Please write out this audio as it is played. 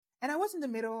And I was in the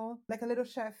middle, like a little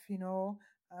chef,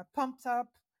 pumped up,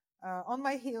 on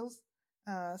my heels,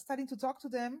 starting to talk to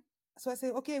them. So I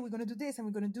said, okay, we're going to do this and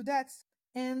we're going to do that.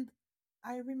 And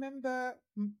I remember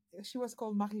she was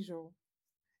called Marie-Jo,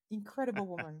 incredible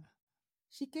woman.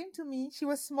 She came to me, she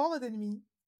was smaller than me,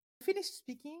 finished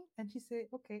speaking, and she said,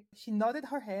 okay. She nodded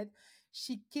her head.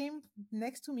 She came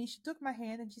next to me, she took my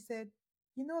hand, and she said,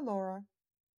 Laura,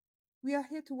 we are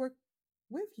here to work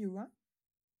with you. Huh?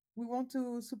 We want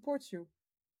to support you.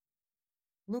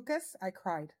 Lucas, I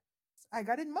cried. I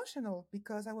got emotional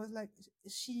because I was like,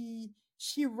 she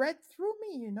read through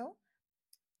me. Yeah.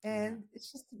 And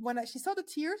it's just she saw the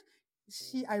tears,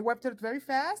 I wiped it very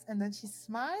fast, and then she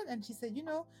smiled and she said,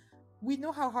 we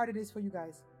know how hard it is for you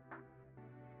guys.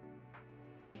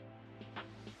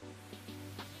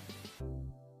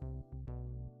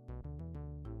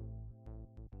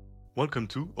 Welcome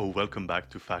to or welcome back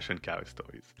to Fashion Career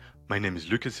Stories. My name is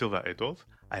Lucas SILVA EDWARDS.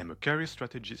 I am a career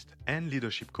strategist and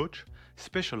leadership coach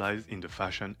specialized in the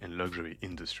fashion and luxury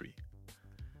industry.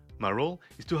 My role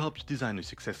is to help you design a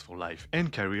successful life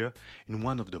and career in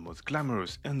one of the most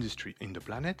glamorous industries in the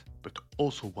planet, but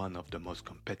also one of the most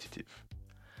competitive.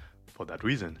 For that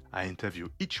reason, I interview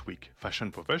each week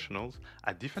fashion professionals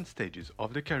at different stages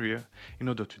of their career in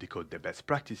order to decode their best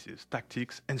practices,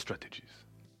 tactics, and strategies.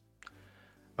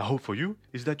 My hope for you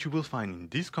is that you will find in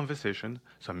this conversation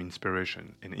some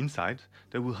inspiration and insights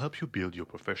that will help you build your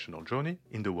professional journey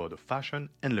in the world of fashion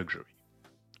and luxury.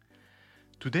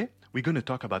 Today, we're going to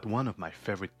talk about one of my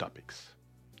favorite topics.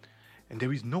 And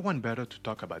there is no one better to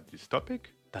talk about this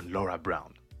topic than Laura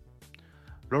Brown.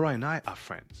 Laura and I are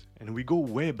friends, and we go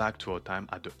way back to our time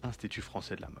at the Institut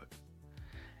Français de la Mode.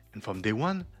 And from day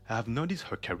one, I have noticed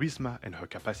her charisma and her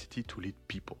capacity to lead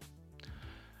people.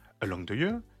 Along the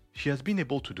year, she has been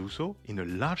able to do so in a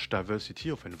large diversity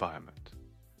of environment.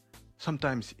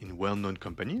 Sometimes in well-known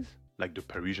companies, like the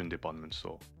Parisian department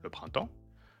store Le Printemps,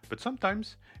 but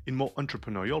sometimes in more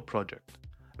entrepreneurial projects,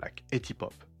 like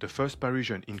Etipop, the first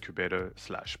Parisian incubator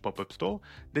 / pop-up store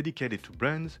dedicated to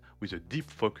brands with a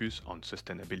deep focus on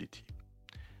sustainability.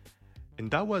 And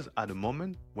that was at a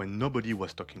moment when nobody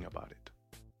was talking about it.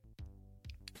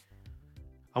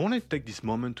 I want to take this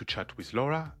moment to chat with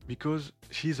Laura because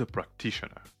she is a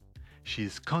practitioner. She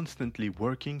is constantly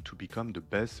working to become the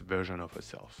best version of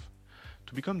herself,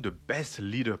 to become the best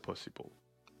leader possible,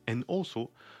 and also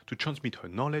to transmit her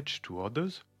knowledge to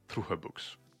others through her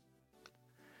books.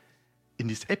 In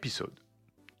this episode,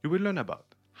 you will learn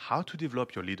about how to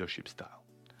develop your leadership style,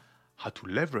 how to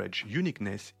leverage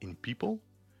uniqueness in people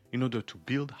in order to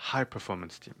build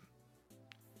high-performance teams,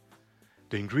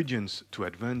 the ingredients to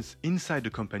advance inside the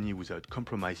company without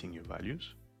compromising your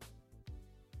values,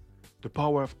 the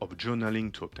power of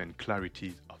journaling to obtain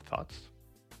clarity of thoughts,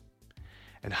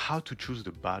 and how to choose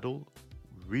the battle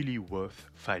really worth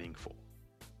fighting for.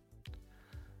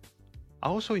 I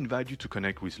also invite you to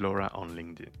connect with Laura on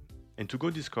LinkedIn and to go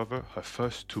discover her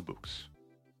first 2 books.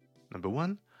 Number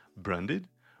 1, Branded,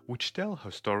 which tell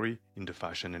her story in the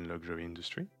fashion and luxury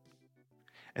industry.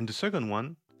 And the second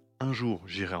one, Un jour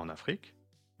j'irai en Afrique,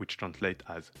 which translates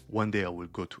as One day I will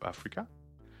go to Africa,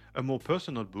 a more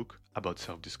personal book about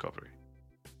self-discovery.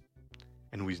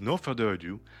 And with no further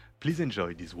ado, please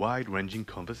enjoy this wide-ranging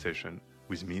conversation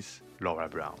with Miss Laura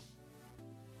Brown.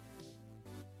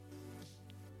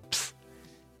 Psst.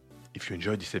 If you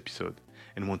enjoyed this episode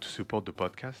and want to support the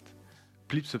podcast,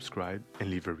 please subscribe and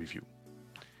leave a review.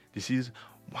 This is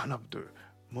one of the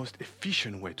most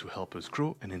efficient ways to help us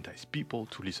grow and entice people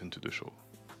to listen to the show.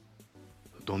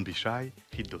 So don't be shy,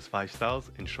 hit those 5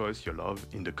 stars and show us your love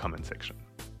in the comment section.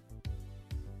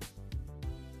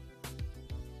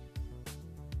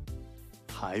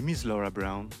 Hi, Miss Laura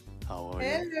Brown. How are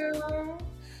you? Hello.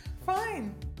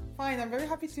 Fine. I'm very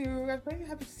happy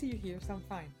to see you here. So I'm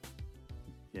fine.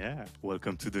 Yeah,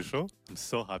 welcome to the show. I'm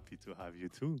so happy to have you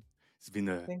too. It's been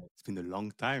a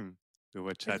long time. We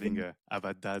were chatting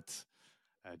about that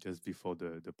just before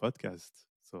the podcast.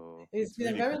 So it's it's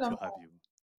been a really very good long to time. have you.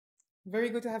 Very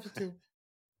good to have you too.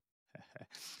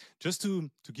 Just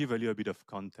to give a little bit of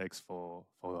context for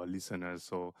our listeners.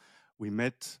 So we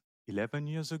met 11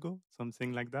 years ago,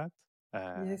 something like that,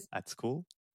 Yes. at school,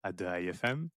 at the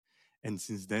IFM. And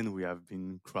since then, we have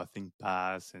been crossing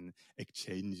paths and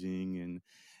exchanging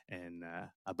and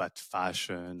about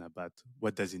fashion, about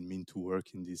what does it mean to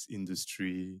work in this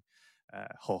industry,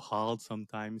 how hard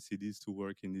sometimes it is to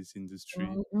work in this industry.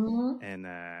 Mm-hmm.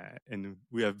 And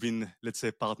we have been, let's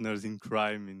say, partners in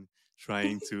crime in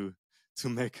trying to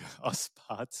make us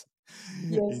part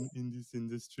Yes. in this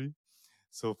industry.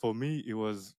 So for me, it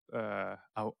was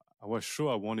I was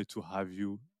sure I wanted to have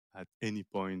you at any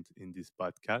point in this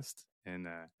podcast and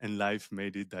life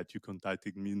made it that you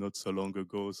contacted me not so long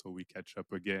ago, so we catch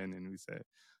up again and we say,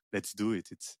 let's do it.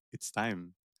 It's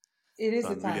time. It So is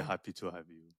the I'm really time. happy to have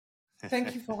you.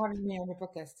 Thank you for having me on the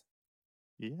podcast.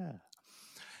 Yeah.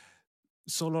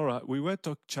 So Laura, we were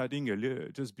chatting a little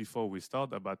just before we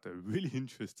start about a really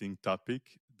interesting topic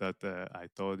that I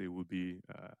thought it would be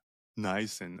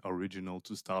nice and original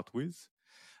to start with.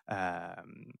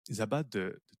 Is about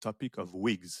the topic of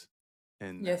wigs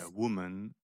and Yes.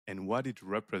 women and what it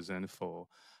represents for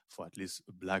at least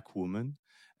a black woman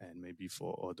and maybe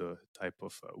for other type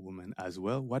of women as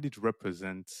well. What it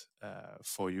represents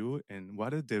for you and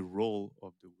what is the role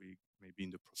of the wig maybe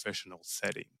in the professional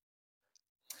setting?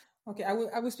 Okay, I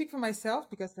will speak for myself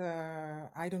because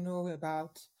I don't know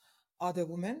about other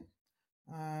women.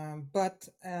 But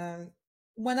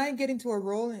when I get into a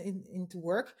role into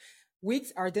work,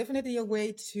 wigs are definitely a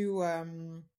way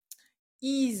to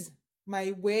ease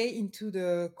my way into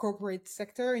the corporate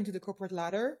sector, into the corporate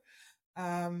ladder.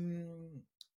 Um,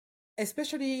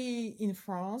 Especially in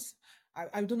France.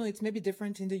 I don't know, it's maybe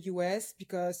different in the US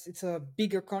because it's a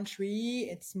bigger country,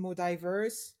 it's more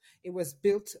diverse. It was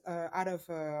built out of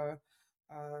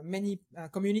many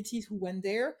communities who went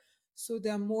there. So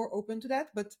they're more open to that.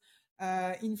 But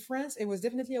in France, it was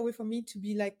definitely a way for me to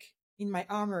be like in my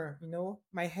armor, you know,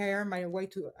 my hair, my way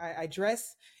I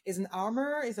dress is an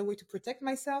armor, is a way to protect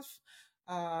myself.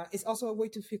 It's also a way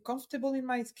to feel comfortable in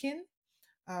my skin.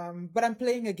 But I'm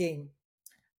playing a game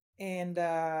and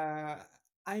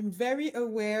I'm very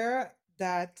aware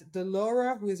that the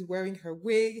Laura who is wearing her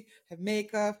wig, her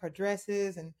makeup, her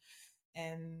dresses, and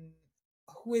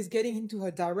who is getting into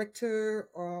her director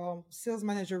or sales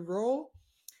manager role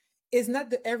is not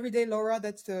the everyday Laura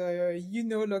that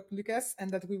look Lucas,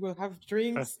 and that we will have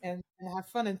drinks and have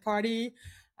fun and party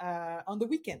on the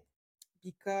weekend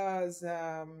because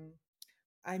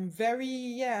I'm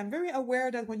very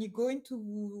aware that when you go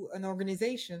into an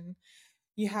organization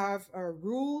you have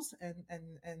rules and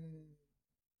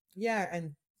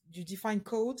you define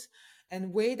codes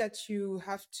and way that you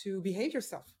have to behave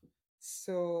yourself.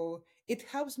 So it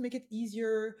helps make it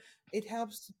easier. It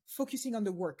helps focusing on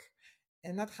the work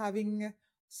and not having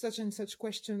such and such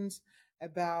questions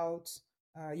about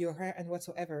your hair and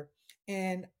whatsoever.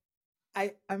 And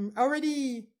I'm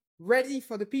already ready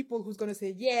for the people who's going to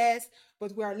say yes,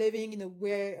 but we are living in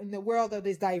a world that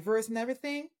is diverse and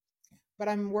everything. But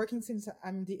I'm working since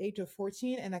I'm the age of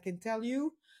 14, and I can tell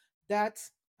you that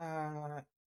uh,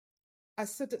 at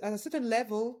a certain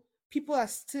level, people are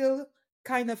still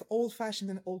kind of old fashioned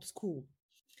and old school.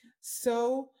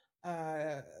 So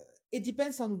uh, it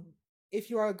depends on if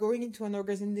you are going into an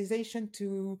organization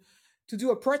to do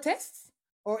a protest,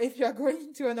 or if you are going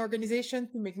into an organization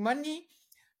to make money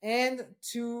and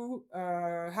to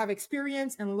have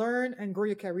experience and learn and grow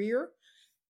your career,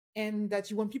 and that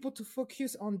you want people to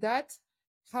focus on that,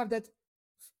 have that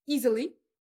easily.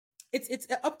 It's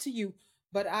up to you.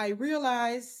 But I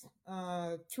realize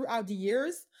throughout the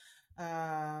years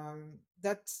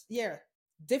that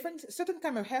different certain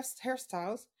kind of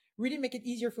hairstyles really make it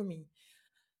easier for me.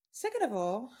 Second of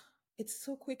all, it's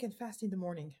so quick and fast in the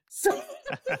morning.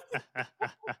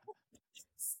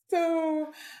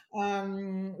 So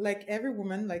like every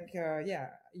woman,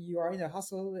 you are in a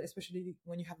hustle, especially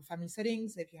when you have a family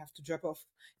settings, if you have to drop off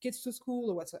kids to school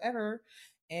or whatsoever,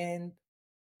 and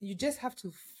you just have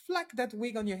to flack that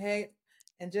wig on your head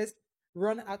and just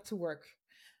run out to work.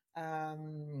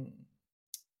 Um,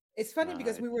 it's funny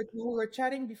because Right. when we were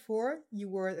chatting before.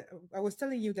 I was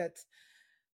telling you that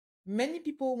many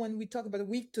people, when we talk about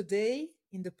wig today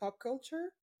in the pop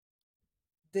culture,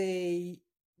 they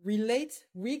relate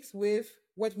wigs with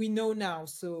what we know now.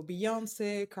 So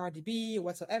Beyonce, Cardi B,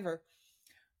 whatsoever.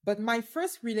 But my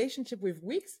first relationship with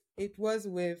wigs, it was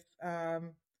with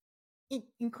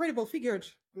incredible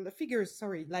figures,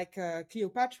 sorry, like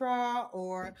Cleopatra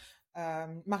or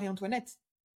Marie Antoinette.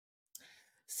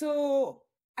 So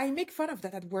I make fun of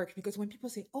that at work because when people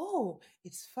say, "Oh,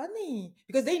 it's funny,"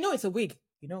 because they know it's a wig,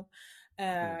 you know.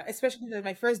 Yeah. Especially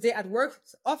my first day at work,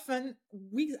 often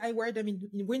wigs I wear them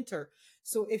in winter.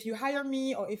 So if you hire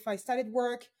me or if I started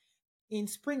work in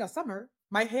spring or summer,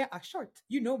 my hair are short.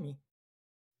 You know me.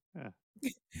 Yeah.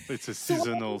 So it's a So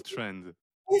seasonal trend.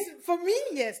 for me,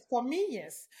 yes, for me,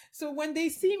 yes. So when they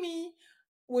see me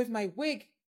with my wig,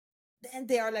 then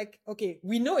they are like, okay,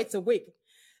 we know it's a wig.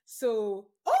 So,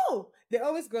 oh, they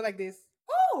always go like this.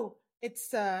 Oh, it's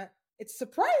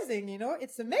surprising, you know,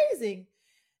 it's amazing.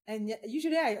 And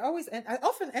usually I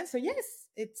often answer yes.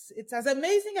 It's as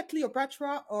amazing as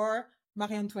Cleopatra or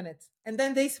Marie Antoinette. And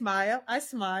then they smile, I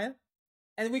smile,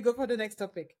 and we go for the next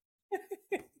topic.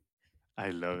 I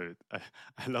love it.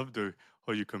 I love the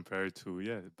how you compare it to,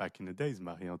 yeah, back in the days,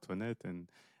 Marie Antoinette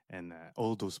and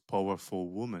all those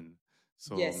powerful women.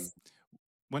 So Yes.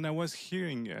 when I was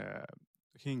hearing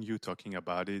you talking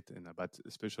about it and about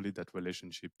especially that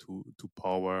relationship to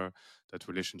power, that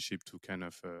relationship to kind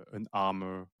of an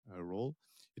armor role,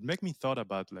 it made me thought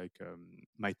about like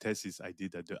my thesis I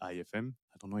did at the IFM.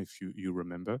 I don't know if you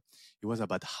remember. It was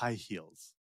about high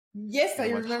heels. Yes, Yeah, I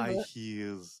what high remember.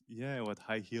 heels? Yeah, what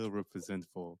high heel represent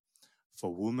for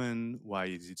women? Why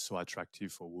is it so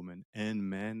attractive for women and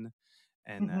men?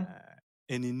 And Hmm.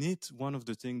 in it, one of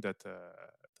the things that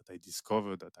I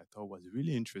discovered that I thought was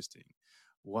really interesting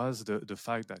was the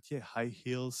fact that, yeah, high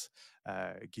heels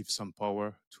give some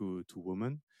power to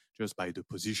women just by the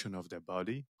position of their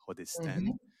body, how they stand.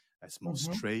 Hmm. It's more Hmm.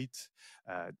 straight.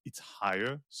 It's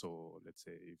higher. So let's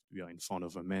say if we are in front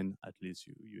of a man, at least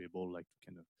you're able like to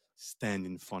kind of stand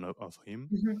in front of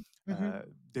him. Hmm. Hmm. Uh,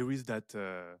 there is that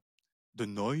the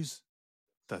noise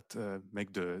that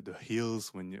make the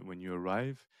heels when you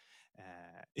arrive.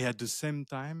 And at the same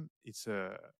time, it's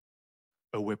a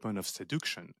weapon of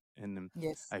seduction, and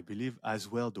Yes. I believe as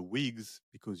well the wigs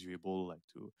because you're able like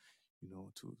to,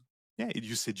 to yeah,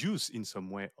 you seduce in some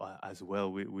way as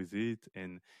well with it,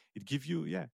 and it gives you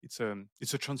yeah, it's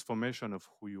a transformation of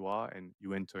who you are, and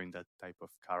you enter in that type of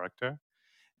character.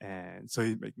 And so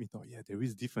it made me thought, yeah, there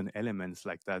is different elements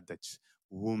like that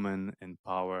women and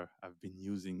power have been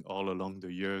using all along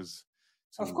the years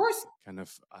Of to course. kind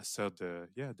of assert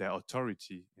their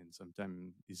authority, and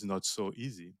sometimes it's not so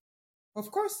easy.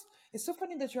 Of course. It's so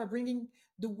funny that you are bringing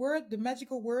the word, the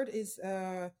magical word is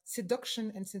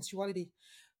seduction and sensuality.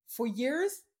 For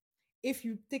years, if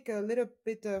you take a little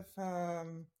bit of,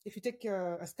 if you take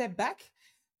a step back,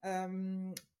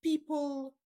 um,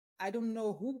 people, I don't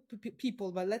know who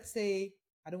people, but let's say,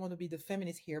 I don't want to be the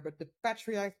feminist here, but the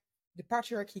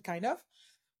patriarchy kind of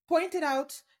pointed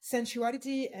out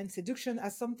sensuality and seduction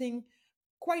as something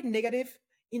quite negative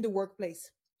in the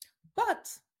workplace.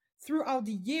 But throughout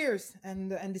the years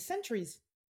and the centuries,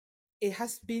 it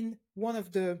has been one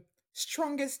of the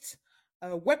strongest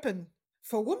weapon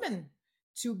for women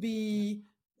to Yeah, be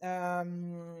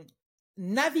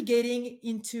navigating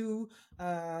into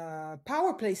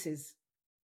power places,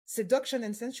 seduction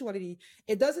and sensuality.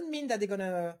 It doesn't mean that they're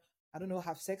gonna, I don't know,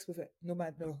 have sex with it, no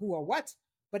matter who or what,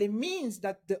 but it means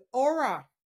that the aura,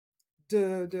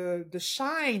 the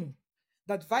shine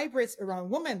that vibrates around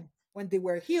women when they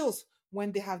wear heels,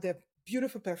 when they have their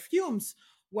beautiful perfumes,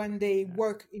 when they yeah,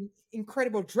 work in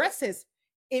incredible dresses,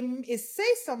 it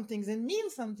says some things and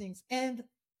means some things. And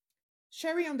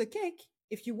cherry on the cake,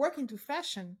 if you work into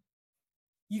fashion,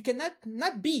 you cannot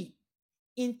not be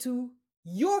into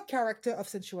your character of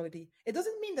sensuality. It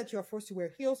doesn't mean that you are forced to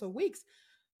wear heels or wigs,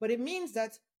 but it means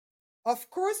that, of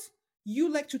course, you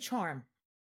like to charm.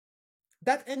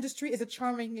 That industry is a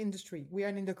charming industry. We are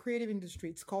in the creative industry.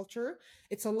 It's culture.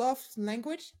 It's a love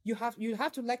language. You have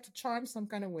to like to charm some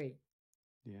kind of way.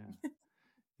 yeah.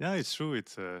 Yeah, it's true.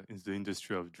 It's the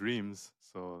industry of dreams.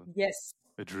 So Yes.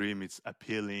 a dream, it's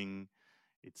appealing,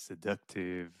 it's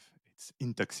seductive, it's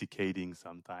intoxicating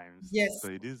sometimes. So Yes.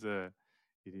 it is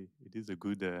a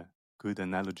good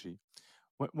analogy.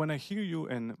 When I hear you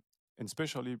and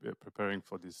especially preparing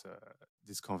for this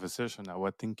conversation, I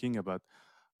was thinking about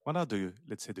what are the,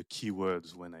 let's say, the key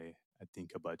words when I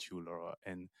think about you, Laura.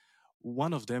 And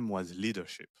one of them was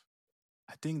leadership.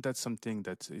 I think that's something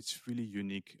that it's really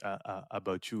unique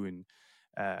about you, and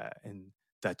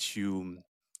that you,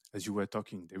 as you were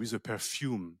talking, there is a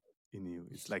perfume in you.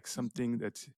 It's like something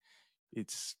that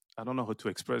it's, I don't know how to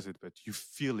express it, but you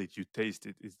feel it, you taste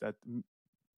it. Is that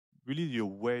really your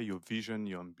way, your vision,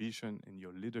 your ambition, and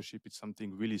your leadership? It's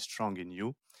something really strong in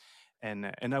you, and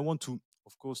I want to,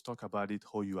 of course, talk about it,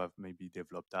 how you have maybe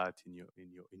developed that in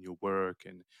your work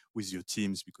and with your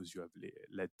teams, because you have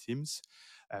led teams.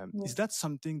 Is Yes. that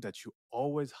something that you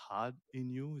always had in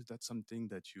you? Is that something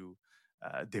that you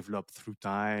developed through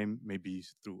time, maybe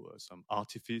through some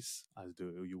artifice, as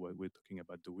we're talking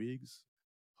about the wigs?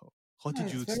 How Yeah,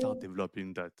 did it's you very start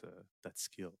developing that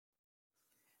skill?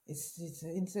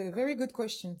 it's a very good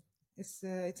question. It's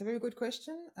a very good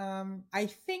question. I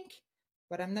think,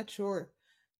 but I'm not sure,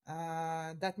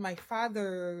 that my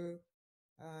father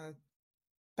uh,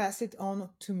 passed it on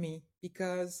to me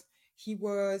because he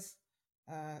was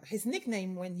his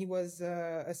nickname when he was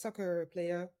a soccer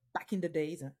player back in the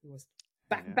days. He was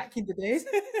Yeah. back in the days.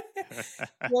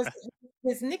 was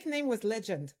his nickname was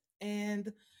Legend,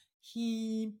 and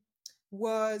he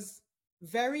was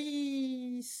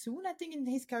very soon, I think, in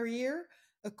his career,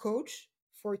 a coach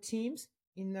for teams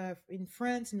in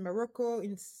France, in Morocco,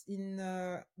 in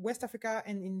West Africa,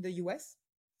 and in the US.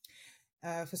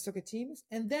 for soccer teams.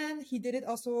 And then he did it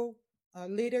also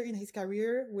later in his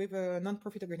career with a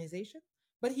non-profit organization.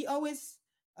 But he always,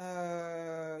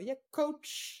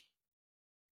 coach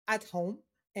at home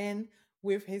and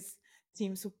with his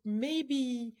team. So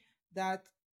maybe that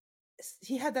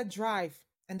he had that drive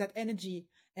and that energy,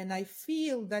 and I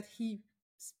feel that he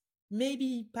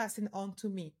maybe passing on to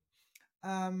me.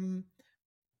 Um,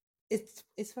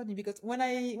 it's funny because when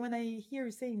I hear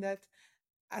you saying that,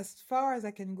 as far as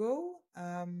I can go,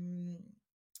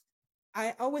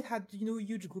 I always had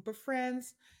huge group of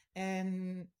friends,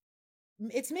 and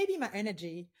it's maybe my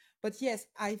energy, but yes,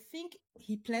 I think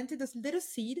he planted this little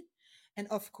seed, and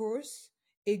of course,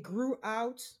 it grew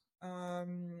out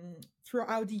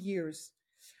throughout the years.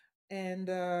 And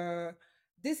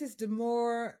this is the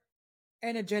more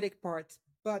energetic part.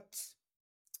 But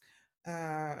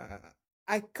uh,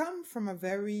 I come from a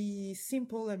very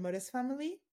simple and modest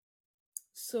family,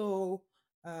 so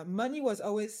money was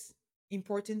always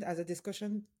important as a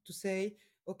discussion to say,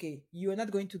 okay, you are not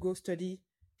going to go study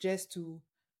just to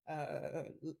uh,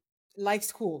 like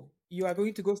school. You are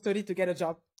going to go study to get a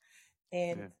job.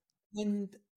 And Yeah. and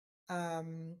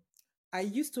um, I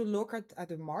used to look at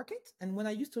the market, and when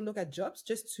I used to look at jobs,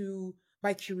 just to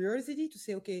by curiosity to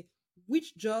say, okay,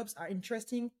 which jobs are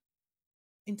interesting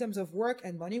in terms of work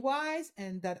and money wise,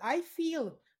 and that I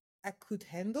feel I could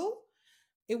handle,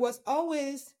 it was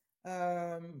always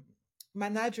um,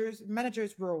 managers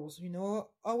roles,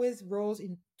 always roles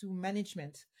into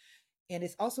management. And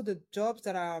it's also the jobs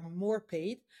that are more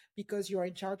paid because you are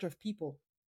in charge of people.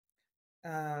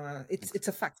 It's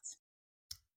a fact.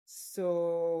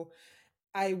 So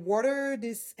I water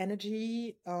this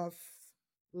energy of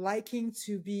liking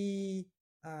to be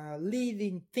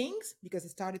leading things, because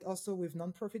it started also with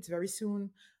nonprofits very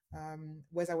soon.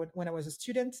 When I was a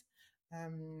student,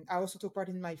 I also took part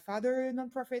in my father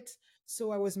nonprofit.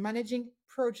 So I was managing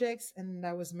projects and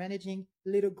I was managing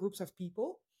little groups of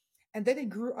people. And then it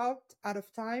grew out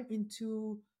of time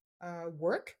into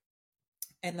work,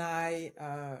 and I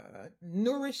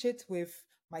nourish it with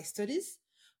my studies.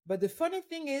 But the funny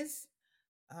thing is,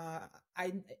 uh,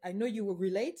 I I know you will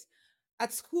relate.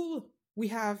 At school, we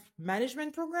have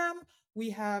management program, we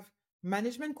have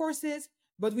management courses,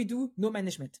 but we do no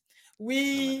management. No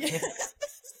We management.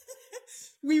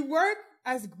 we work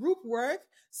as group work.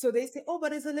 So they say, oh,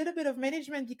 but there's a little bit of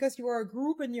management because you are a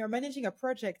group and you're managing a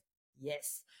project.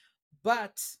 Yes,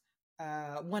 but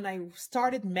when I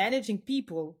started managing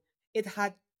people, it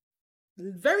had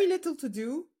very little to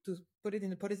do, to put it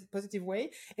in a positive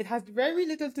way, it has very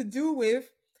little to do with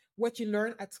what you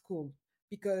learn at school,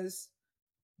 because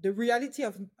the reality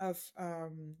of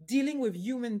dealing with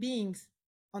human beings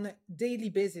on a daily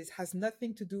basis has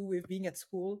nothing to do with being at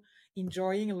school,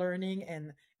 enjoying learning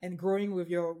and growing with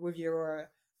your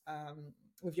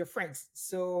friends.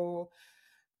 So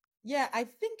yeah, I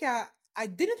think I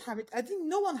didn't have it. I think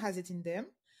no one has it in them,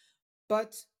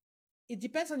 but it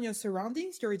depends on your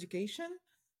surroundings, your education,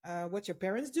 what your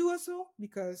parents do also,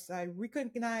 because I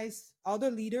recognize other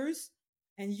leaders,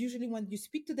 and usually when you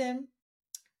speak to them,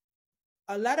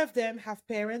 a lot of them have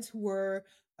parents who were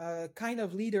kind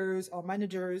of leaders or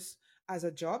managers as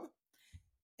a job.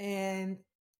 And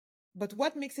but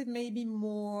what makes it maybe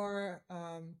more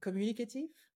communicative,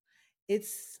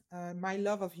 it's my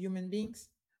love of human beings.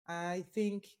 I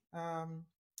think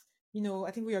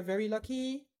I think we are very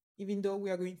lucky, even though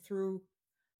we are going through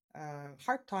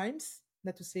hard times,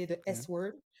 not to say the Yeah. S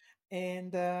word.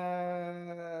 And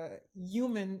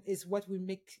human is what will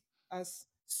make us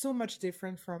so much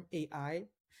different from AI.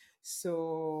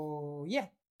 So, yeah,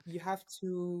 you have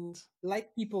to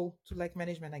like people to like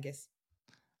management, I guess.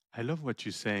 I love what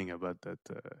you're saying about that.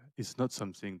 It's not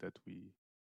something that we,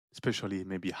 especially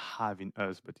maybe have in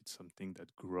us, but it's something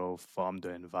that grow from the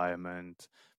environment,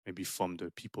 maybe from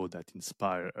the people that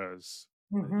inspire us.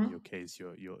 In Mm-hmm. your case,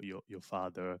 your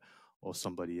father or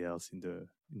somebody else in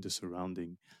the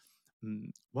surrounding.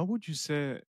 What would you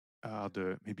say are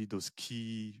the maybe those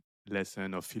key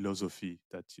lesson or philosophy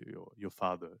that your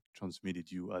father transmitted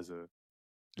you as a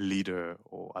leader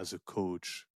or as a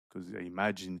coach? Because I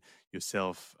imagine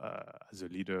yourself as a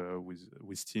leader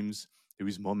with teams, there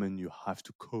is moment you have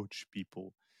to coach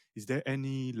people. Is there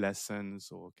any lessons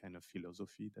or kind of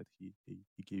philosophy that he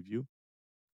gave you?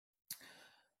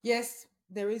 Yes,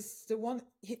 there is the one.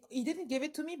 He didn't give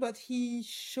it to me, but he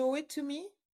showed it to me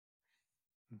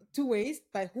two ways: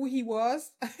 by who he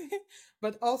was,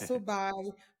 but also by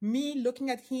me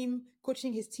looking at him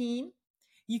coaching his team.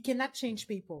 You cannot change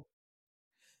people.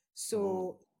 Oh,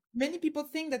 So many people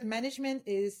think that management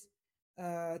is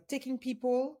taking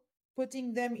people,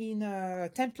 putting them in a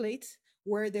template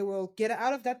where they will get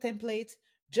out of that template,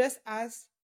 just as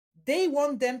they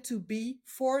want them to be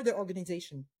for the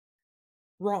organization.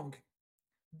 Wrong.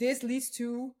 This leads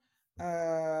to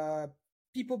uh,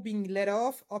 people being let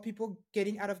off or people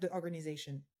getting out of the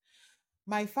organization.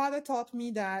 My father taught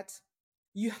me that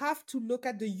you have to look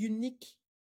at the unique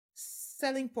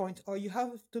selling point, or you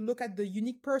have to look at the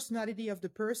unique personality of the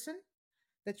person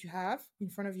that you have in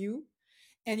front of you,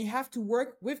 and you have to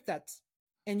work with that,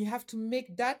 and you have to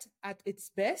make that at its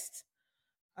best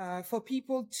for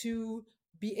people to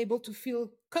be able to feel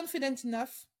confident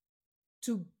enough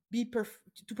to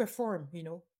to perform.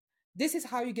 This is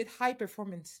how you get high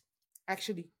performance,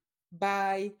 actually,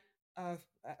 by uh,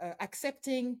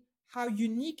 accepting how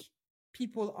unique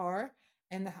people are,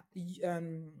 and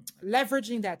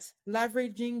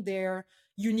leveraging their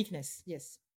uniqueness.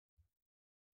 Yes,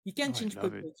 you Oh, can't I change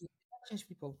love people. it. You can't change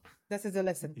people. That is the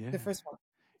lesson, the Yeah, first one.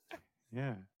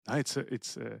 yeah. No,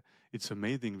 it's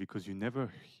amazing because you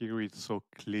never hear it so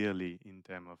clearly in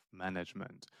terms of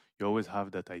management. You always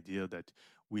have that idea that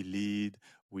we lead,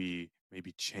 we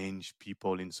maybe change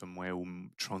people in some way, we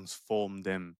transform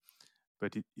them.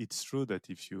 But it's true that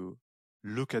if you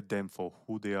look at them for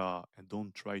who they are and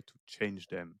don't try to change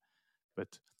them,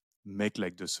 but make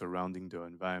like the surrounding, the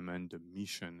environment, the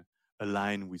mission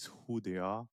align with who they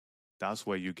are, that's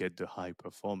where you get the high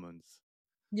performance.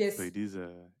 So Yes,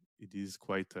 it is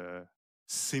quite a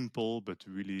simple but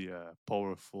really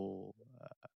powerful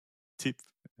tip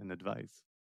and advice.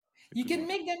 It's a you good can one.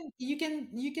 make them.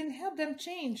 You can help them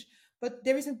change, but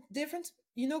there is a difference.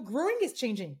 Growing is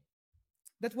changing.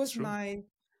 That It's was true. my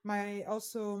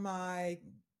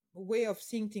way of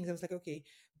seeing things. I was like, okay,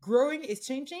 growing is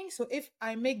changing. So if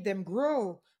I make them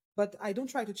grow, but I don't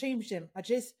try to change them, I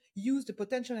just use the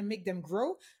potential and make them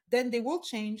grow, then they will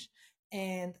change.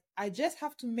 And I just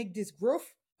have to make this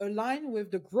growth align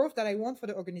with the growth that I want for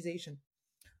the organization.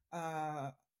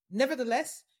 Uh,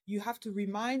 Nevertheless, you have to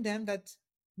remind them that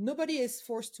nobody is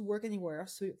forced to work anywhere.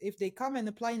 So if they come and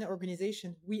apply in the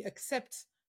organization, we accept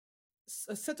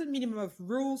a certain minimum of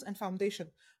rules and foundation.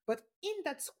 But in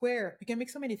that square, you can make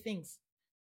so many things.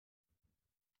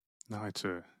 No,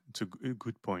 a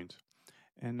good point.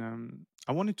 And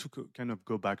I wanted to kind of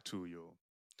go back to your,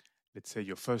 let's say,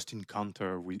 your first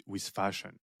encounter with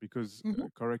fashion, because Mhm.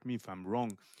 correct me if I'm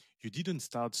wrong, you didn't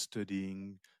start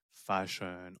studying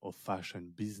fashion or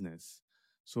fashion business.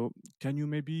 So can you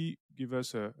maybe give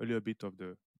us a little bit of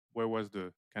the where was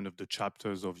the kind of the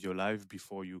chapters of your life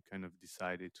before you kind of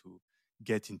decided to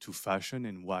get into fashion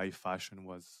and why fashion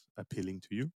was appealing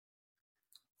to you?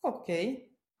 Okay.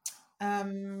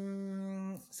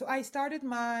 So I started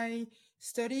my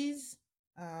studies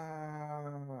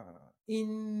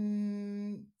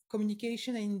in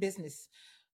communication and in business.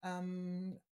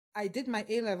 Um, I did my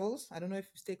A levels. I don't know if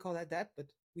you still call it that, but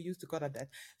we used to call it that.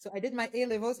 So I did my A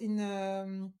levels in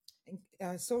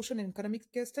social and economic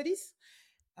studies.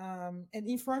 And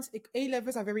in France, A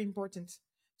levels are very important.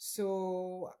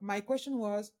 So my question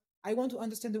was, I want to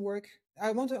understand the work.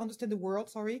 I want to understand the world.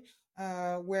 Sorry,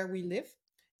 where we live,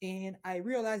 and I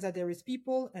realized that there is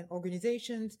people and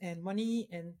organizations and money,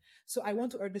 and so I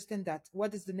want to understand that.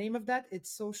 What is the name of that?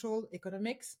 It's social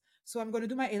economics. So I'm going to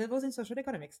do my A levels in social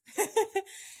economics.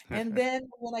 And then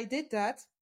when I did that,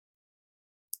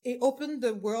 it opened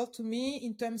the world to me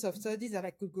in terms of studies that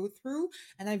I could go through.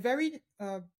 And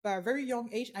by a very young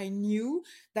age, I knew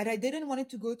that I didn't want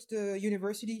to go to the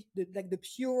university, like the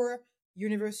pure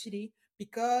university,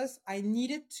 because I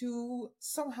needed to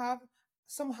somehow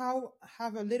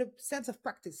have a little sense of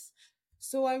practice.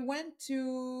 So I went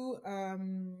to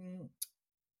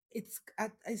it's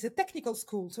a technical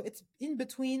school, so it's in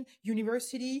between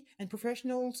university and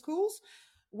professional schools,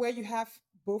 where you have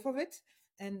both of it,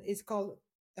 and it's called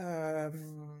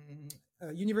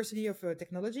University of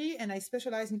Technology, and I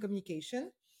specialize in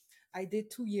communication. I did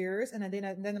 2 years, and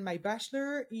then my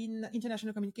bachelor in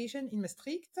international communication in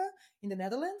Maastricht, in the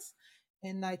Netherlands.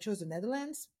 And I chose the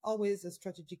Netherlands, always a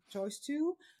strategic choice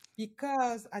too,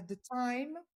 because at the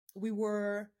time we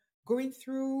were going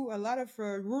through a lot of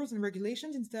rules and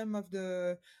regulations in terms of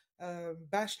the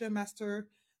bachelor master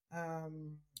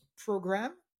um,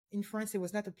 program. In France, it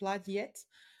was not applied yet,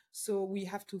 so we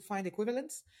have to find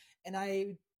equivalents. And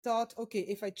I thought, okay,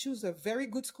 if I choose a very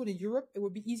good school in Europe, it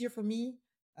would be easier for me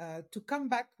to come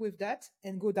back with that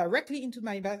and go directly into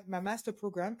my master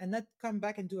program and not come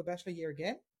back and do a bachelor year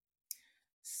again.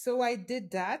 So I did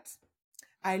that.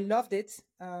 I loved it.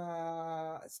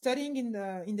 Studying in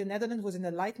the Netherlands was an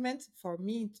enlightenment for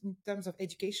me in terms of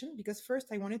education, because first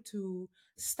I wanted to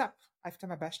stop after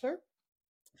my bachelor,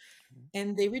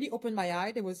 and they really opened my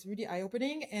eye. It was really eye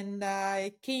opening, and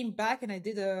I came back and I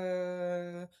did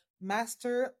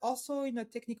master also in a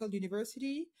technical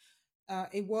university.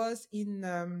 It was in,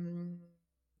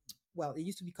 well, it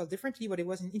used to be called differently, but it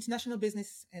was in international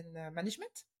business and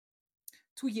management.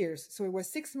 2 years. So it was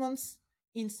 6 months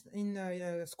in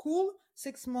school,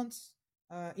 6 months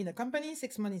in a company,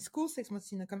 6 months in school, 6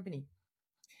 months in a company.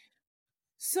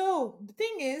 So the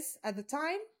thing is, at the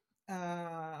time,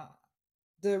 uh,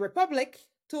 the Republic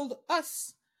told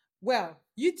us, well,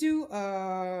 you do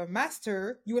a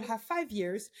master, you will have 5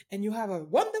 years, and you have a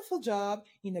wonderful job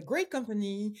in a great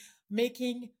company,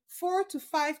 making 4 to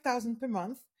 5 thousand per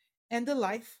month, and the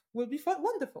life will be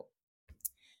wonderful.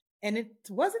 And it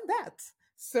wasn't that.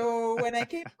 So when I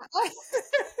came,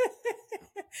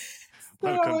 so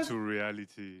I Welcome was to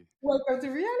reality. welcome to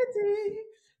reality.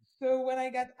 So when I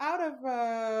got out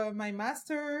of my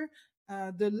master,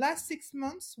 the last 6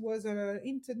 months was an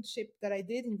internship that I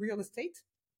did in real estate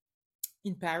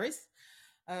in Paris.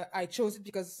 I chose it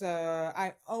because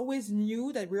I always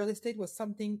knew that real estate was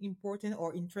something important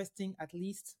or interesting, at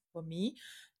least for me.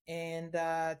 And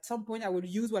at some point, I would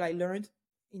use what I learned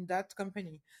in that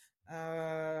company.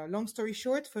 Long story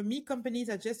short, for me, companies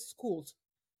are just schools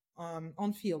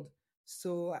on field.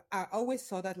 So I always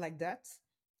saw that like that.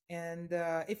 And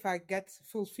if I get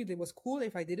fulfilled, it was cool.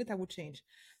 If I didn't, I would change.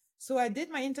 So I did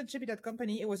my internship at that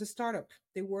company. It was a startup.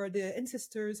 They were the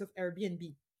ancestors of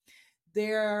Airbnb.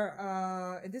 Their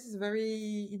and this is a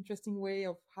very interesting way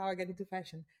of how I got into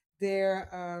fashion. Their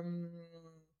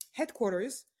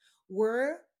headquarters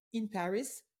were in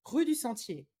Paris, Rue du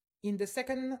Sentier, in the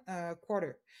second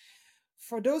quarter.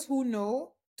 For those who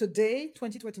know, today,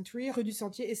 2023, Rue du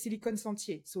Sentier is Silicon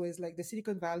Sentier. So it's like the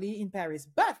Silicon Valley in Paris.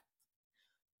 But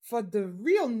for the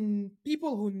real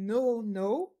people who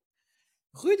know,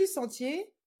 Rue du Sentier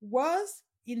was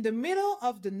in the middle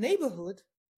of the neighborhood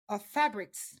of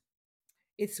fabrics.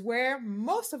 It's where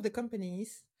most of the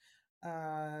companies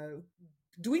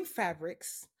doing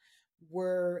fabrics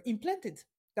were implanted.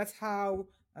 That's how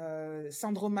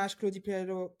Sandro Claudie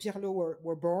Pierlot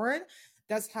were born.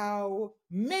 That's how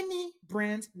many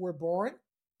brands were born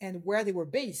and where they were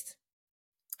based.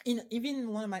 Even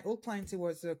one of my old clients, it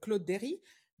was Claude Derry.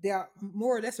 They are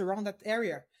more or less around that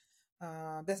area.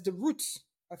 That's the roots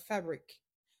of fabric.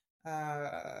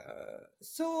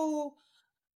 So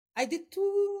I did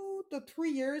 2 to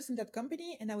 3 years in that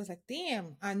company, and I was like,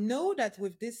 damn, I know that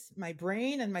with this, my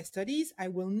brain and my studies, I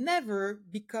will never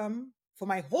become, for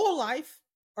my whole life,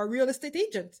 a real estate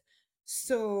agent.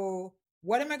 So,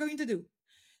 what am I going to do?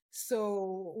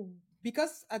 So,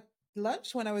 because at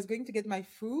lunch, when I was going to get my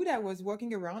food, I was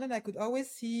walking around and I could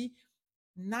always see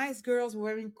nice girls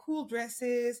wearing cool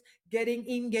dresses, getting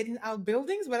in, getting out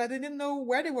buildings, but I didn't know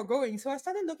where they were going. So I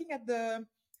started looking at the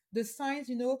signs,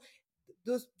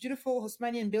 those beautiful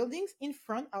Haussmannian buildings in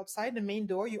front, outside the main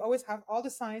door. You always have all the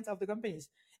signs of the companies.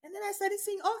 And then I started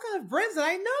seeing all kind of brands that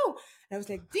I know. And I was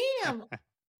like, damn,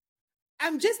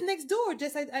 I'm just next door.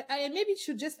 Just I maybe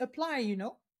should just apply.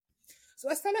 So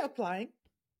I started applying,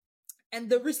 and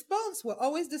the response were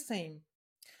always the same.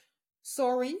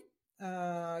 Sorry,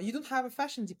 you don't have a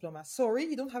fashion diploma. Sorry,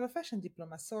 you don't have a fashion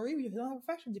diploma. Sorry, you don't have a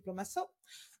fashion diploma. So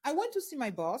I went to see my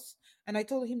boss, and I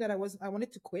told him that I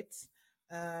wanted to quit.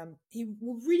 We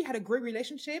really had a great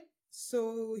relationship.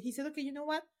 So he said, okay, you know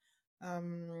what?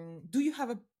 Do you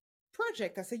have a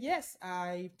project? I said, yes,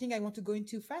 I think I want to go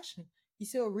into fashion. He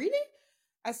said, oh, really?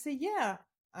 I said, yeah,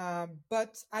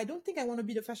 but I don't think I want to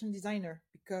be the fashion designer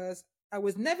because I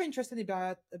was never interested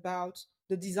about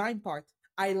the design part.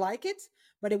 I like it,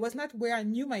 but it was not where I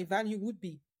knew my value would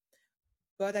be.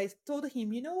 But I told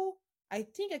him, I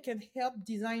think I can help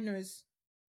designers.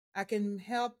 I can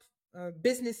help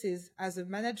businesses as a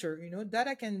manager, that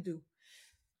I can do.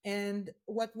 And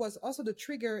what was also the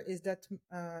trigger is that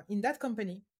in that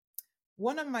company,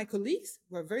 one of my colleagues,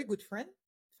 who are a very good friend,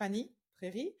 Fanny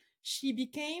Prairie, she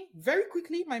became very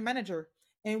quickly my manager.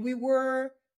 And we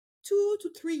were 2 to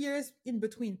 3 years in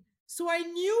between. So I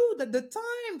knew that the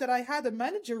time that I had a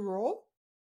manager role,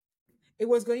 it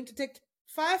was going to take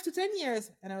 5 to 10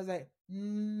 years. And I was like,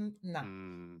 nah,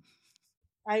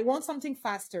 I want something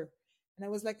faster. And I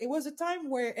was like, it was a time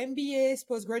where MBAs,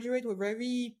 postgraduate were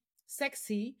very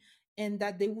sexy and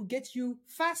that they would get you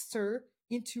faster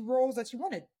into roles that you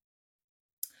wanted.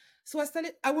 So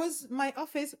my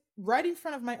office, right in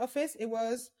front of my office, it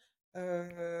was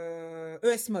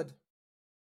ES Mod.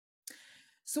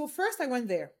 So first I went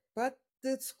there, but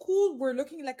the school were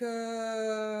looking like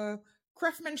a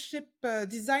craftsmanship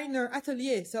designer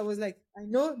atelier. So I was like, I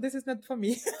know this is not for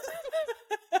me.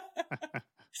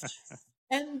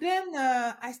 And then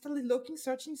I started looking,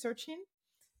 searching.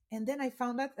 And then I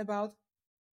found out about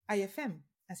IFM.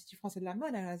 Institut Français de la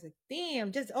Mode. And I was like,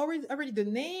 damn, just already the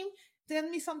name, tell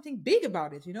me something big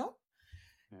about it, you know?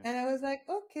 Yeah. And I was like,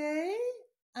 okay.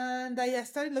 And I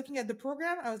started looking at the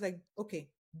program. I was like, okay,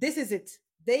 this is it.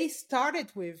 They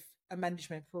started with a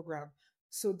management program.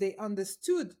 So they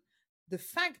understood the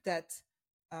fact that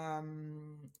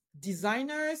um,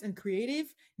 designers and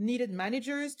creative needed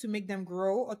managers to make them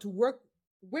grow or to work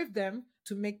with them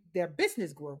to make their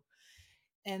business grow.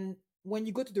 And when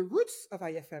you go to the roots of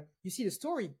IFM, you see the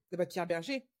story about Pierre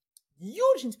Berger.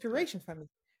 Huge Yeah. inspiration for me.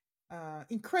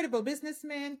 Incredible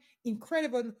businessman,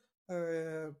 incredible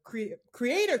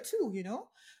creator too, you know,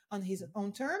 on his Mhm.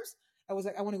 own terms. I was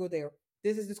like, I want to go there.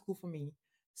 This is the school for me.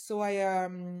 So I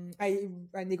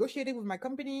negotiated with my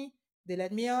company. They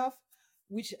let me off,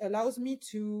 which allows me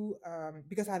to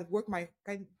because I had worked my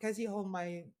quasi all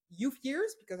my youth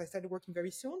years because I started working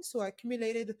very soon. So I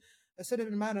accumulated a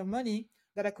certain amount of money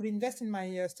that I could invest in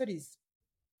my studies,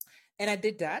 and I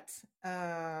did that.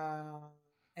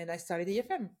 And I started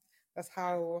EFM. That's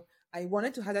how I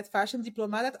wanted to have that fashion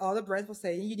diploma that all the brands were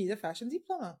saying you need a fashion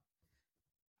diploma.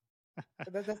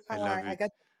 So that's I how love I it.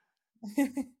 got.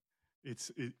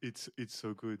 It's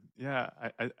so good. Yeah,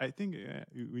 I think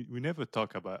we never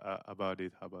talk about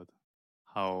it, about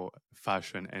how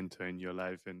fashion enter in your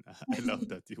life, and I love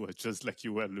that it was just like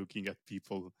you were looking at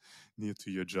people near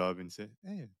to your job and say,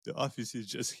 "Hey, the office is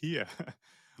just here.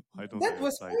 Why don't That I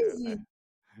was apply there?" crazy.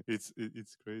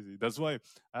 It's crazy. That's why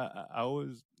I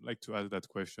always like to ask that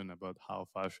question about how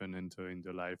fashion enter in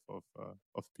the life of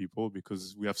people,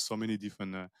 because we have so many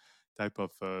different type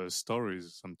of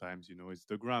stories. Sometimes, you know, it's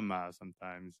the grandma.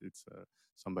 Sometimes it's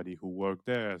somebody who worked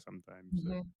there. Sometimes,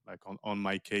 Mhm. like on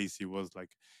my case, it was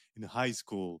like in high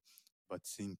school, but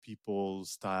seeing people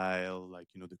style, like,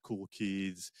 you know, the cool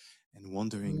kids, and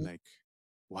wondering like,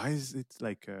 why is it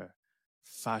like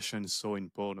fashion so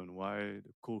important? Why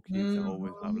the cool kids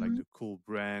always have like Mhm. the cool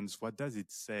brands? What does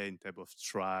it say in terms of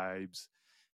tribes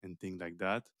and things like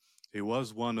that? It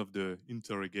was one of the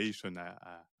interrogation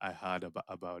I had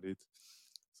about it.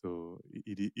 So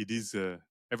it is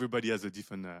everybody has a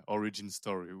different origin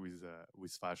story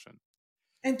with fashion.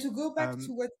 And to go back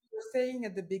to Um, what you were saying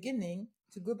at the beginning,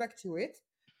 to go back to it,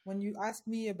 when you asked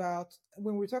me about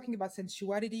when we're talking about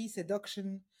sensuality,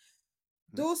 seduction,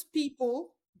 mm, those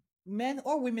people, men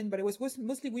or women, but it was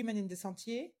mostly women in the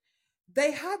Sentier,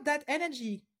 they had that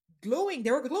energy glowing.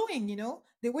 They were glowing, you know,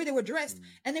 the way they were dressed.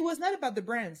 mm, And it was not about the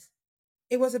brands,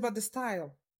 it was about the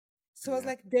style. So I was yeah,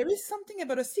 like, there is something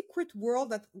about a secret world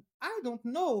that I don't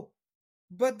know,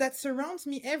 but that surrounds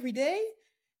me every day.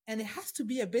 And it has to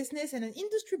be a business and an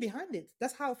industry behind it.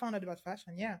 That's how I found out about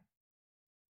fashion. Yeah.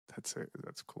 that's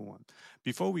a cool one.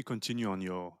 Before we continue on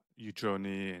your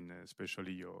journey, and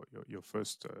especially your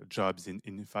first jobs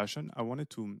in fashion, I wanted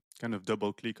to kind of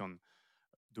double click on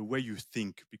the way you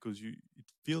think, because it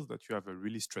feels that you have a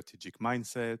really strategic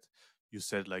mindset. You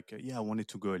said like, yeah, I wanted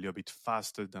to go a little bit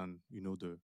faster than, you know,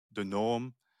 the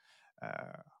norm.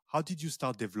 How did you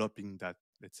start developing that,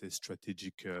 let's say,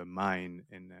 strategic mind,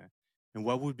 and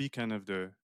what would be kind of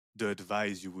the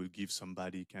advice you would give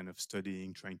somebody kind of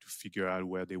studying, trying to figure out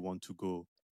where they want to go?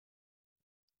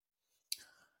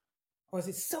 Was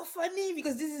it so funny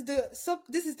because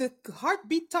this is the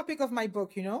heartbeat topic of my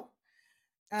book, you know?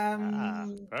 Ah,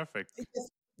 Um perfect.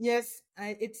 yes,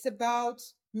 it's about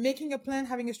making a plan,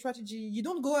 having a strategy. You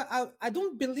don't go out. I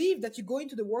don't believe that you go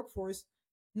into the workforce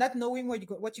not knowing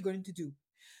what you're going to do.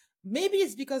 Maybe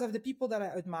it's because of the people that I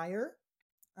admire,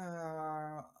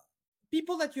 uh,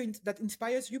 people that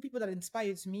inspires you, people that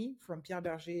inspires me, from Pierre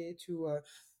Berger to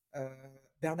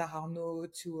Bernard Arnault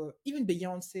to even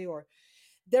Beyonce. Or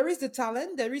there is the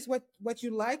talent, there is what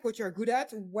you like, what you're good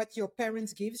at, what your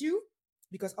parents gives you,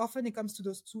 because often it comes to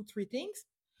those two three things.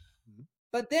 Mhm.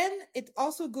 But then it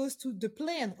also goes to the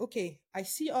plan. Okay, I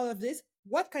see all of this.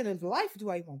 What kind of life do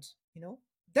I want? You know,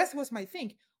 that was my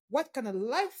thing. What kind of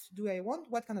life do I want?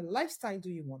 What kind of lifestyle do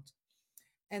you want?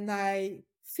 And I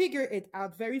figured it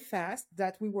out very fast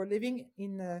that we were living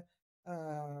in a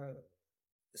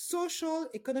social,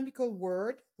 economical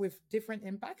world with different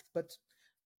impact, but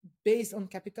based on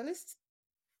capitalism,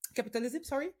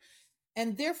 sorry.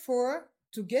 And therefore,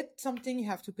 to get something, you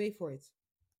have to pay for it.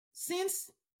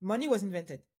 Since money was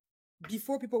invented,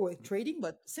 before people were trading,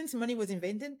 but since money was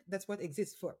invented, that's what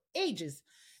exists for ages.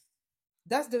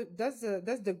 That's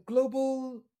the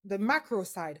global, the macro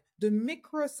side. The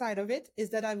micro side of it is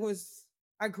that I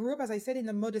grew up, as I said, in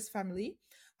a modest family.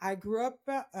 I grew up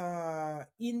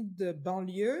in the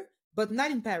banlieue, but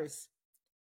not in Paris,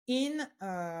 in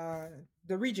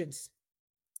the regions,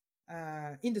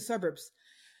 in the suburbs.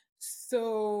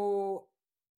 So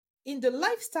in the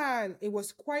lifestyle, it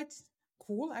was quite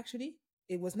cool, actually.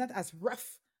 It was not as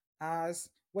rough as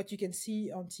what you can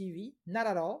see on TV, not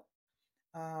at all.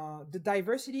 The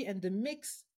diversity and the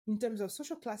mix in terms of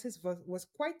social classes was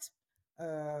quite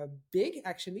big,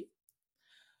 actually.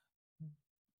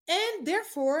 And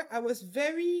therefore, I was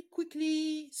very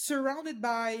quickly surrounded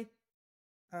by,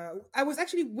 I was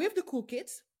actually with the cool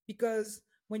kids because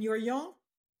when you're young,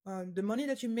 the money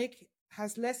that you make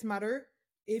has less matter.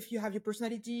 If you have your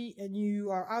personality and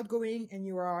you are outgoing and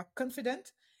you are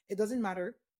confident, it doesn't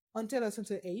matter until a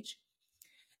certain age.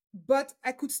 But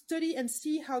I could study and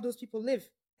see how those people live.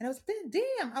 And I was like,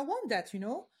 damn, I want that, you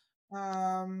know?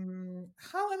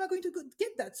 How am I going to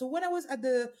get that? So when I was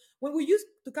when we used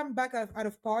to come back out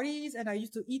of parties and I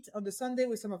used to eat on the Sunday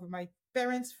with some of my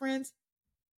parents' friends,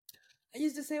 I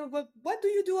used to say, well, what do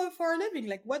you do for a living?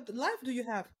 Like, what life do you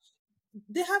have?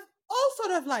 They have all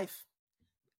sort of life.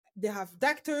 They have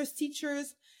doctors,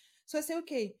 teachers. So I say,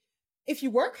 okay, if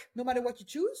you work, no matter what you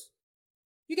choose,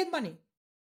 you get money.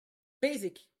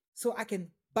 Basic. So I can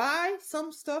buy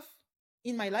some stuff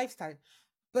in my lifestyle.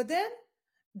 But then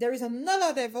there is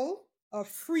another level of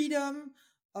freedom,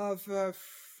 of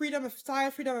freedom of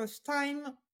style, freedom of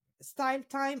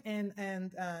time,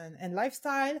 and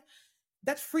lifestyle.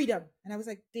 That freedom, and I was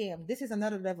like, damn, this is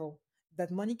another level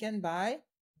that money can buy.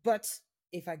 But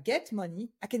if I get money,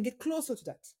 I can get closer to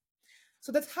that.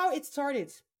 So that's how it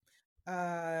started.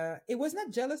 It was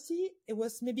not jealousy; it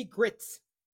was maybe grit.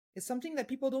 It's something that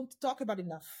people don't talk about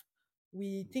enough.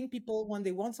 We think people, when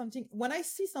they want something, when I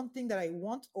see something that I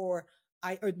want or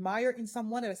I admire in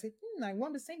someone, and I say, I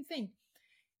want the same thing,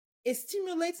 it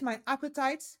stimulates my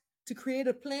appetite to create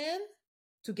a plan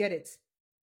to get it.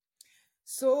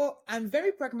 So I'm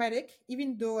very pragmatic,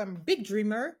 even though I'm a big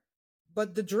dreamer,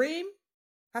 but the dream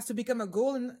has to become a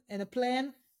goal and a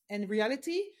plan and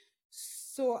reality.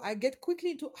 So I get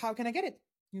quickly into how can I get it?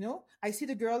 You know, I see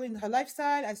the girl in her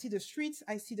lifestyle, I see the streets,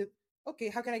 I see okay,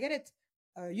 how can I get it?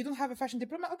 You don't have a fashion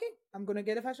diploma? Okay, I'm going to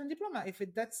get a fashion diploma if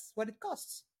that's what it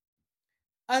costs.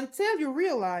 Until you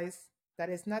realize that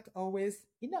it's not always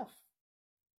enough.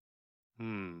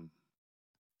 Hmm.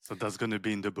 So that's gonna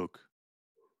be in the book.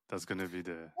 That's gonna be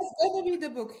the. That's gonna be the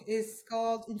book. It's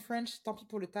called in French "Tant pis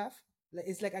pour le taf."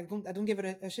 It's like I don't give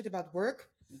a shit about work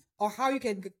or how you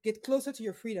can get closer to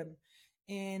your freedom,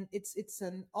 and it's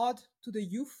an ode to the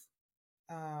youth.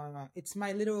 It's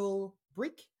my little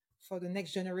brick for the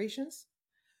next generations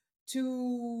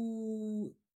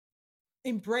to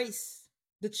embrace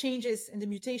the changes and the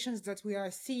mutations that we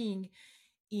are seeing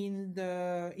in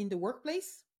the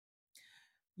workplace.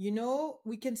 You know,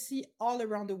 we can see all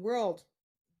around the world.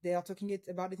 They are talking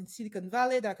about it in Silicon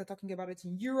Valley. They are talking about it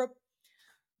in Europe.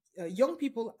 Young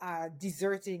people are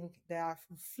deserting. They are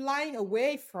flying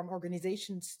away from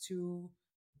organizations to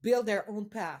build their own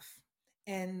path.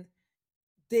 And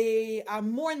they are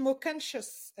more and more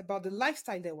conscious about the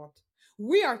lifestyle they want.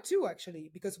 We are too, actually,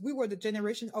 because we were the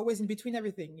generation always in between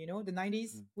everything. You know, the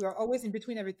 90s, we are always in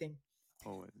between everything.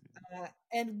 Oh,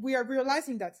 And we are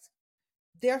realizing that.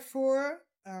 Therefore,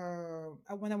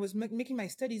 when I was making my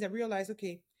studies, I realized,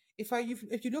 okay, if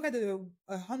you look at the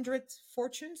 100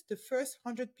 fortunes, the first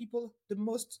 100 people, the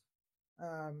most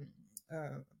um,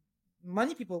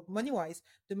 money wise,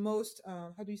 the most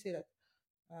how do you say that?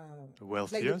 the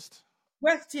Like the wealthiest.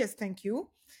 wealthiest. Thank you.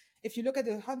 If you look at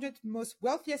the 100 most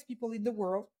wealthiest people in the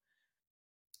world,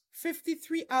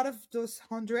 53 out of those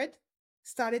 100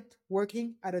 started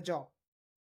working at a job.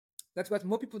 That's what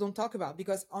more people don't talk about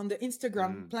because on the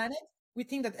Instagram Mm. planet, we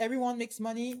think that everyone makes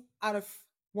money out of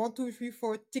 1, 2, 3,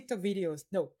 4 TikTok videos.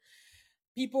 No,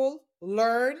 people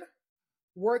learn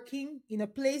working in a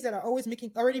place that are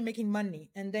already making money,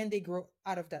 and then they grow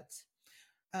out of that.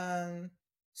 Um,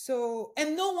 so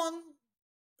and no one,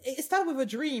 it started with a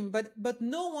dream, but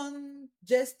no one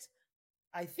just,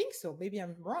 I think so. Maybe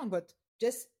I'm wrong, but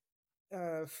just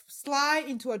slide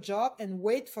into a job and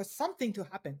wait for something to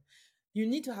happen. You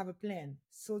need to have a plan.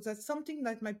 So that's something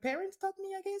that my parents taught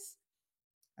me, I guess.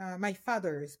 My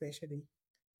father, especially,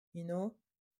 you know,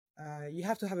 you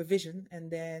have to have a vision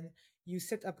and then you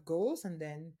set up goals. And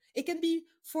then it can be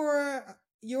for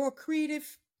your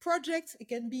creative projects, it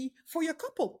can be for your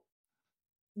couple.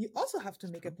 You also have to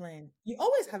It's make a true. plan. You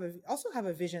always also have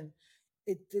a vision.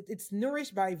 It's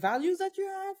nourished by values that you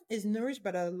have. It's nourished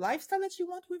by the lifestyle that you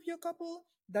want with your couple.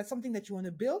 That's something that you want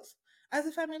to build as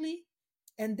a family,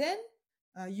 and then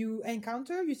you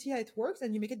see how it works,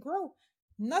 and you make it grow.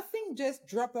 Nothing just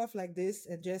drop off like this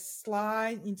and just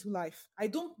slide into life. I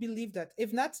don't believe that.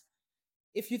 If not,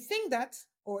 if you think that,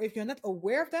 or if you're not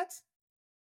aware of that,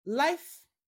 life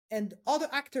and other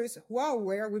actors who are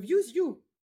aware will use you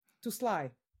to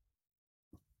slide.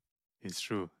 It's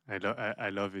true. I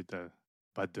love it.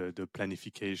 but the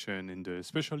planification and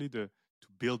especially the to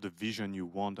build the vision you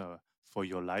want for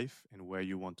your life and where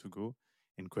you want to go,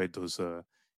 and create those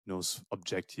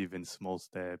objective and small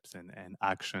steps and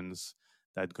actions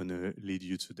that gonna lead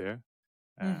you to there.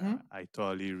 Mm-hmm. I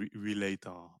totally relate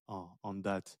on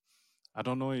that. I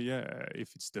don't know, yeah,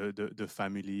 if it's the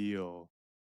family or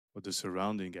the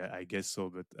surrounding. I guess so,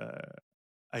 but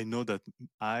I know that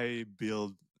I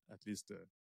build at least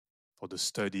for the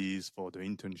studies, for the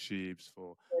internships,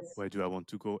 for Yes. where do I want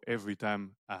to go. Every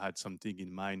time I had something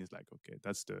in mind, it's like, okay,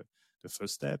 that's the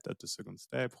first step, that's the second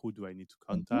step. Who do I need to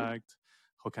Mm-hmm. contact?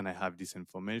 How can I have this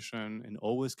information? And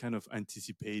always kind of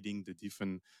anticipating the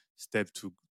different steps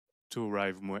to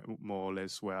arrive more or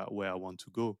less where I want to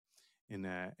go. And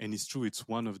it's true. It's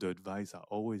one of the advice I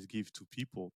always give to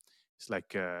people. It's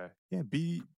like, yeah,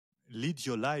 lead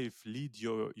your life, lead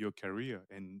your career,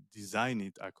 and design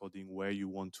it according where you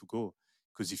want to go.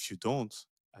 Because if you don't,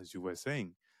 as you were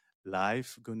saying,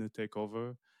 life gonna take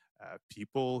over.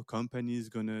 People, companies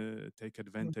gonna take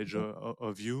advantage Mm-hmm.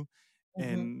 of you,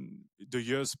 Mm-hmm. and the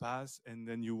years pass, and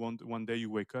then you want one day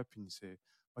you wake up and you say,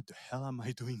 "What the hell am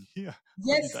I doing here?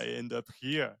 How did I Yes. end up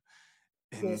here?"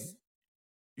 And Yes.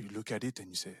 you look at it and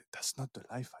you say, "That's not the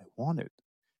life I wanted."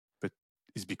 But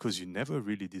it's because you never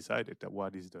really decided that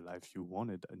what is the life you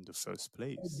wanted in the first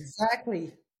place.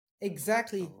 Exactly.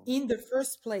 Exactly. So In the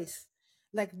first place.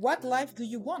 Like, what life do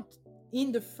you want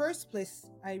in the first place?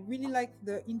 I really like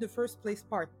the in the first place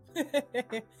part.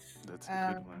 that's a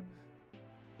good um, one.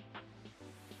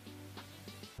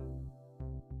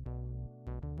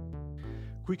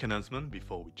 Quick announcement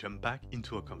before we jump back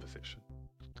into our conversation.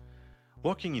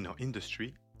 Working in our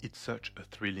industry, it's such a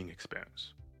thrilling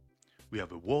experience. We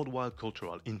have a worldwide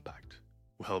cultural impact.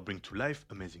 We help bring to life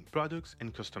amazing products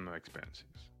and customer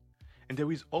experiences. And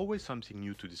there is always something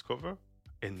new to discover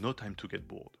and no time to get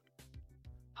bored.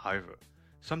 However,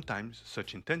 sometimes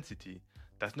such intensity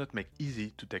does not make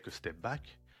easy to take a step back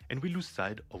and we lose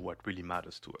sight of what really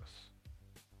matters to us.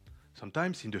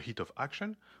 Sometimes in the heat of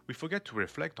action, we forget to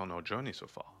reflect on our journey so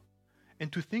far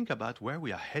and to think about where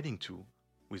we are heading to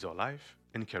with our life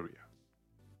and career.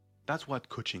 That's what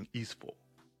coaching is for.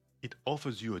 It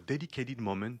offers you a dedicated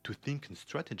moment to think and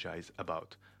strategize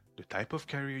about the type of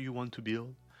career you want to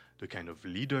build, the kind of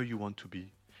leader you want to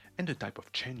be, and the type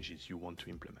of changes you want to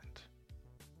implement.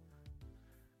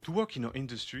 To work in our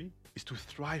industry is to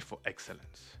strive for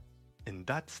excellence, and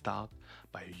that starts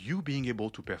by you being able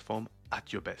to perform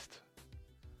at your best.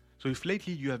 So if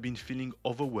lately you have been feeling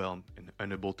overwhelmed and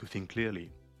unable to think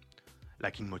clearly,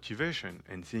 lacking motivation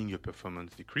and seeing your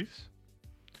performance decrease,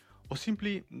 or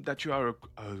simply that you are at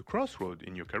a crossroad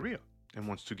in your career and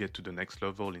wants to get to the next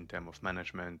level in terms of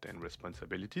management and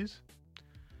responsibilities,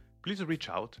 please reach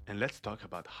out and let's talk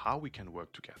about how we can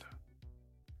work together.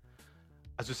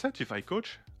 As a certified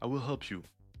coach, I will help you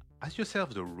ask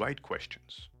yourself the right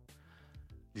questions,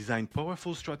 design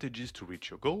powerful strategies to reach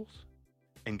your goals,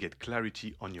 and get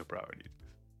clarity on your priorities.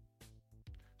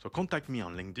 So contact me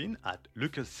on LinkedIn at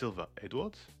Lucas SILVA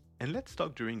EDWARDS and let's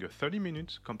talk during a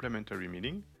 30-minute complimentary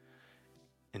meeting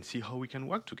and see how we can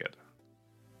work together.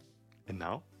 And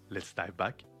now, let's dive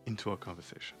back into our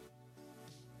conversation.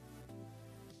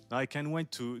 Now, I can't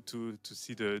wait to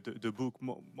see the book.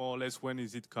 More or less, when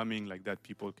is it coming? Like that,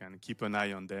 people can keep an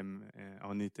eye on them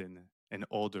on it and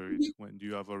order it. When do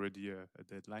you have already a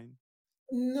deadline?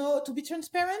 No, to be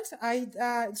transparent,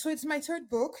 so it's my third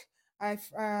book.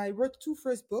 I wrote two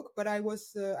first book, but I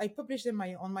published them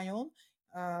on my own.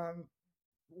 Um,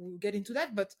 we'll get into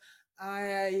that, but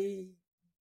I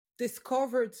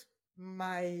discovered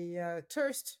my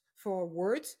thirst for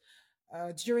words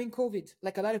during COVID.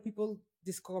 Like a lot of people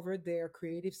discovered their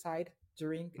creative side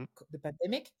during Mm, the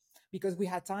pandemic because we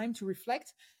had time to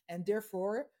reflect, and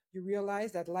therefore you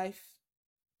realize that life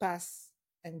pass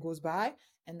and goes by,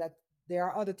 and that there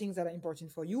are other things that are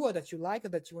important for you or that you like or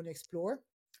that you want to explore.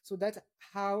 So that's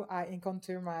how I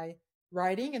encounter my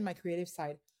writing and my creative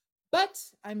side. But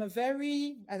I'm a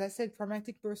very, as I said,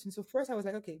 pragmatic person. So first I was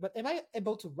like, okay, but am I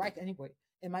able to write anyway?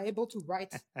 Am I able to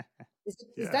write? Is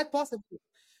yeah. that possible?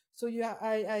 So yeah,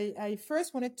 I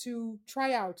first wanted to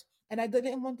try out, and I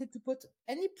didn't wanted to put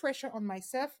any pressure on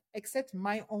myself except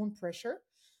my own pressure.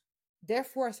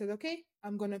 Therefore, I said, okay,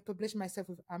 I'm going to publish myself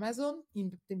with Amazon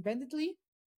independently.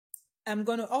 I'm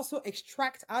going to also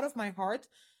extract out of my heart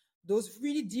those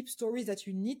really deep stories that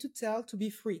you need to tell to be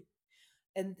free.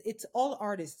 And it's all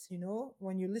artists,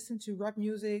 when you listen to rap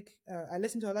music, I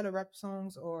listen to a lot of rap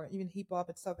songs or even hip hop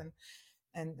and stuff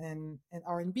and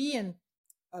R&B. And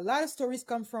a lot of stories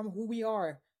come from who we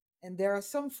are. And there are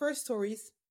some first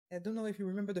stories. I don't know if you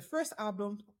remember the first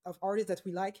album of artists that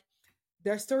we like.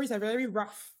 Their stories are very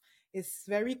rough It's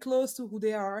very close to who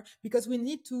they are because we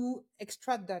need to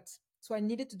extract that. So I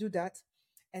needed to do that.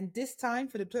 And this time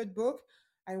for the third book,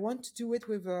 I want to do it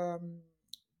with a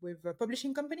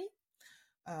publishing company.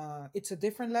 It's a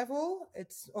different level.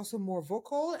 It's also more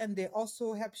vocal, and they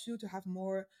also helps you to have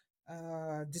more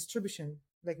distribution,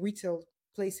 like retail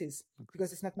places, Okay.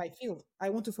 because it's not my field. I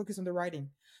want to focus on the writing. Mm.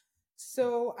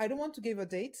 So I don't want to give a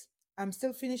date. I'm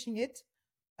still finishing it,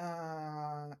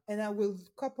 and I will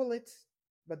couple it,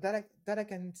 but that I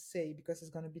can say because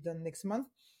it's going to be done next month.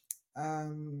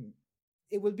 Um,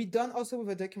 it will be done also with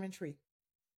a documentary. Okay.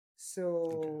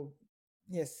 So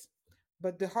yes,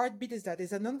 but the heartbeat is that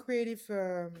it's a non-creative,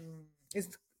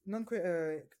 is non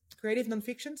creative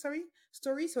non-fiction, sorry,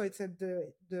 story. So it's at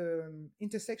the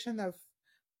intersection of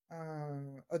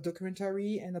a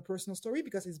documentary and a personal story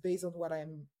because it's based on what I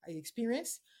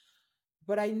experienced,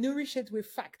 but I nourish it with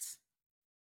facts,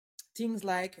 things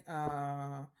like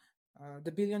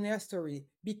the billionaire story,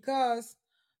 because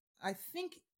I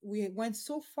think we went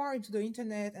so far into the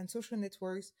internet and social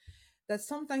networks that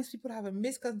sometimes people have a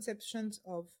misconception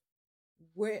of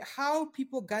where how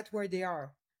people got where they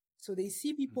are. So they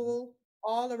see Mhm. people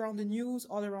all around the news,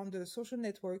 all around the social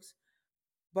networks,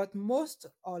 but most,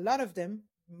 or a lot of them,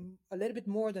 a little bit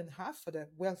more than half for the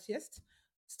wealthiest,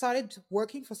 started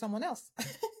working for someone else.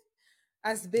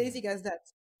 As Yeah. basic as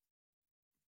that.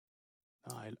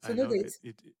 No, So I no love date. it.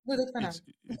 It No date for now. it's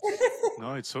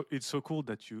no, it's so cool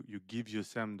that you give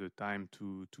yourself the time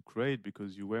to create,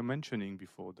 because you were mentioning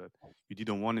before that you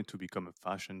didn't want it to become a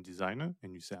fashion designer,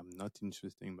 and you say I'm not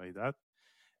interested by that,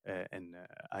 and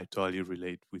I totally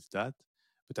relate with that.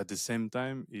 But at the same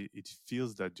time, it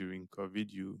feels that during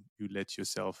COVID, you let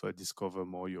yourself discover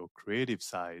more your creative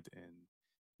side, and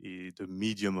the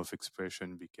medium of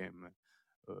expression became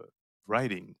uh,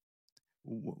 writing.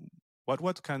 W-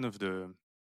 what kind of the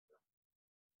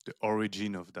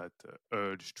origin of that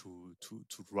urge to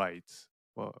write?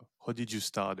 Well, how did you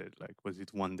start it? Like, was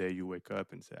it one day you wake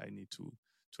up and say, "I need to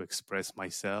express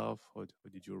myself"? How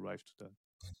did you arrive to that?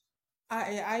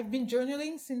 I've been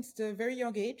journaling since the very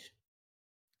young age.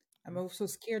 I'm Okay. also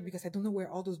scared because I don't know where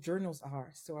all those journals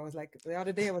are. So I was like, the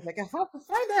other day, I was like, I have to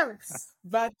find them.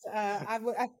 But I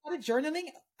started journaling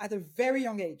at a very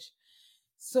young age.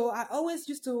 So I always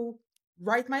used to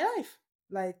write my life,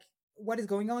 like what is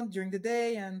going on during the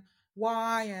day and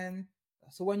why. And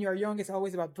so when you're young, it's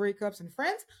always about breakups and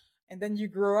friends. And then you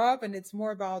grow up and it's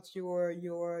more about your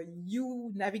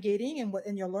you navigating and what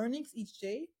and your learnings each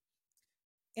day.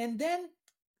 And then,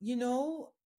 you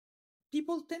know,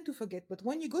 people tend to forget, but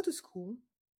when you go to school,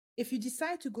 if you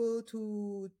decide to go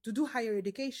to do higher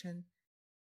education,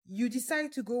 you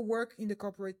decide to go work in the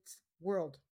corporate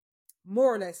world,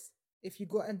 more or less. If you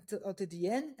go until the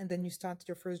end and then you start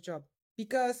your first job,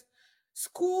 because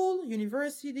school,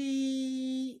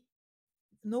 university,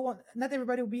 no one, not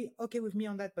everybody will be okay with me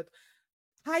on that, but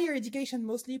higher education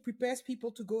mostly prepares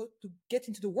people to go to get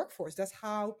into the workforce. That's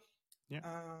how Yeah.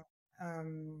 uh,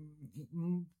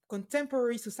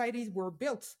 contemporary societies were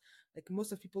built. Like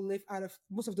most of people live out of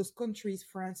most of those countries,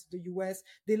 France, the US,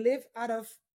 they live out of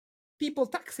people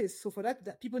taxes. So for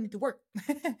that people need to work.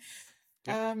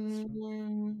 Yeah. So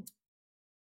um,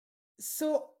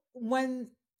 so when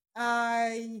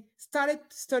I started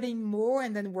studying more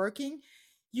and then working,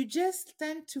 you just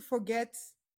tend to forget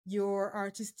your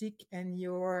artistic and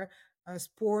your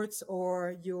sports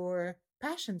or your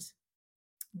passions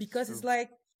it's because it's true.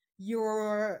 like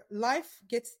your life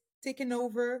gets taken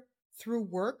over through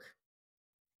work.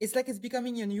 It's like it's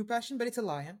becoming your new passion, but it's a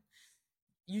lie. Huh?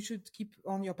 You should keep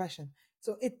on your passion.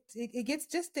 So it gets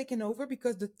just taken over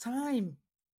because the time,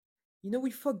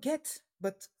 we forget,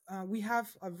 but we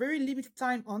have a very limited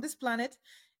time on this planet,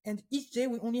 and each day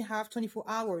we only have 24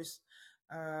 hours.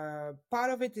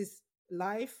 Part of it is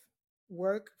life,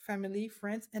 work, family,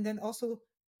 friends, and then also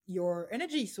your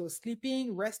energy. So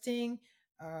sleeping, resting,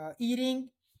 eating,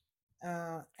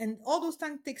 and all those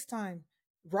time takes time.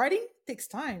 Writing takes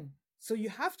time, so you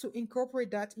have to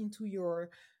incorporate that into your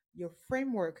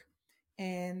framework.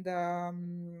 And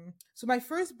so my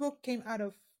first book came out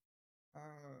of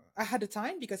I had the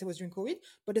time because it was during COVID.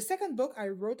 But the second book, I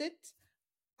wrote it.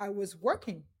 I was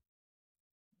working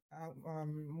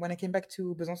when I came back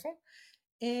to Besançon,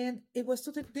 and it was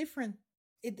totally different.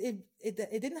 It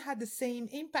didn't have the same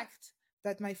impact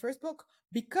that my first book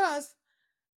because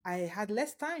I had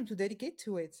less time to dedicate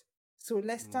to it. So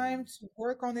less time Mm. to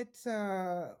work on it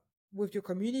with your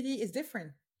community is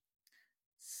different.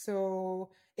 So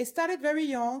it started very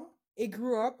young. It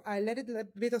grew up. I let it a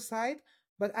bit aside.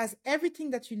 But as everything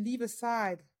that you leave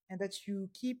aside and that you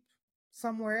keep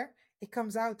somewhere, it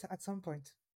comes out at some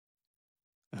point.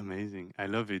 Amazing. I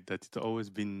love it that it's always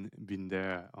been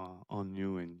there on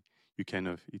you, and you kind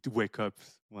of it woke up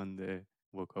one day,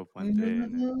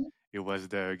 and Mhm. it was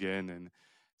there again, and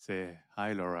say,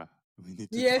 "Hi, Laura. We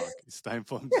need to Yes. talk. It's time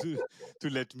for to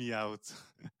let me out."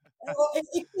 Well,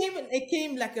 it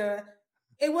came like a,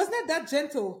 it was not that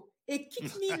gentle. It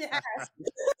kicked me in the ass.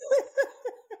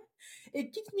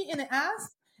 It kicked me in the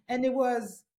ass, and it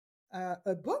was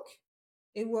a book.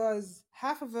 It was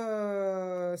half of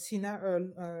a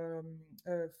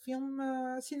film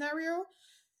scenario,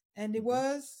 and it Mhm.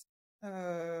 was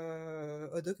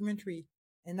a documentary.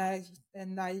 And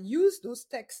I used those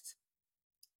texts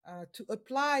to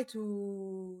apply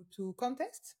to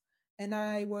contests, and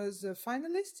I was a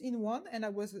finalist in one, and I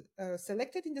was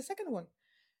selected in the second one,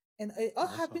 and it all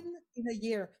Awesome. happened in a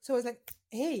year. So I was like,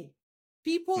 hey,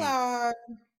 people Hmm. are,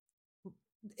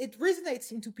 it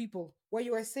resonates into people what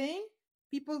you are saying.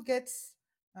 People get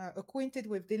acquainted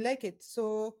with, they like it,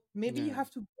 so maybe you Yeah,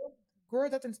 have to grow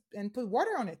that and put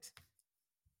water on it.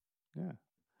 yeah.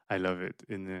 I love it.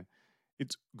 And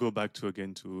it go back to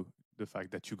again to the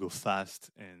fact that you go fast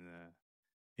and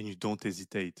you don't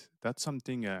hesitate. That's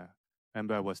something.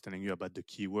 Remember, I was telling you about the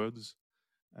keywords.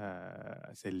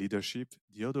 I say leadership.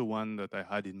 The other one that I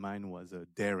had in mind was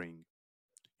daring.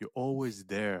 You're always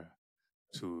there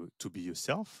to be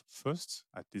yourself first.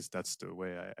 At least that's the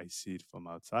way I see it from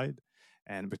outside,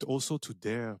 and but also to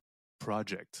dare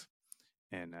project.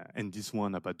 And this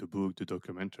one about the book, the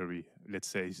documentary, let's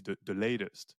say, is the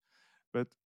latest. But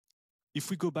if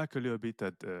we go back a little bit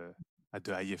at the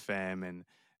IFM and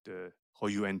the how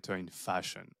you enter in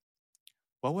fashion,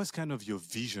 what was kind of your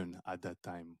vision at that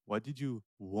time? What did you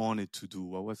wanted to do?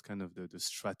 What was kind of the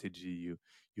strategy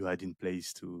you had in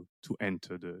place to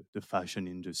enter the fashion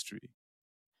industry?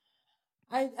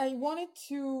 I wanted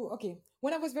to, okay,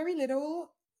 when I was very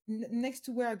little, next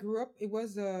to where I grew up, it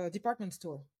was a department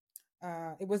store.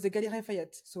 It was the Galerie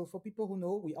Lafayette. So for people who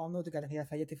know, we all know the Galerie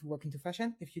Lafayette if you work into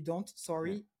fashion. If you don't, Yeah.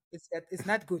 sorry, it's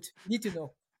not good. You need to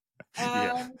know.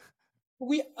 Yeah. Um,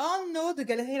 we all know the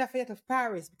Galerie Lafayette of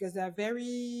Paris because they are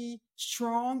very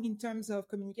strong in terms of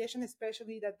communication,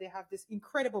 especially that they have this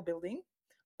incredible building.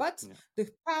 But Yeah. the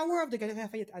power of the Galerie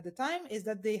Lafayette at the time is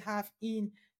that they have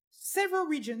in several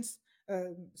regions,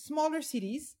 smaller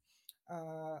cities,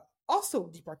 uh, also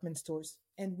department stores.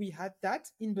 And we had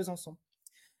that in Besançon.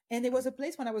 And it was a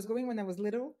place when I was going when I was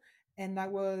little. And I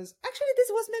was actually, this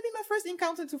was maybe my first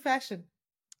encounter to fashion.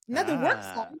 Not the work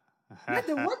Ah. side, not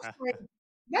the work side,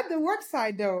 not the work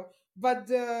side though, but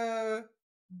the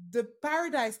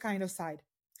paradise kind of side.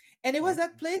 And it was Okay.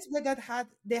 that place where that had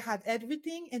they had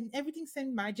everything and everything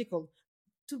seemed magical.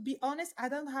 To be honest, I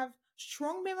don't have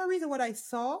strong memories of what I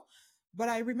saw, but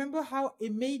I remember how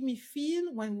it made me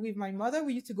feel when with my mother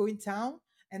we used to go in town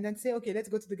and then say, okay, let's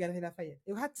go to the Galerie Lafayette.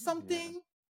 It had Yeah. something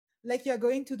like you're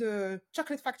going to the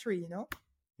chocolate factory, you know?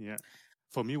 Yeah.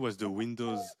 For me, was the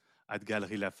windows at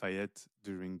Galerie Lafayette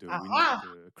during Aha!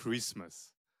 the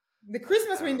Christmas. The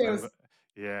Christmas I windows. remember.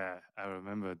 Yeah, I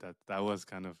remember that. That was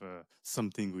kind of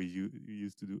something we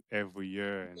used to do every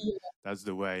year, and that's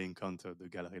the way I encountered the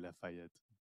Galerie Lafayette.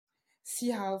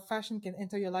 See how fashion can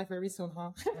enter your life very soon,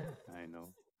 huh? I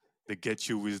know. They get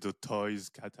you with the toys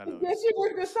Get catalogs. you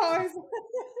with the toys.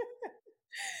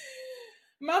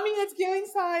 Mommy, let's go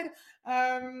inside.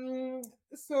 Um,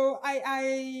 so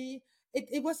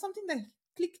it was something that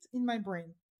clicked in my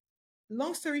brain.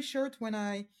 Long story short, when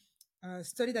I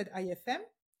studied at IFM,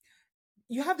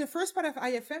 you have the first part of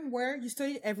IFM where you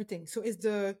study everything. So it's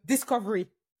the discovery,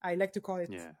 I like to call it.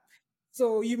 Yeah.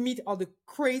 So you meet all the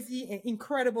crazy and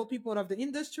incredible people of the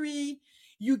industry.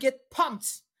 You get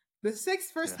pumped. The six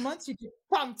Yeah. first months, you get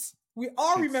pumped. We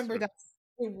all It's remember true. that.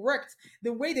 It worked.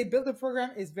 The way they built the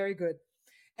program is very good.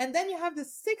 And then you have the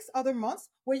 6 other months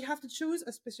where you have to choose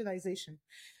a specialization.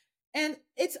 And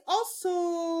it's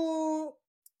also,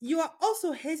 you are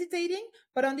also hesitating,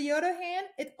 but on the other hand,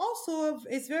 it also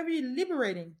is very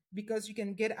liberating because you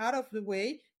can get out of the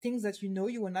way things that you know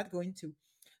you were not going to.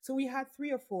 So we had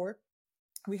 3 or 4.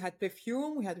 We had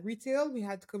perfume, we had retail, we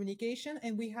had communication,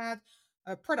 and we had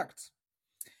product.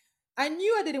 I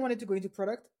knew I didn't want to go into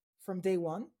product from day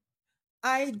one.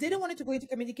 I Okay. didn't want to go into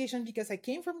communication because I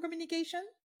came from communication.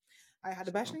 I had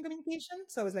a bachelor So in communication,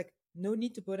 so I was like, no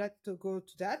need to put that to go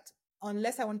to that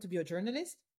unless I want to be a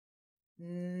journalist.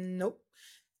 Nope.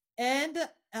 And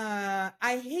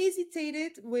I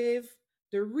hesitated with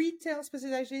the retail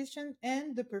specialization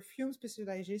and the perfume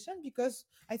specialization because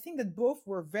I think that both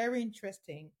were very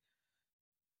interesting.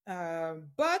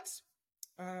 But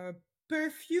uh,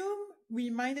 perfume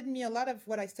reminded me a lot of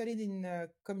what I studied in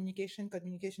communication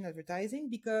advertising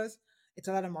because it's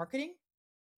a lot of marketing,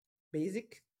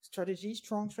 basic. strategy,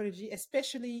 strong strategy,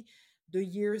 especially the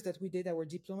years that we did our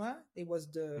diploma. It was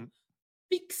the Mm.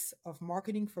 peaks of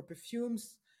marketing for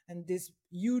perfumes and this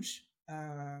huge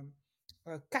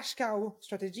cash cow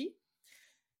strategy.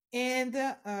 And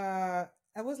I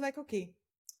was like, okay,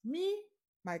 me,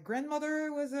 my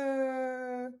grandmother was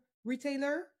a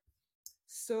retailer. Mm.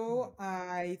 So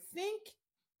I think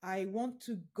I want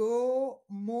to go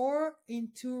more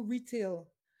into retail.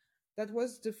 That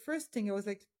was the first thing. I was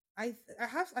like, I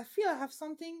feel I have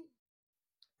something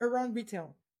around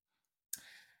retail.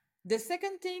 The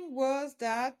second thing was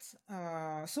that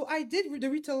so I did the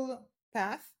retail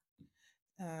path,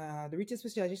 the retail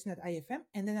specialization at IFM,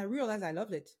 and then I realized I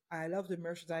loved it. I love the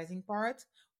merchandising part.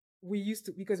 We used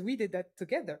to because we did that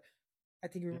together. I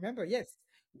think you Yeah. remember. Yes,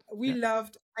 we Yeah.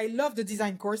 loved. I loved the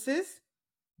design courses.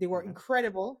 They were Mhm.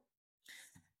 incredible,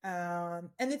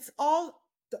 and it's all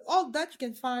that you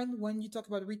can find when you talk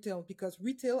about retail because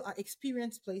retail are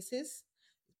experience places,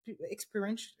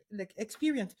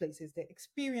 experience places. The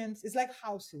experience is like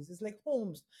houses, it's like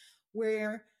homes,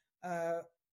 where uh,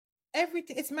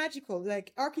 everything it's magical,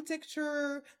 like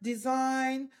architecture,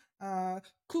 design, uh,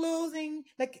 clothing,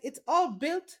 like it's all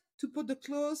built to put the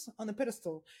clothes on a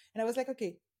pedestal. And I was like,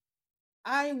 okay,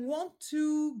 I want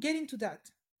to get into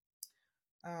that.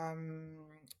 Um,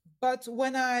 but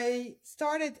when I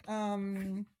started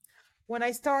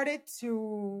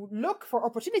to look for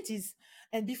opportunities,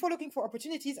 and before looking for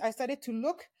opportunities,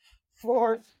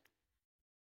 for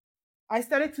I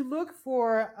started to look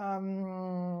for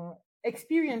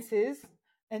experiences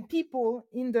and people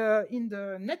in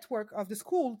the network of the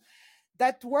school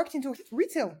that worked into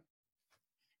retail,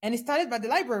 and it started by the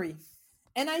library.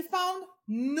 And I found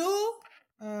no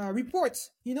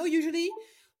reports. You know, usually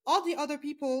all the other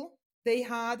people they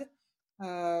had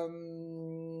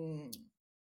um,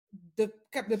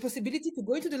 the possibility to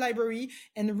go into the library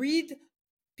and read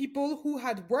people who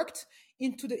had worked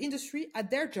into the industry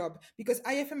at their job because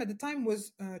IFM at the time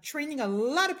was training a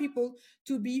lot of people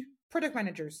to be product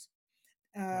managers.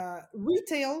 Ouais.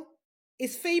 Retail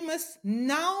is famous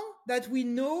now that we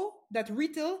know that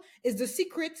retail is the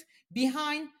secret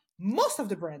behind most of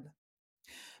the brand.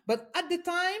 But at the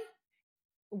time,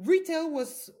 retail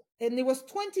was, and it was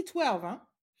 2012, huh?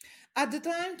 At the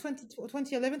time,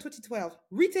 2011, 2012,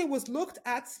 retail was looked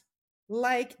at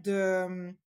like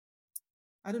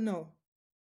I don't know,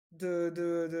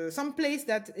 the some place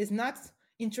that is not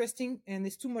interesting and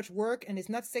it's too much work and it's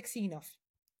not sexy enough.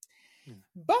 Yeah.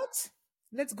 But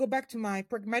let's go back to my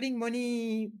pragmatic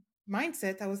money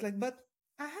mindset. I was like, but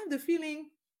I had the feeling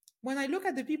when I look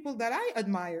at the people that I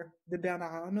admire, the Bernard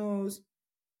Arnaults,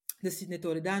 the Sidney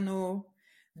Toledano,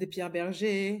 the Pierre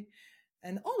Berger,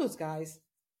 and all those guys,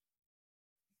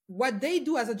 what they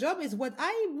do as a job is what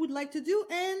I would like to do,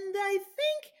 and I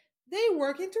think they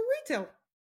work into retail.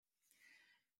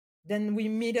 Then we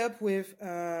meet up with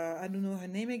I don't know her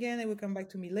name again. It will come back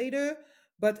to me later.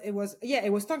 But it was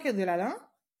Tanker de Lalin.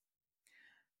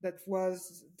 That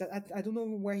was that I don't know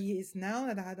where he is now.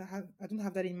 And I don't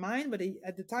have that in mind. But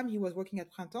at the time he was working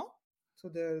at Printemps, so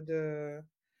the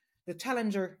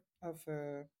challenger of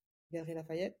Galerie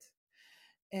Lafayette,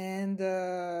 and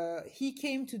he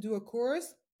came to do a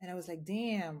course, and I was like,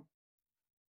 damn,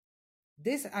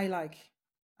 this I like.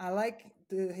 I like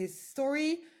his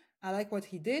story. I like what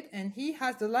he did, and he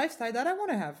has the lifestyle that I want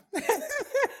to have.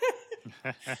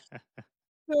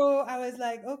 So I was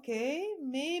like, okay,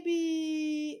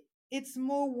 maybe it's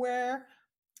more where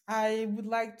I would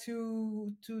like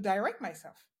to direct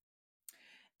myself.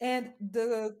 And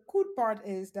the cool part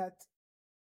is that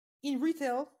in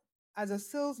retail, as a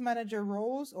sales manager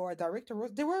roles or a director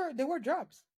roles, there were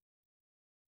jobs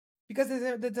because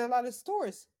there's a lot of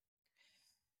stores.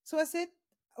 So I said,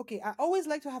 okay, I always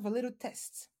like to have a little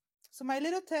test. So my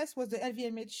little test was the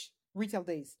LVMH retail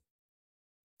days.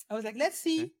 I was like, let's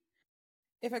Okay. see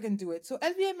if I can do it. So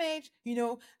LVMH,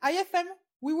 IFM,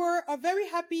 we were a very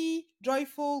happy,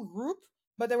 joyful group,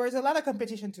 but there was a lot of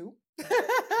competition too.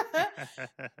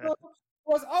 So it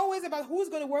was always about who's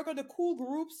going to work on the cool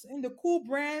groups and the cool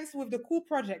brands with the cool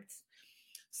projects.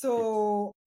 Good.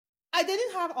 So I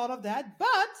didn't have all of that,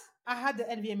 but I had the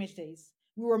LVMH days.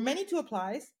 We were many to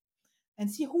apply and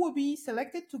see who would be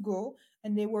selected to go.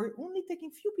 And they were only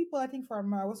taking few people, I think,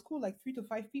 from our school, like 3 to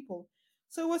 5 people.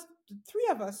 So it was three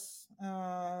of us.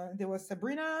 There was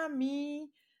Sabrina, me,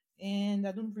 and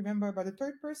I don't remember about the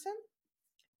third person.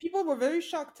 People were very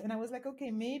shocked, and I was like, okay,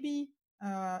 maybe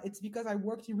it's because I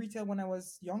worked in retail when I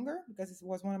was younger, because it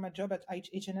was one of my job at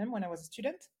H&M when I was a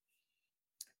student.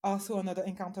 Also, another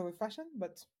encounter with fashion,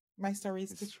 but my story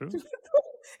is It's too, true. too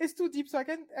it's too deep, so I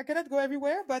cannot go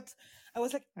everywhere. But I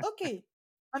was like, okay,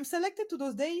 I'm selected to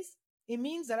those days. it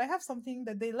means that I have something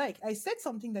that they like. I said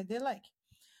something that they like.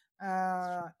 It's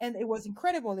true. And it was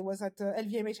incredible. It was at the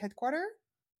LVMH headquarters,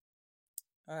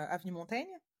 Avenue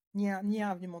Montaigne, near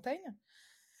Avenue Montaigne.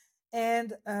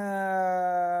 And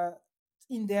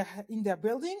in their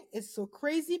building, it's so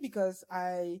crazy because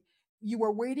you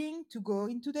were waiting to go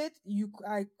into that.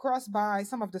 I crossed by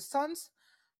some of the sons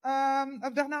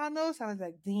of Bernard Arnault. So I was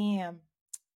like, damn,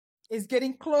 it's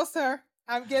getting closer.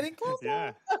 I'm getting Yeah.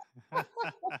 closer.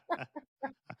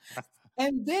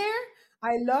 And there,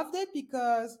 I loved it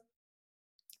because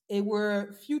it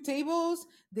were few tables.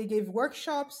 They gave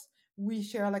workshops. We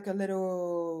share like a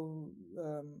little,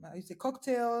 how you say,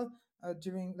 cocktail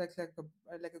during like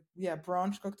a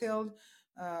brunch cocktail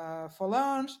for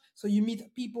lunch. So you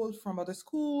meet people from other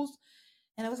schools,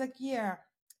 and I was like, yeah,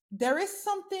 there is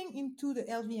something into the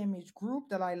LVMH group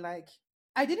that I like.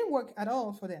 I didn't work at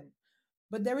all for them,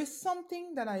 but there is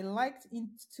something that I liked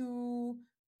into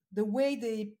the way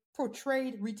they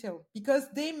portrayed retail because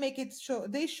they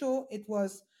show it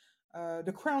was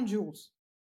the crown jewels.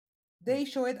 Mm. They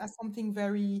show it as something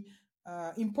very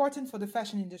important for the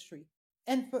fashion industry,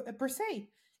 and per se,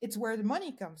 it's where the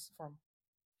money comes from.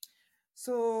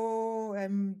 So,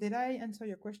 did I answer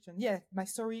your question? Yeah, my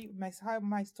story,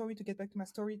 to get back to my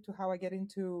story, to how I get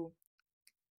into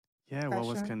Yeah, what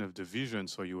was fashion. kind of the vision?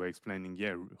 So you were explaining,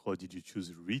 yeah, how did you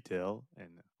choose retail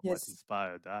and what Yes,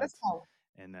 inspired that's that? how.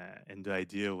 And the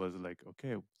idea was like,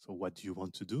 okay, so what do you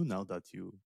want to do now that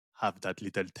you have that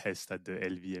little test at the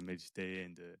LVMH day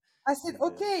I said, and the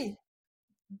okay,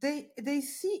 they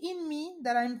see in me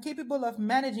that I'm capable of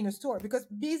managing a store, because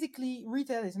basically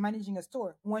retail is managing a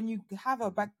store. When you have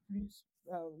a Mhm. back,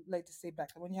 like to say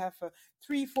back, when you have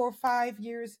 3, 4, 5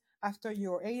 years after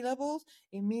your A levels,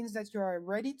 it means that you are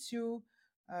ready to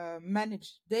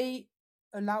manage. They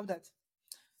allow that.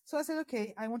 So I said,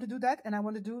 okay, I want to do that, and I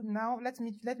want to do now. Let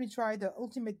me try the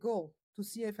ultimate goal to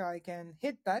see if I can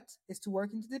hit that. Is to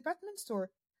work in the department store,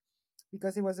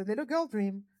 because it was a little girl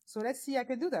dream. So let's see, I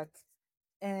can do that.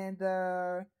 And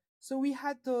so we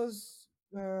had those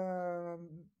how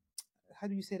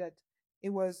do you say that, it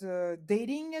was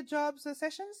dating jobs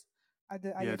sessions at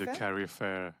the yeah, the IFM. career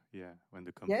fair, yeah, when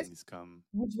the Yes, companies come.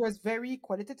 which was very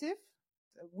qualitative.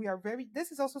 We are very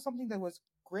This is also something that was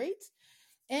great.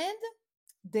 And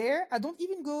there, I don't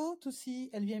even go to see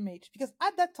LVMH, because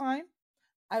at that time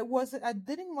I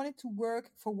didn't want it to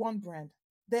work for one brand.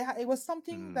 It was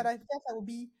something that Mm. I felt I would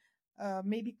be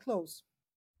maybe close.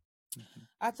 Mhm.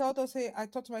 I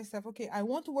thought to myself, okay, I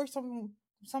want to work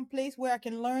some place where I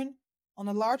can learn on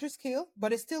a larger scale,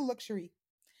 but it's still luxury.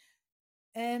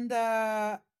 And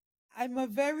I'm a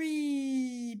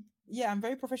very yeah, I'm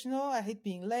very professional. I hate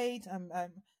being late.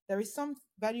 There is some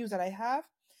values that I have,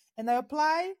 and I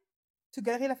apply to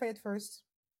Galerie Lafayette first.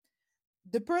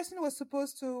 The person was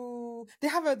supposed to they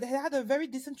had a very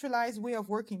decentralized way of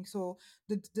working. So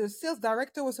the sales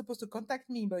director was supposed to contact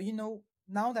me, but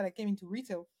now that I came into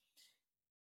retail,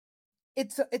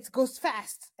 it goes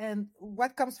fast, and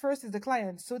what comes first is the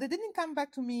client. So they didn't come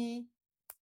back to me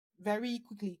very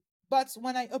quickly. But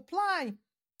when I apply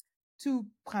to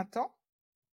Printemps,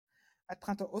 at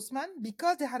Printemps Haussmann,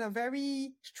 because they had a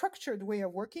very structured way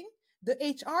of working, the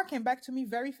HR came back to me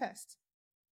very fast.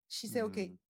 She said, okay.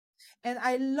 Mm. And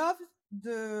I love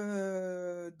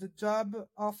the job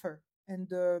offer and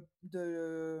the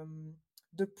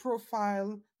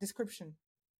profile description.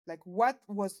 Like, what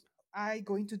was I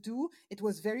going to do? It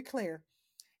was very clear.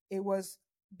 It was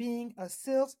being a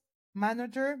sales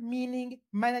manager, meaning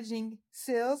managing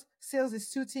sales. Sales is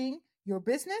suiting your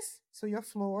business, so your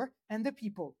floor and the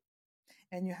people.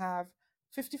 And you have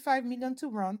 55 million to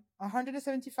run,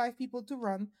 175 people to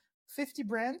run, 50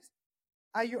 brands.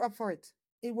 Are you up for it?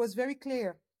 It was very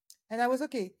clear. And I was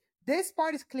okay. This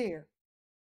part is clear.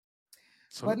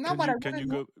 So But now what I want can to you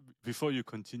know, go before you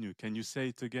continue? Can you say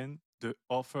it again? The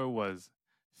offer was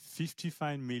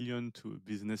 55 million to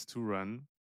business to run,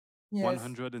 yes,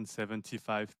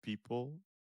 175 people,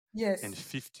 and yes,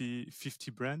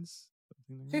 50 brands,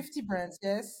 something like that. 50 brands,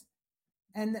 yes.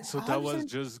 And So that was 170,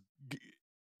 just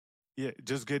yeah,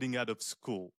 just getting out of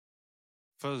school,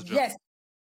 first job. yes,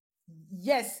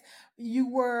 yes.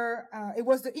 It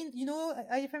was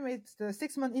IFM, it's the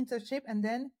 6 month internship. And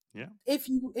then Yeah. if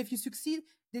you succeed,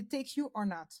 they take you or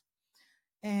not.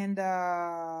 And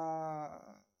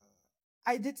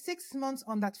I did 6 months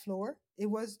on that floor. It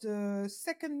was the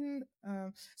second.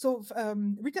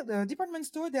 Retail, the department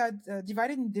store, they are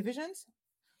divided in divisions.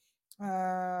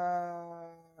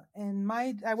 And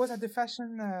I was at the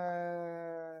fashion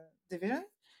division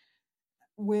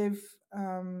with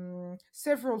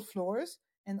several floors,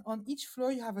 and on each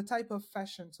floor you have a type of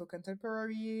fashion. So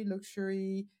contemporary,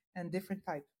 luxury, and different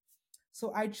type.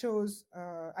 So I chose.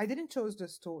 I didn't choose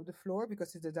the floor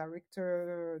because it's the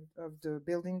director of the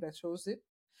building that chose it,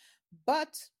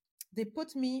 but they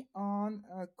put me on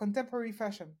contemporary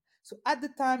fashion. So at the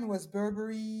time, it was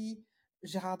Burberry,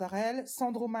 Gérard Darel,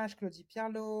 Sandro Mage, Claudie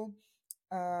Pierlot.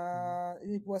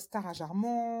 Mm. It was Tara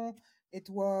Jarmon. It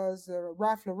was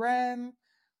Ralph Lauren.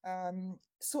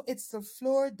 So it's a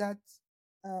floor that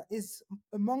is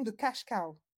among the cash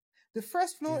cow. The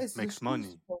first floor Yeah, is the makes shoes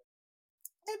money. floor.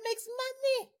 It makes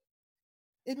money.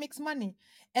 It makes money.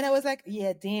 And I was like,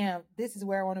 yeah, damn, this is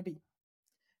where I want to be.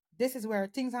 This is where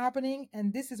things are happening.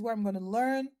 And this is where I'm going to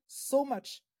learn so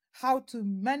much how to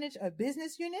manage a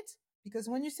business unit. Because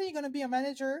when you say you're going to be a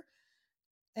manager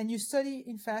and you study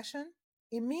in fashion,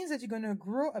 it means that you're going to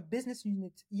grow a business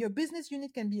unit. Your business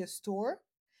unit can be a store,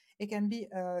 it can be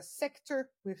a sector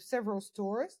with several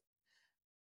stores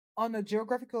on a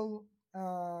geographical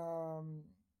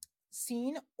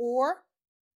scene, or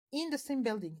in the same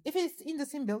building. If it's in the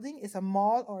same building, it's a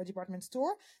mall or a department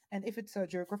store. And if it's a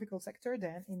geographical sector,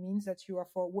 then it means that you are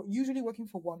usually working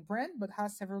for one brand, but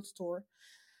has several stores.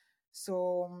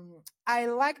 So I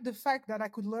like the fact that I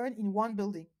could learn in one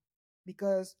building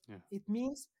because Yeah. it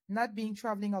means not being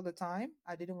traveling all the time.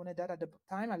 I didn't want that at the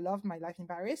time. I loved my life in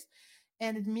Paris.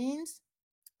 And it means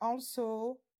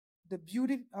also the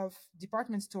beauty of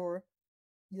department store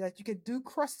that you could do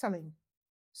cross selling.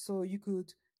 So you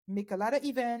could make a lot of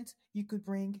events. You could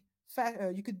bring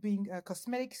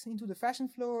cosmetics into the fashion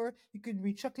floor. You could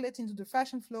bring chocolate into the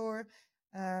fashion floor.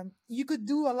 You could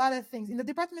do a lot of things. In the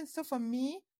department store, for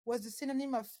me, was the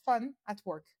synonym of fun at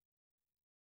work.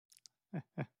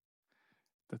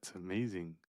 That's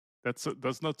amazing.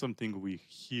 That's not something we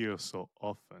hear so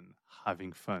often.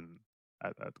 Having fun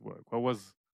at work. What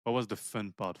was the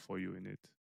fun part for you in it?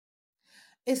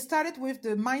 It started with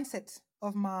the mindset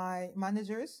of my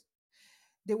managers.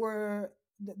 They were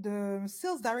the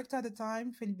sales director at the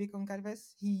time, Felipe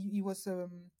Concalves. He was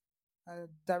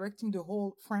directing the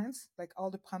whole France, like all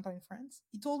the printemps in France.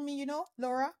 He told me,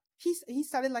 Laura, he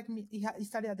started like me. He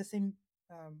started at the same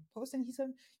post, and he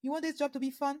said, "You want this job to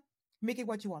be fun? Make it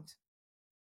what you want.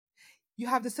 You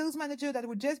have the sales manager that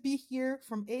will just be here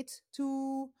from 8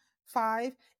 to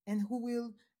 5, and who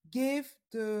will give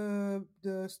the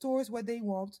stores what they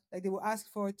want. Like they will ask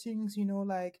for things,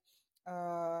 like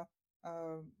uh,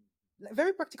 uh,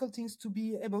 very practical things to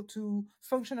be able to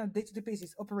function on a day-to-day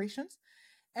basis, operations.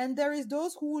 And there is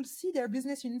those who will see their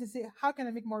business unit and say, how can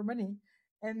I make more money?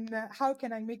 And how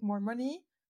can I make more money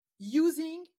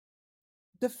using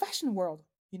the fashion world,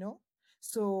 you know?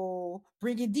 So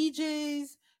bringing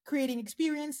DJs, creating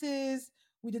experiences.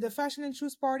 We did a fashion and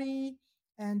shoes party,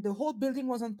 and the whole building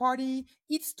was on party.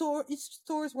 Each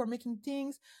stores were making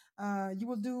things. You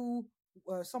will do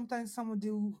sometimes some will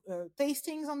do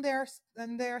tastings on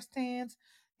their stands,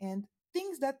 and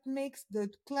things that makes the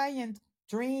client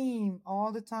dream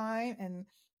all the time,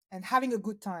 and having a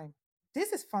good time.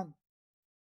 This is fun.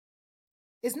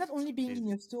 It's not It's only being in amazing.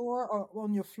 your store or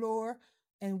on your floor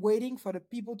and waiting for the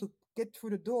people to get through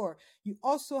the door. You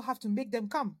also have to make them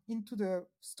come into the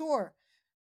store.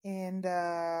 And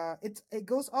it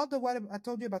goes all the way. I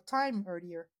told you about time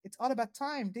earlier. It's all about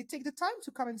time. They take the time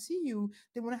to come and see you.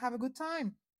 They want to have a good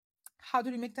time. How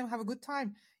do you make them have a good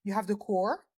time? You have the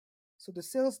core. So the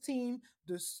sales team,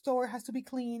 the store has to be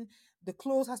clean, the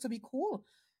clothes has to be cool.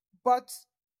 But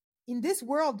in this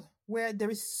world where there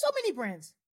is so many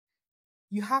brands,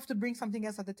 you have to bring something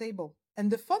else at the table.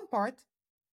 And the fun part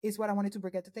is what I wanted to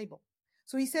bring at the table.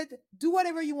 So he said, do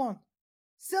whatever you want.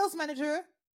 Sales manager,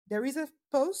 there is a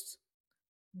post,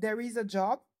 there is a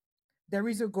job, there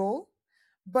is a goal,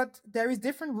 but there is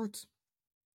different routes.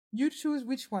 You choose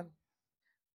which one.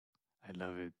 I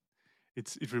love it.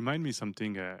 It reminds me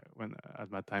something when at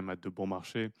my time at the Bon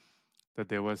Marché that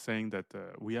they were saying that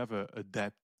we have a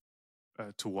debt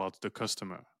towards the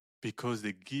customer because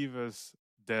they give us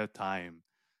their time.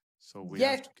 So we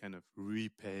have Yes, to kind of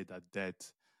repay that debt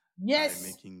by yes,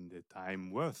 making the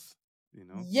time worth, you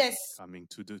know, yes. coming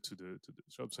to the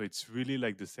shop. So it's really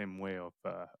like the same way of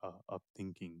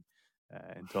thinking,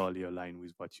 entirely aligned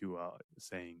with what you are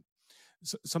saying.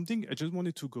 So something I just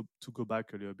wanted to go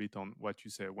back a little bit on what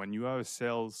you said. When you are a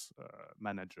sales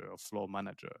manager or floor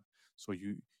manager, so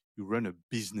you run a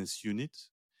business unit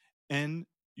and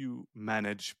you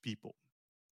manage people.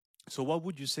 So what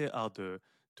would you say are the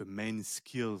main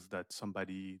skills that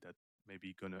somebody that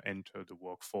maybe going to enter the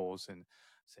workforce and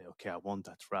say, okay, I want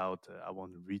that route, I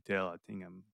want retail, I think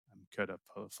I'm cut up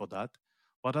for that.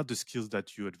 What are the skills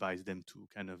that you advise them to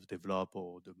kind of develop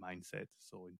or the mindset?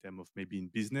 So in terms of maybe in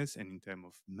business and in terms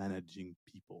of managing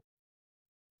people.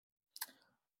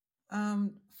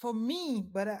 For me,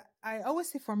 but I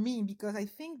always say for me because I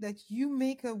think that you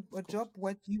make a Of course. job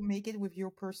what you make it with your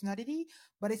personality,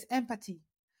 but it's empathy.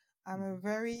 I'm a Mhm.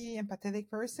 very empathetic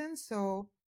person, so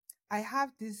I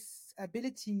have this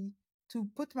ability to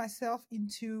put myself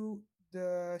into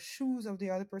the shoes of the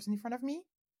other person in front of me.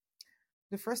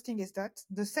 The first thing is that.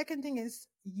 The second thing is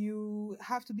you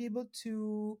have to be able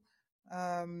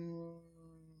um,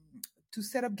 to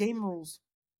set up game rules.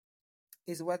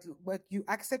 Is what you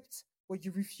accept, what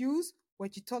you refuse,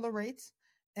 what you tolerate,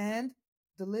 and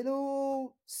the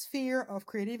little sphere of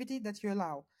creativity that you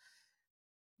allow.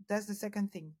 That's the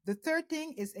second thing. The third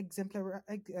thing is exemplar.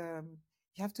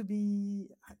 You have to be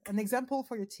an example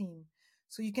for your team.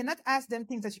 So you cannot ask them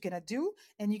things that you cannot do,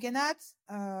 and you cannot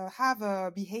have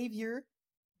a behavior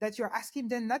that you're asking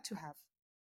them not to have.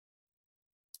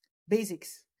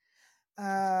 Basics.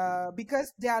 Exactly.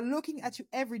 Because they are looking at you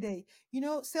every day.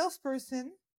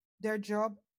 Salesperson, their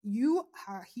job, you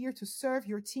are here to serve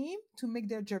your team to make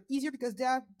their job easier because they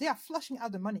are flushing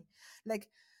out the money. Like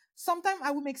sometimes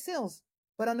I would make sales,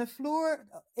 but on the floor,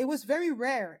 it was very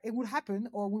rare. It would happen,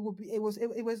 or we would be. It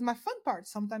was my fun part.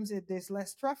 Sometimes there's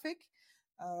less traffic.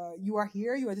 You are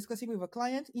here. You are discussing with a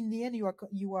client. In the end,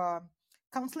 you are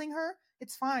counseling her.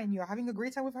 It's fine. You're having a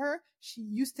great time with her.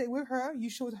 You stay with her. You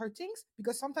show her things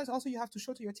because sometimes also you have to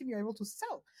show to your team you're able to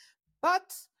sell.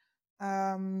 But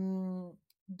um,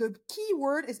 the key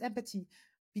word is empathy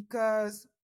because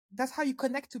that's how you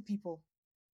connect to people.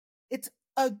 It's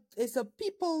a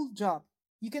people job.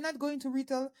 You cannot go into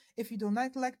retail if you don't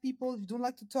like people, if you don't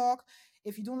like to talk,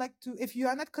 if you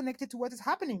are not connected to what is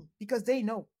happening because they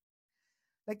know.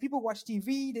 Like people watch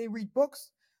TV, they read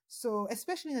books. So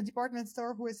especially in a department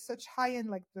store who is such high end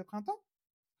like the Printemps,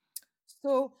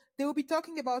 so they will be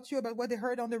talking about you about what they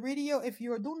heard on the radio. If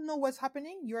you don't know what's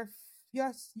happening, you're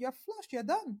flushed. You're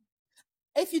done.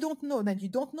 If you don't know, then you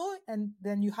don't know, and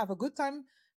then you have a good time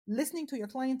listening to your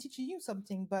client teaching you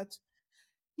something. But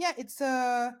yeah, it's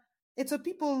a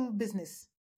people business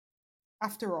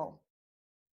after all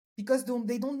because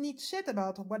they don't need shit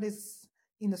about what is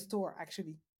in the store.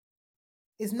 Actually,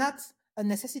 it's not a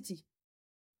necessity.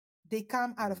 They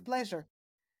come out of Mhm. pleasure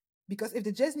because if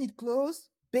they just need clothes,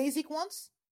 basic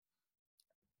ones,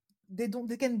 they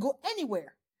can go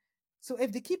anywhere. So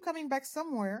if they keep coming back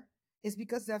somewhere, it's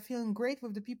because they're feeling great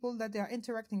with the people that they are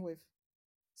interacting with.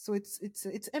 So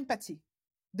it's empathy.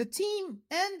 The team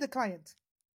and the client.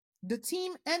 The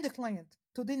team and the client.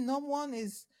 Today no one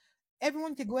is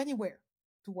everyone can go anywhere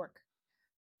to work,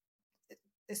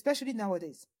 especially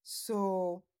nowadays.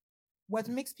 So what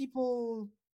Yeah. makes people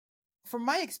from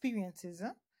my experiences,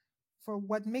 for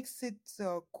what makes it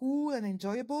cool and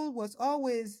enjoyable was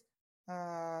always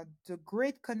the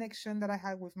great connection that I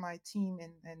had with my team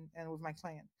and with my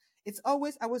client. I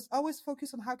was always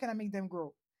focused on how can I make them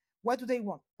grow. What do they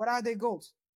want? What are their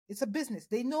goals? It's a business.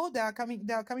 They know they are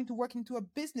coming to work into a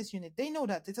business unit. They know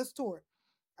that it's a store.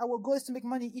 Our goal is to make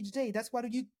money each day. That's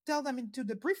what you tell them into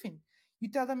the briefing. You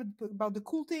tell them about the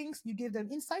cool things, you give them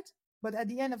insight, but at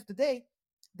the end of the day,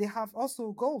 they have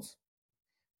also goals.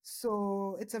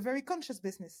 So it's a very conscious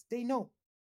business. They know.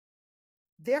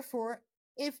 Therefore,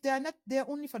 if they are not there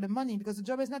only for the money, because the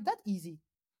job is not that easy,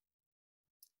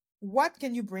 what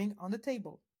can you bring on the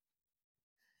table?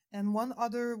 And one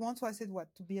other one, so I said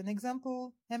what? To be an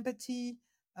example, empathy,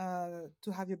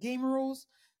 to have your game rules,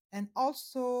 and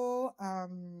also,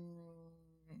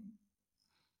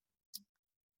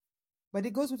 but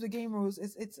it goes with the game rules.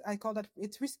 I call that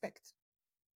it's respect.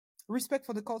 Respect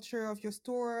for the culture of your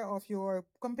store, of your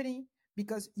company,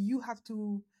 because you have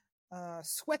to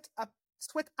sweat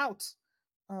out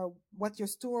what your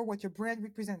store, what your brand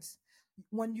represents.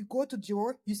 When you go to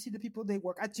Dior, you see the people they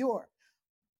work at Dior.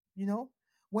 You know,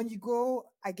 when you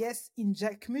go, I guess in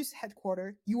Jacquemus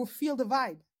headquarters, you will feel the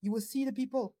vibe. You will see the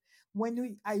people.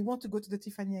 I want to go to the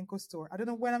Tiffany and Co store. I don't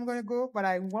know when I'm going to go, but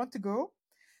I want to go.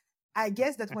 I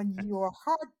guess that when you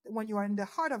are in the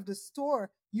heart of the store,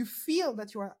 you feel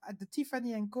that you are at the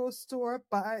Tiffany and Co store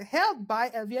held by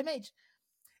LVMH,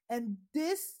 and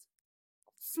this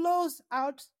flows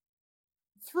out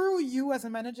through you as a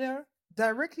manager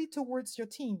directly towards your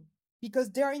team because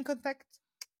they are in contact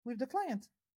with the client.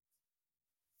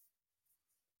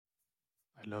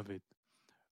 I love it.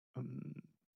 Um,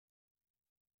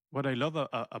 what I love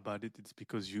about it is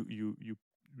because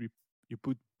re- you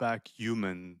put back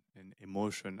human and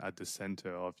emotion at the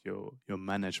center of your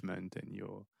management and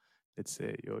your, let's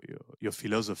say, your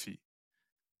philosophy.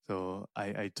 So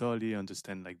I totally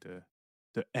understand like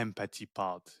the empathy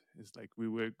part. It's like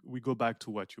we go back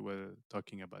to what you were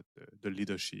talking about, the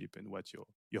leadership and what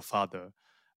your father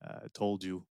told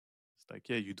you. like,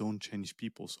 yeah, you don't change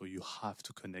people, so you have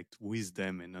to connect with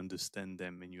them and understand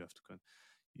them, and you have to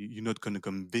you're not going to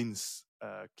convince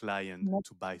a client Yep.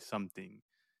 to buy something.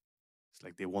 It's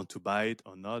like they want to buy it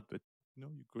or not, but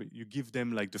you give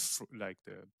them like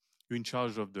you're in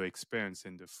charge of the experience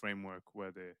and the framework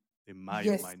where they might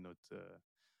or Yes. might not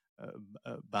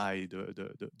buy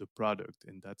the product,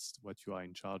 and that's what you are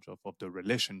in charge of the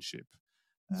relationship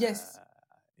Yes.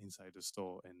 inside the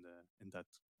store, and that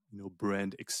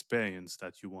brand experience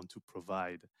that you want to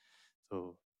provide.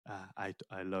 So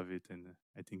I love it, and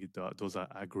I think those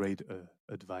are great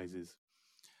advices.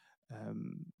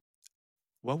 Um,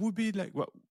 what would be like what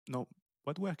no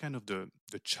what were kind of the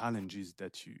challenges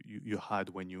that you had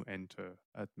when you enter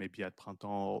at maybe at Printemps,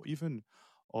 or even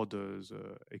others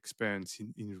experience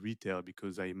in retail?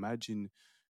 Because I imagine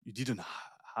you didn't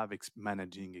have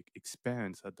managing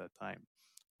experience at that time.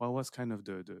 What was kind of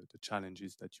the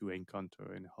challenges that you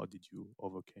encounter, and how did you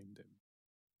overcome them?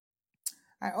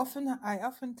 I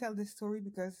often tell this story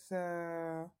because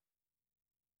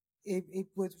it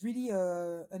was really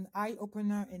an eye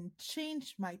opener and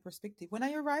changed my perspective. When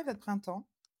I arrived at Printemps,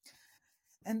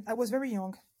 and I was very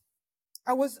young,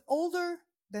 I was older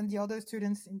than the other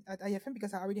students at IFM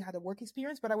because I already had a work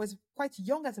experience, but I was quite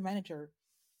young as a manager.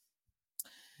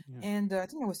 Yeah. And I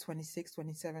think I was 26,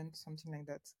 27, something like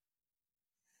that.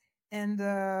 And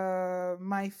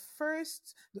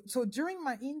so during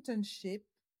my internship,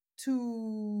 to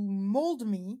mold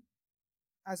me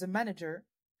as a manager,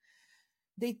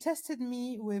 they tested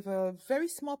me with a very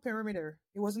small perimeter.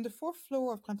 It was on the fourth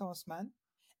floor of Printemps Haussmann,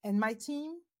 and my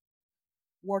team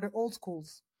were the old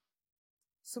schools.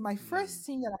 So my Mm. first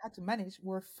team that I had to manage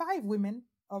were 5 women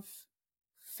of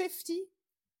 50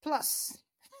 plus.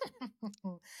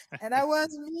 And I was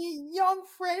me, young,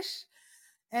 fresh.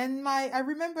 And I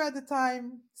remember at the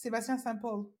time, Sébastien Saint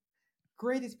Paul,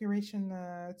 great inspiration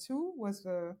too,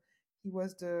 he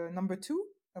was the number 2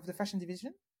 of the fashion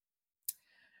division.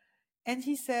 And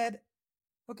he said,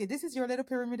 okay, this is your little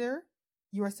perimeter.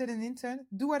 You are still an intern.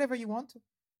 Do whatever you want.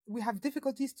 We have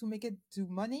difficulties to make it to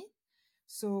money.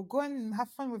 So go and have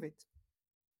fun with it.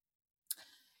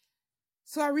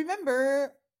 So I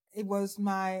remember it was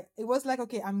like,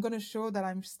 okay, I'm going to show that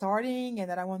I'm starting and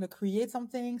that I want to create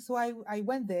something. So I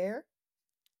went there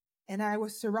and I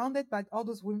was surrounded by all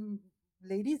those women,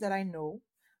 ladies that I know,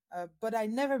 but I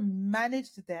never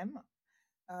managed them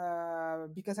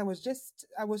because I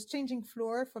was changing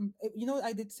floor from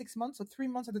I did 6 months, so 3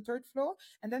 months at the third floor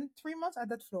and then 3 months at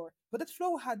that floor. But that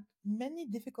floor had many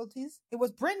difficulties. It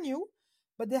was brand new,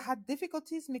 but they had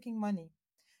difficulties making money,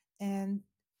 and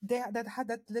that had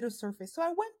that little surface. So I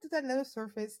went to that little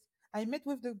surface. I met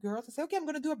with the girls. I said, okay, I'm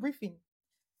gonna do a briefing,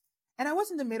 and I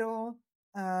was in the middle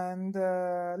and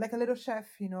like a little chef,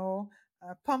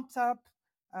 pumped up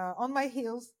on my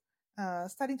heels,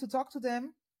 starting to talk to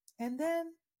them, and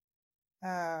then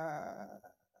uh,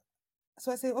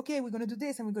 so I say, okay, we're gonna do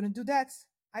this and we're gonna do that.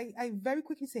 I very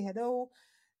quickly say hello.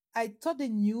 I thought they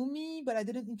knew me, but I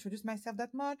didn't introduce myself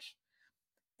that much.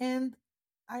 And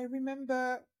I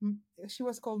remember she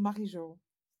was called Marie-Jo,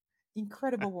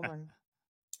 incredible woman.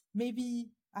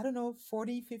 Maybe, I don't know,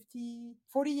 40, 50,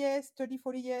 40 years, 30,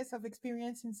 40 years of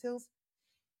experience in sales.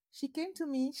 She came to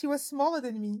me. She was smaller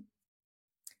than me.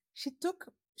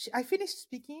 I finished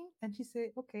speaking and she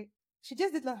said, okay. She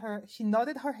just did she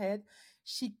nodded her head.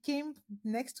 She came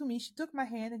next to me. She took my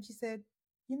hand and she said,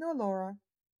 Laura,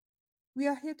 we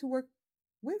are here to work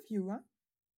with you. Huh?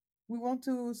 We want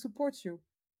to support you.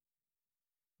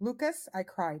 Lucas, I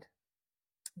cried.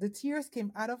 The tears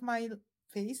came out of my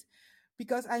face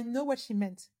because I know what she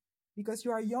meant. Because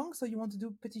you are young, so you want to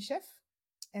do petit chef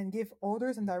and give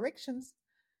orders and directions.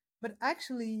 But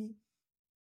actually,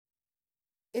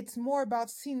 it's more about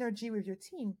synergy with your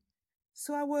team.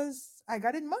 So I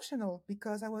got emotional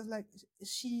because I was like,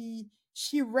 she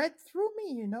read through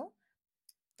me, Yeah.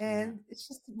 and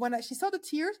she saw the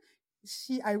tears,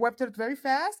 I wiped it very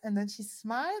fast, and then she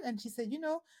smiled and she said,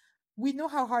 we know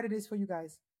how hard it is for you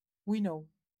guys. We know.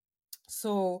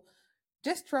 So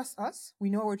just trust us. We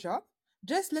know our job.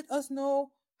 Just let us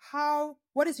know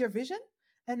what is your vision,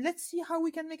 and let's see how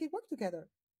we can make it work together.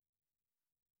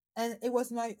 And it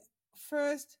was my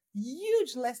first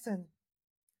huge lesson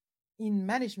in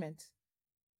management.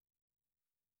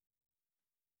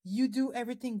 You do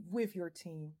everything with your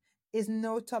team. It's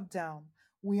no top down.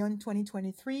 We're in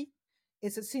 2023.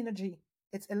 It's a synergy.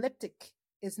 It's elliptic.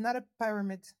 It's not a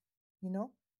pyramid, you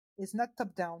know? It's not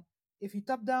top down. If you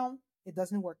top down, it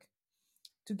doesn't work.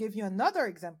 To give you another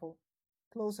example,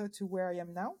 closer to where I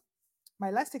am now, my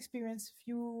last experience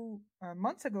few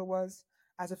months ago was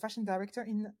as a fashion director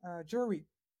in jewelry.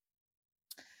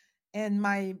 And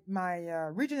my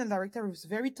regional director was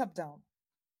very top down.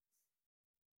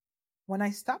 When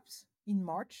I stopped in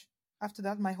March, after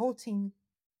that, my whole team,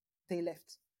 they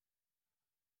left.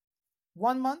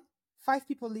 1 month, 5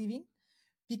 people leaving,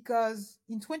 because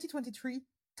in 2023,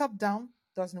 top down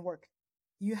doesn't work.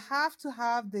 You have to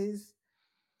have this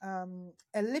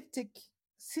elliptic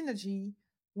synergy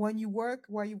when you work,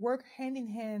 where you work hand in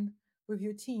hand with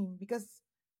your team, because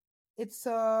it's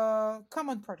a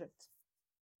common project.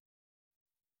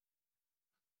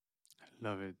 I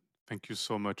love it. Thank you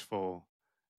so much for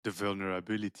the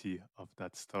vulnerability of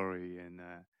that story, and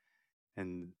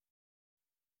and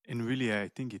really, I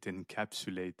think it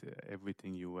encapsulates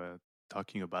everything you were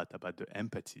talking about the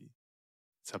empathy.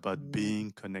 It's about Mm.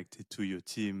 being connected to your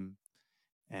team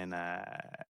and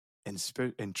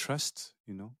and trust.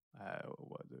 You know, the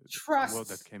word that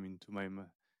Trust, came into my mind.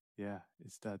 Yeah,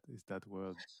 it's that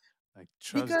word. Like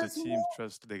trust the because you team, know,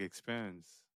 trust the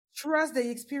experience. trust the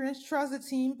experience, trust the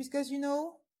team, because you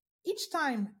know, each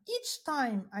time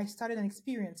I started an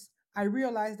experience, I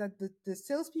realized that the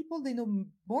salespeople, they know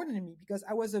more than me, because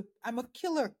I'm a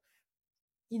killer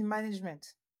in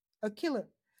management, a killer.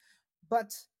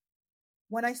 But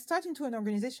when I start into an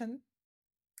organization,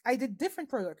 I did different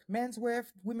product, menswear,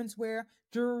 women's wear,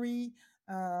 jewelry,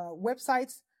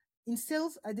 websites. In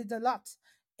sales, I did a lot.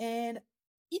 And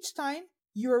each time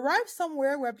you arrive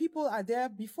somewhere where people are there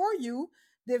before you,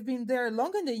 they've been there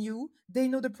longer than you, they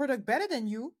know the product better than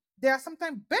you, they are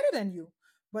sometimes better than you.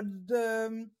 But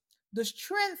the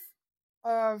strength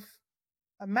of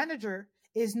a manager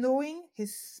is knowing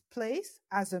his place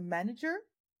as a manager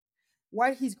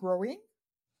while he's growing,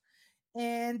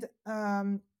 and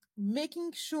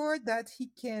making sure that he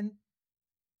can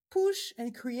push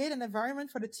and create an environment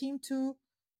for the team to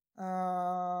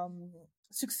um,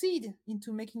 succeed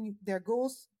into making their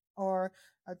goals, or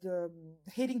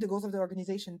hitting the goals of the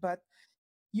organization. But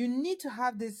you need to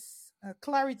have this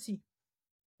clarity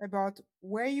about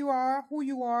where you are, who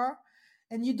you are,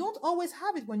 and you don't always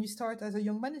have it when you start as a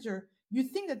young manager. You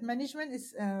think that management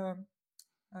is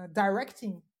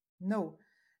directing. No,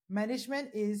 management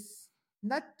is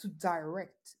not to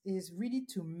direct, is really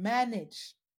to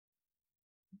manage.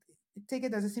 Take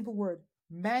it as a simple word,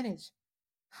 manage.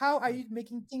 How are Mm. you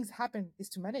making things happen is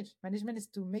to manage. Management is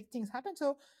to make things happen.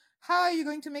 So how are you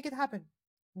going to make it happen?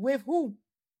 With who?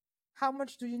 How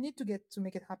much do you need to get to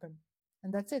make it happen?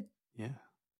 And that's it. Yeah.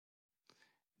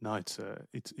 No, it's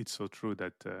so true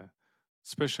that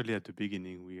especially at the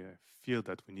beginning we feel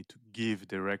that we need to give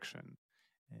direction,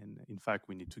 and in fact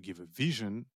we need to give a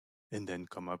vision and then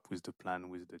come up with the plan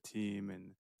with the team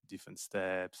and different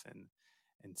steps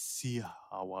and see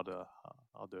how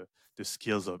are the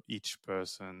skills of each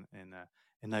person,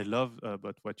 and I love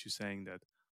about what you're saying, that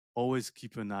always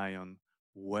keep an eye on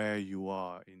where you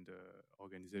are in the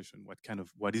organization,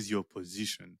 what is your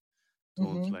position.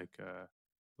 Don't Mm-hmm. like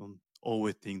don't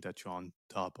always think that you're on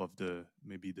top of the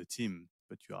maybe the team,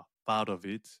 but you are part of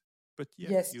it. But yeah,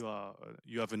 Yes.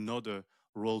 you have another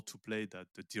role to play that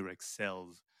the direct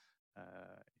sales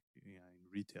yeah, in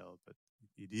retail, but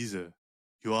it is a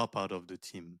you are part of the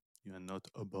team. You are not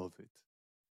above it.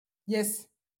 Yes.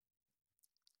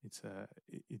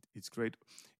 It's great.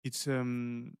 It's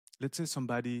let's say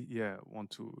somebody want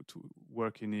to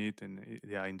work in it, and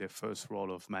they are in their first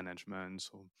role of management.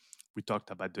 So we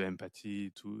talked about the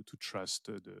empathy to trust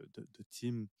the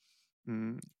team.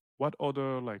 Mm, what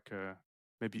other like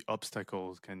maybe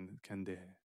obstacles can they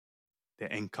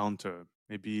encounter?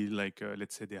 Maybe like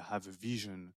let's say they have a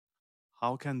vision.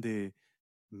 How can they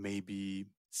maybe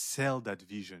sell that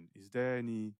vision? Is there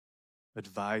any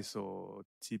advice or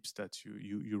tips that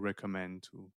you recommend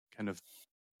to kind of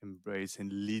embrace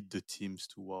and lead the teams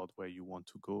toward where you want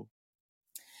to go?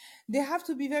 They have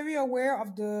to be very aware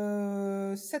of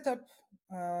the setup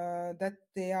that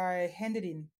they are handed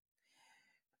in.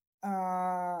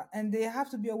 And they have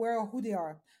to be aware of who they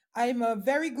are. I'm a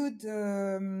very good,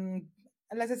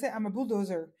 as I say, I'm a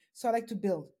bulldozer, so I like to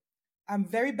build. I'm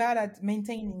very bad at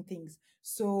maintaining things,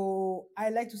 so I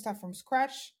like to start from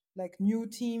scratch, like new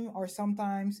team or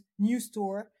sometimes new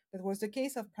store. That was the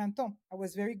case of Printemps. I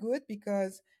was very good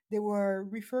because they were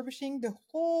refurbishing the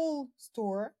whole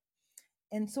store,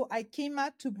 and so I came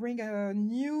out to bring a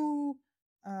new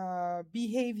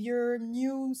behavior,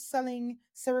 new selling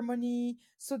ceremony.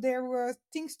 So there were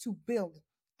things to build.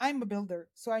 I'm a builder,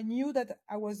 so I knew that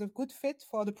I was a good fit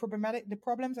for the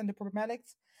problems and the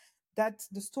problematics that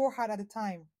the store had at the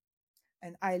time.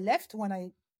 And I left when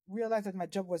I realized that my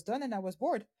job was done and I was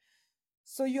bored.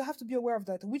 So you have to be aware of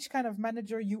that, which kind of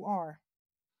manager you are.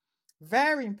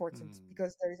 Very important, Mm,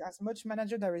 because there is as much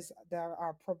manager there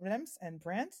are problems and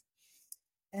brands.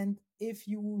 And if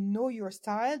you know your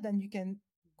style, then you can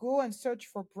go and search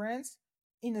for brands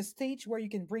in a stage where you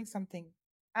can bring something,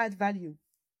 add value.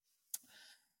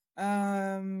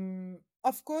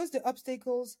 Of course, the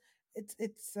obstacles,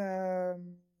 it's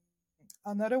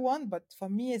another one, but for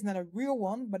me, it's not a real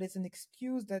one, but it's an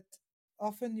excuse that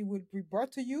often it will be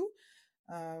brought to you,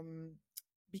 um,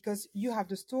 because you have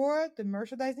the store, the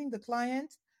merchandising, the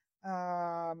client,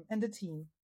 and the team.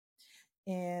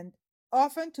 And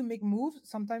often to make moves,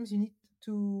 sometimes you need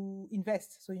to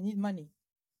invest, so you need money.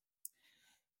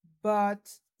 But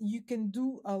you can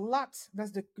do a lot.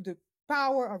 That's the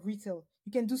power of retail.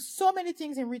 You can do so many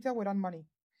things in retail without money,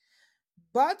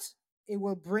 but it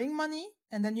will bring money,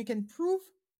 and then you can prove.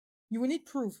 You will need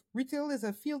proof. Retail is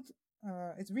a field.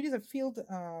 It's really a field.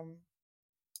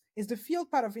 It's the field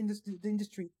part of the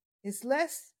industry. It's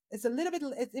less. It's a little bit.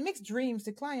 It makes dreams.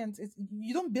 The clients.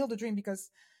 You don't build a dream because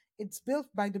it's built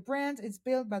by the brand. It's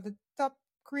built by the top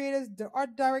creators, the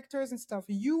art directors and stuff.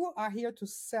 You are here to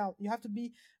sell. You have to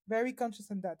be very conscious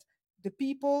of that. The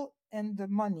people and the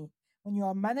money. When you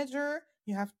are a manager,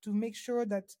 you have to make sure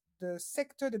that the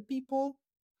sector, the people,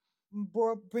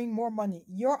 bring more money.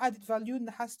 Your added value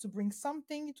has to bring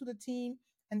something to the team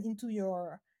and into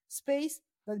your space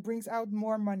that brings out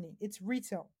more money. It's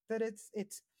retail. That it's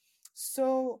it.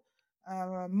 So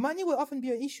money will often be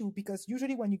an issue because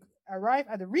usually when you arrive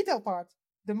at the retail part,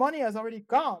 the money has already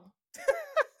gone.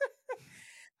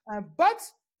 But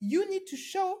you need to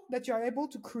show that you are able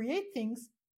to create things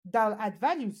that add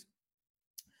values.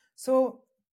 So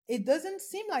it doesn't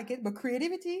seem like it, but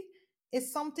creativity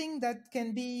is something that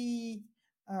can be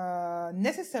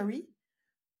necessary,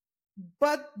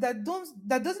 but that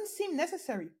doesn't seem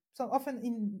necessary. So often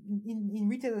in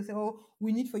retail, they say, "Oh,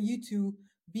 we need for you to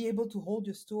be able to hold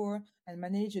your store and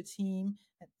manage a team."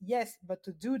 And yes, but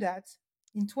to do that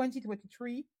in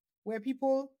 2023, where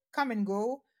people come and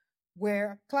go,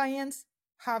 where clients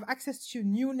have access to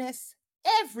newness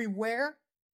everywhere,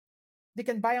 they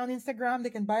can buy on Instagram, they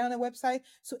can buy on a website.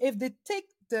 So if they take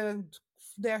their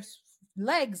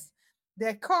legs,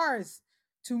 their cars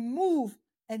to move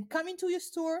and come into your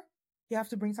store, you have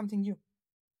to bring something new.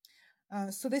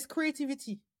 So this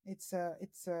creativity, it's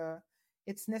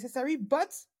necessary,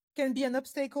 but can be an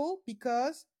obstacle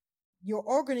because your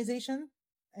organization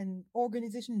and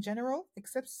organization in general,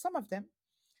 except some of them,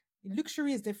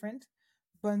 luxury is different,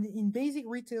 but in basic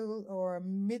retail or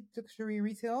mid luxury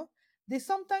retail, they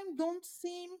sometimes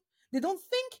they don't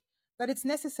think that it's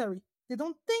necessary. They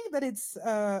don't think that it's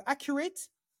accurate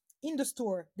in the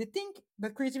store. They think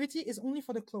that creativity is only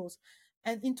for the clothes.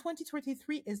 And in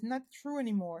 2023 is not true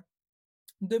anymore.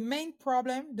 The main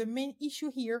problem, the main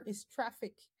issue here is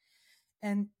traffic.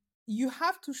 And you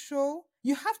have to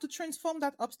transform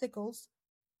that obstacle,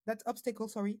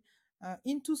 sorry,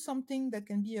 into something that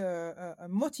can be a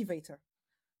motivator.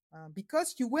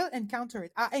 Because you will encounter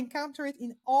it. I encounter it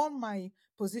in all my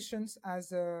positions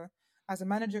as a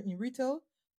manager in retail.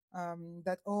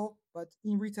 That but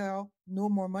in retail, no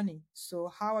more money. So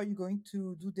how are you going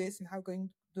to do this, and are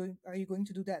you going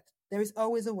to do that? There is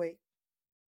always a way.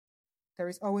 There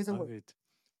is always a Love way. it.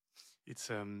 It's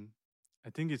I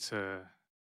think it's a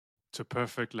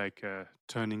perfect like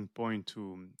turning point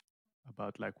to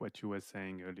about like what you were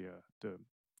saying earlier, the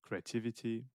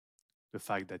creativity, the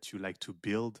fact that you like to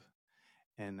build,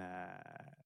 and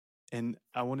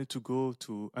I wanted to go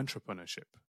to entrepreneurship.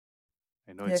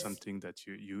 I know it's Yes. something that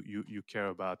you care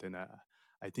about, and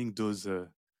I think those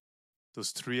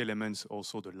three elements,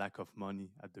 also the lack of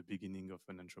money at the beginning of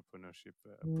an entrepreneurship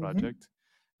Hmm. project,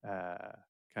 uh,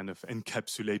 kind of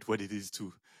encapsulate what it is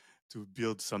to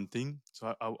build something.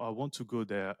 So I want to go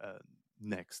there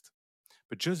next.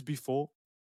 But just before,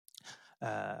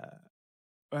 uh,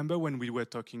 remember when we were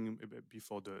talking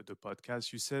before the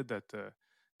podcast, you said that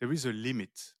there is a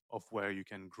limit of where you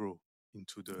can grow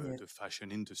into Yes. the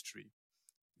fashion industry,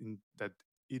 in that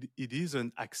it is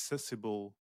an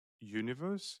accessible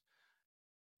universe,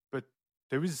 but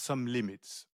there is some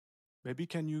limits. Maybe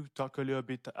can you talk a little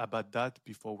bit about that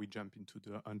before we jump into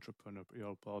the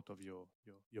entrepreneurial part of your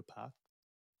path?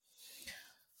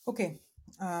 Okay.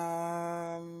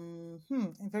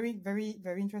 Very, very,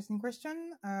 very interesting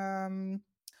question.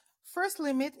 First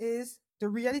limit is the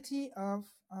reality of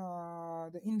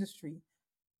the industry.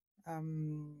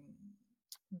 Um,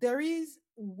 there is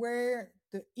where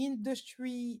the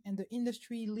industry and the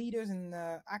industry leaders and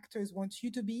actors want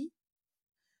you to be,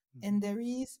 Hmm. and there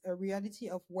is a reality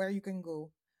of where you can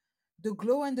go. The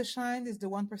glow and the shine is the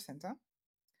 1%. Huh? Hmm.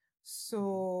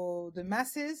 So the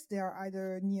masses, they are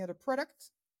either near the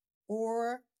product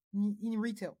or in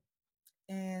retail.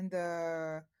 And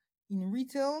in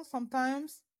retail,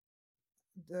 sometimes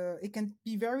it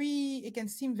can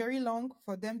seem very long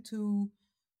for them to,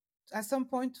 at some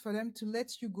point, for them to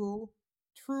let you go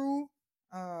through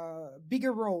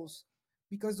bigger roles,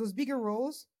 because those bigger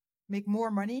roles make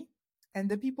more money, and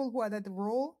the people who are at the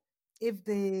role, if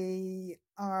they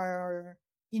are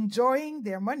enjoying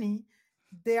their money,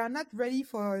 they are not ready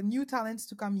for new talents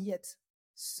to come yet.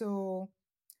 So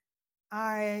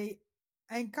I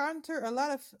encounter a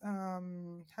lot of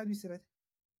how do you say that,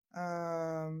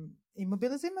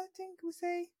 immobilism, I think we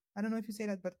say. I don't know if you say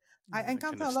that, but I Yeah, kind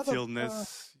encounter of a lot of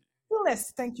stillness.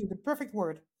 stillness. Thank you, the perfect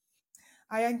word.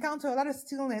 I encounter a lot of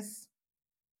stillness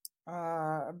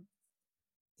uh,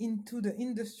 into the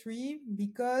industry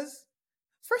because,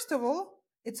 first of all,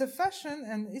 it's a fashion,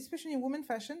 and especially in women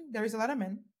fashion, there is a lot of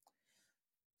men.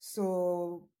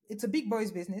 So it's a big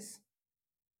boys business.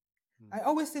 Mm, I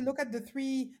always say, look at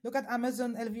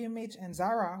Amazon, LVMH, and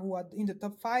Zara, who are in the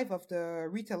top five of the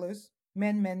retailers,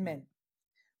 men, men, mm, men.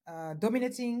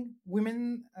 Dominating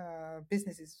women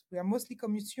businesses. We are mostly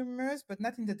consumers, but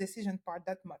not in the decision part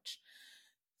that much.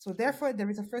 So yeah. therefore, there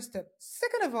is a first step.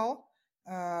 Second of all,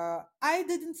 I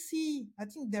didn't see. I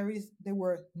think there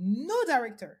were no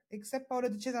director except Paolo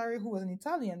Di Cesare, who was an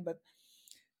Italian, but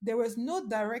there was no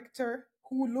director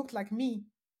who looked like me,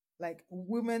 like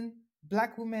women,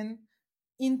 black women,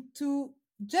 into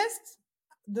just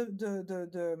the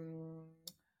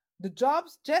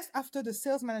jobs just after the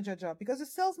sales manager job, because the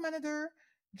sales manager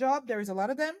job, there is a lot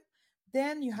of them.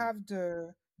 Then you Mm, have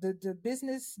the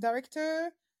business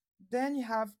director, then you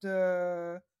have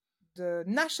the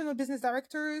national business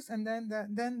directors, and then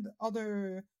the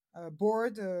other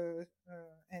board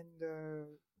and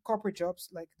corporate jobs,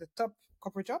 like the top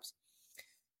corporate jobs.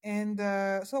 And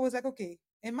so I was like, okay,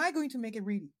 am I going to make it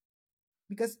really?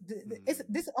 Because mm,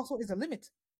 this also is a limit.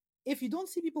 If you don't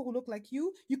see people who look like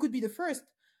you could be the first,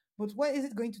 but what is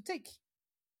it going to take?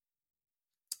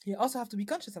 You also have to be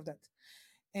conscious of that.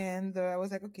 And I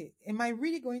was like, okay, am I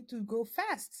really going to go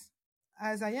fast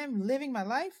as I am living my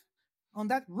life on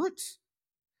that route?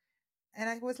 And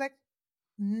I was like,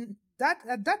 that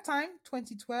at that time,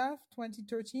 2012,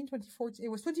 2013, 2014, it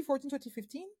was 2014,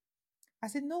 2015. I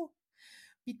said no,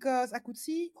 because I could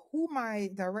see who my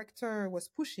director was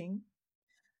pushing.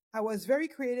 I was very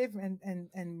creative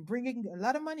and bringing a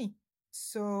lot of money.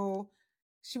 So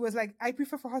she was like, I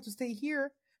prefer for her to stay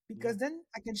here yeah. because then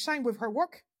I can shine with her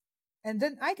work and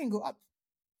then I can go up.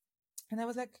 And I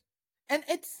was like, and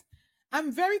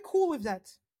I'm very cool with that.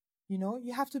 You know,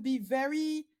 you have to be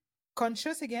very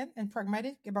conscious again and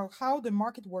pragmatic about how the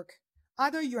market work.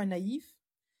 Either you are naive,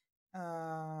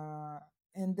 uh,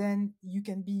 and then you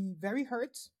can be very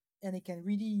hurt and it can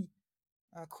really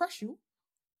crush you,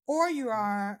 or you Mm,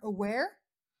 are aware.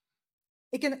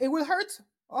 It will hurt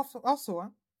also, huh?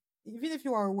 Even if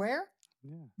you are aware,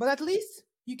 yeah. but at least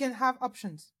you can have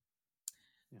options.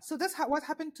 Yeah. So that's what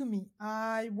happened to me.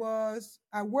 I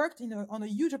worked on a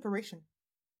huge operation.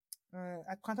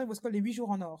 At Printemps, it was called les 8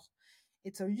 jours en or.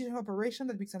 It's a huge operation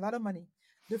that makes a lot of money.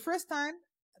 The first time,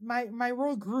 my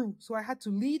role grew, so I had to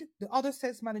lead the other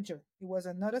sales manager. It was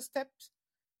another step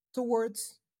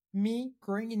towards me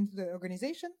growing into the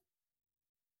organization.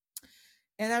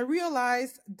 And I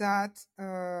realized that,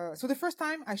 so the first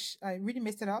time I really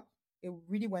messed it up. It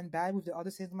really went bad with the other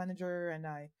sales manager, and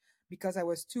because I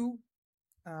was too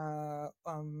uh,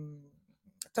 um,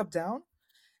 top down.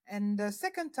 And the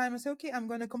second time I said, okay, I'm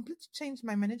going to completely change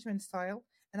my management style,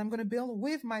 and I'm going to build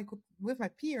with my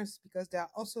peers, because they are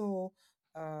also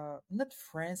not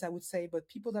friends, I would say, but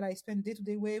people that I spend day to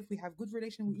day with. We have good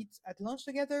relation. We Mm, eat at lunch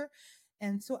together,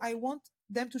 and so I want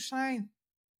them to shine.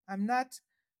 I'm not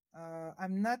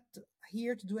I'm not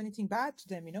here to do anything bad to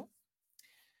them, you know.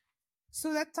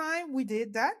 So that time we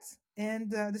did that, and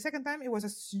the second time it was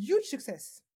a huge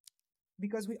success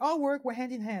because we all were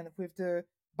hand in hand with the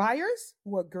buyers,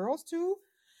 who are girls too,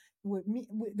 with me,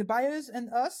 with the buyers and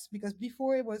us, because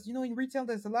before it was, in retail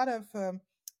there's a lot of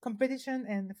competition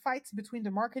and fights between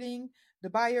the marketing, the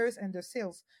buyers, and the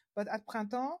sales. But at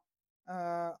Printemps,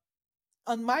 uh,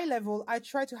 on my level, I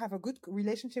try to have a good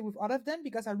relationship with all of them,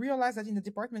 because I realized that in the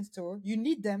department store, you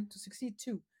need them to succeed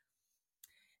too.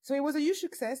 So it was a huge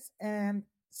success, and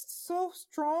so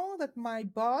strong that my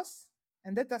boss,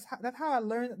 and that's how I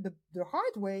learned the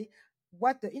hard way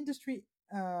what the industry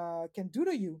can do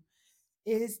to you,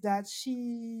 is that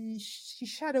she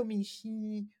shadowed me.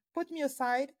 She put me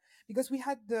aside because we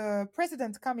had the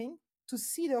president coming to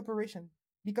see the operation,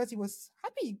 because he was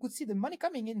happy he could see the money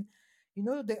coming in. You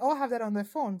know, they all have that on their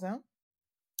phones, huh?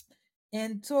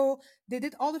 And so they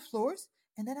did all the floors.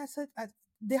 And then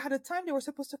they had a time they were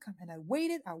supposed to come. And I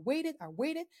waited. So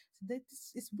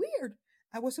this is weird.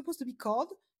 I was supposed to be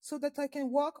called so that I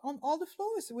can walk on all the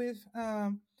floors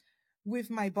with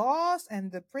my boss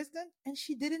and the president, and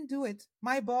she didn't do it.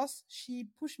 My boss, she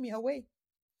pushed me away.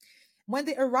 When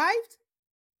they arrived,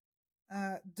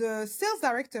 the sales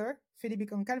director, Felipe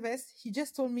Goncalves, he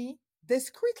just told me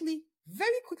discreetly,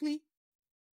 very quickly,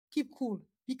 keep cool,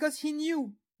 because he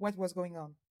knew what was going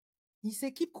on. He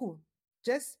said, keep cool.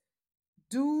 Just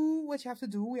do what you have to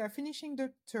do. We are finishing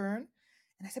the turn.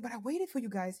 And I said, but I waited for you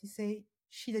guys. He said,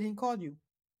 she didn't call you.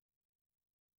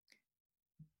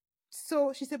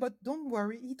 So she said, but don't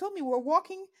worry. He told me we're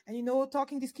walking and,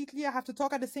 talking discreetly. I have to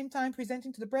talk at the same time,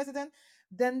 presenting to the president.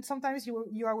 Then sometimes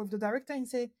you are with the director and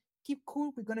say, keep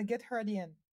cool. We're going to get her at the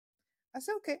end. I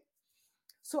said, okay.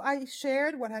 So I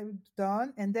shared what I've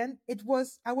done. And then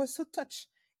I was so touched.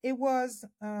 It was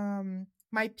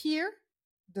my peer,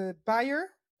 the buyer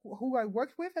who I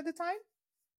worked with at the time.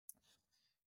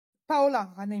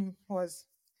 Paola, her name was.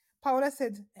 Paola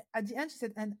said at the end, she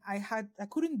said, and I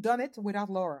couldn't done it without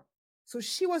Laura. So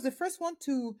she was the first one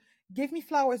to give me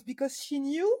flowers because she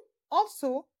knew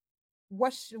also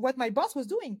what my boss was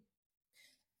doing.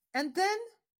 And then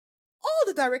all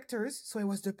the directors, so it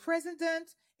was the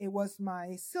president, it was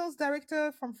my sales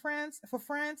director for France,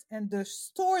 and the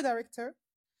store director,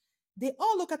 they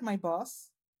all look at my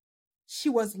boss. She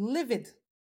was livid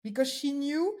because she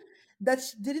knew that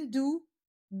she didn't do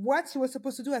what she was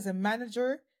supposed to do as a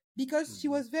manager because she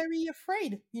was very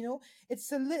afraid. It's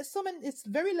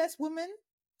very less women.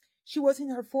 She was in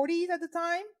her 40s at the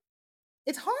time.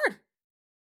 It's hard.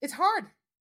 It's hard.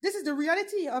 This is the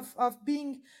reality of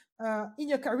being in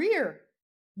your career.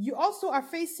 You also are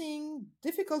facing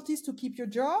difficulties to keep your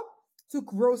job, to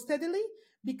grow steadily,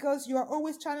 because you are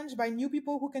always challenged by new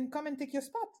people who can come and take your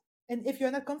spot. And if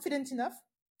you're not confident enough,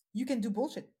 you can do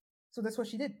bullshit. So that's what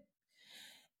she did.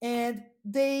 And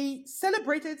they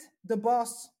celebrated the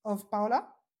boss of Paola,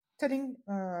 telling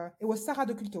it was Sarah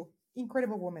de Culto,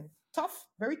 incredible woman, tough,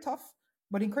 very tough,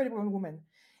 but incredible woman.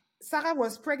 Sarah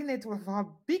was pregnant with her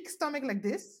big stomach like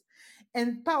this,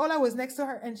 and Paola was next to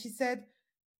her, and she said,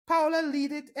 Paola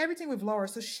leaded everything with Laura,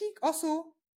 so she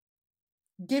also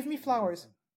gave me flowers.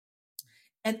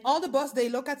 And all the boss, they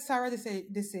look at Sarah,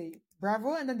 they say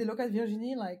bravo, and then they look at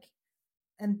Virginie like,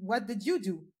 and what did you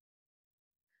do?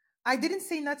 I didn't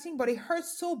say nothing, but it hurt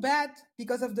so bad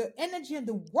because of the energy and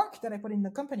the work that I put in the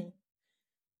company.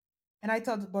 And I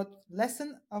thought, but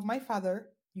lesson of my father,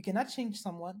 you cannot change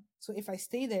someone. So if I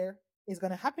stay there, it's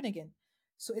going to happen again.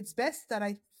 So it's best that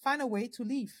I find a way to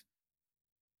leave.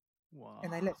 Wow.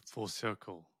 And I left. Full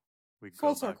circle. We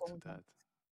Full go back circle. to that.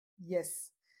 Yes.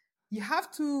 You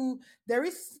have to, there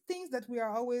is things that we are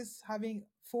always having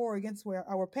for against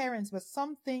our parents, but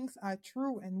some things are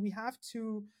true and you have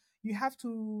to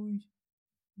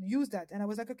use that. And I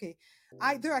was like, okay,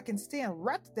 either I can stay and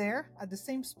rot there at the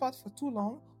same spot for too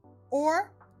long,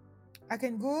 or I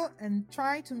can go and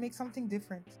try to make something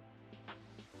different.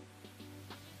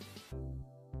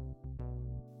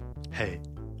 Hey,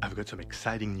 I've got some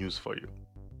exciting news for you.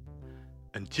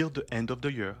 Until the end of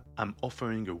the year, I'm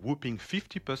offering a whopping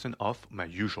 50% off my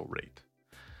usual rate.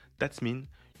 That means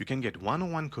you can get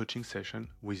one-on-one coaching session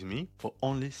with me for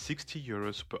only 60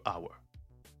 euros per hour.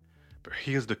 But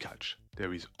here's the catch,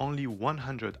 there is only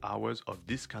 100 hours of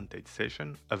discounted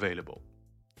session available.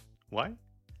 Why?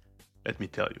 Let me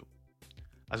tell you.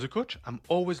 As a coach, I'm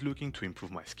always looking to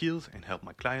improve my skills and help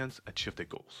my clients achieve their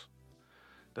goals.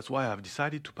 That's why I've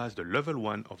decided to pass the level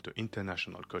 1 of the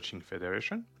International Coaching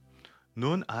Federation,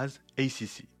 known as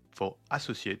ACC, for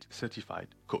Associate Certified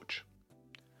Coach.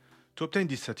 To obtain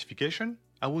this certification,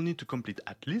 I will need to complete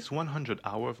at least 100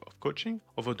 hours of coaching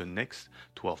over the next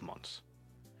 12 months.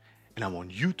 And I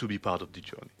want you to be part of the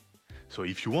journey. So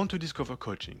if you want to discover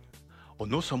coaching or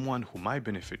know someone who might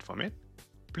benefit from it,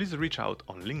 please reach out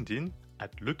on LinkedIn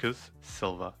at Lucas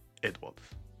SILVA EDWARDS.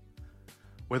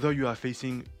 Whether you are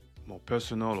facing more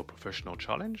personal or professional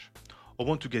challenge, or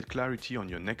want to get clarity on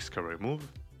your next career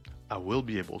move, I will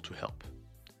be able to help.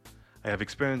 I have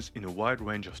experience in a wide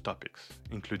range of topics,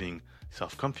 including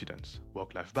self-confidence,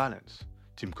 work-life balance,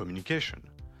 team communication,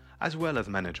 as well as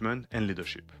management and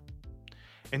leadership.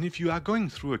 And if you are going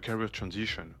through a career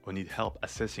transition or need help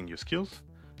assessing your skills,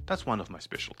 that's one of my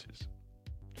specialties.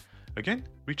 Again,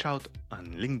 reach out on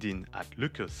LinkedIn at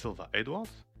Lucas SILVA EDWARDS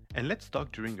and let's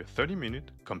talk during a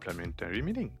 30-minute complimentary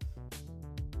meeting.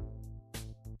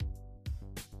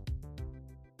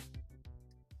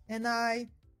 And I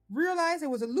realized there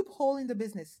was a loophole in the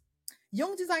business.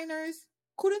 Young designers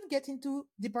couldn't get into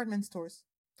department stores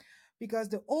because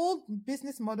the old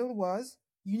business model was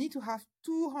you need to have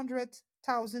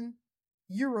 200,000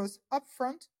 euros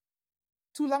upfront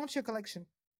to launch your collection.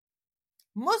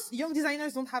 Most young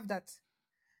designers don't have that.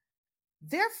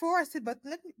 Therefore, I said, but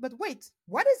wait,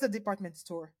 what is a department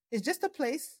store? It's just a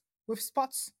place with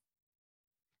spots,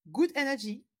 good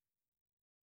energy,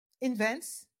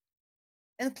 events,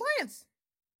 and clients.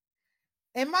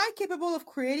 Am I capable of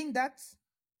creating that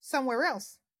somewhere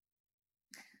else?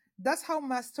 That's how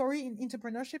my story in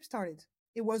entrepreneurship started.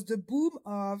 It was the boom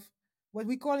of what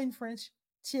we call in French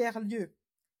tiers-lieux.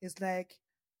 It's like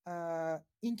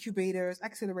incubators,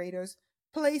 accelerators,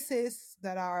 places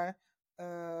that are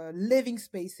living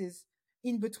spaces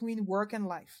in between work and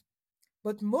life.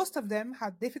 But most of them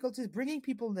had difficulties bringing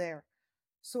people there.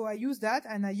 So I used that,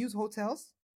 and I used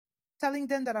hotels, telling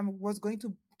them that I was going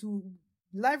to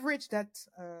leverage that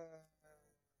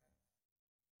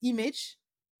image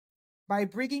by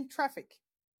bringing traffic.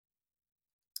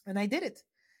 And I did it.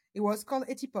 It was called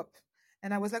Etipop.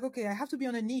 And I was like, okay, I have to be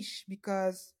on a niche,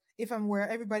 because if I'm where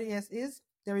everybody else is,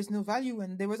 there is no value.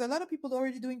 And there was a lot of people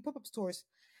already doing pop-up stores.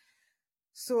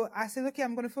 So I said, okay,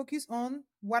 I'm going to focus on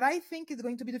what I think is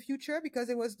going to be the future, because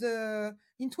it was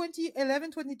in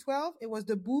 2011, 2012, it was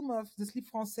the boom of the Slip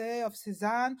Français, of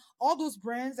Cézanne, all those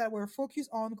brands that were focused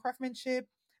on craftsmanship,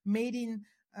 made in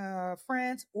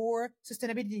France, or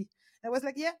sustainability. And I was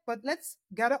like, yeah, but let's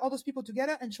gather all those people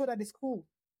together and show that it's cool.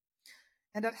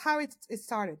 And that's how it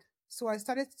started. So I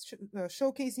started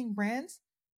showcasing brands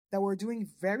that were doing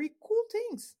very cool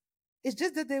things. It's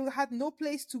just that they had no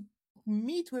place to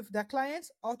meet with their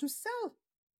clients or to sell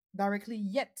directly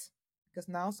yet, because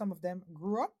now some of them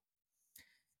grew up.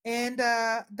 And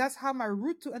that's how my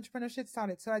route to entrepreneurship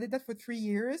started. So I did that for 3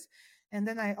 years. And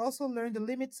then I also learned the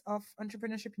limits of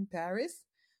entrepreneurship in Paris.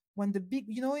 When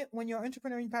when you're an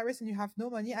entrepreneur in Paris and you have no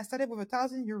money, I started with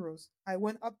 €1,000. I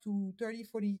went up to 30,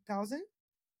 40,000.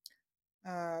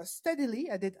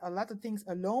 Steadily. I did a lot of things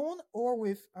alone or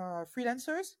with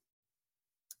freelancers.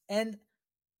 And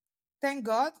thank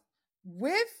God,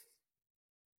 with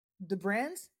the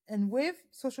brands and with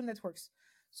social networks.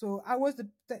 So I was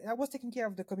taking care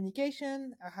of the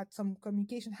communication. I had some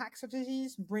communication hack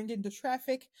strategies, bringing the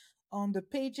traffic on the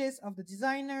pages of the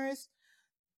designers.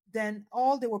 Then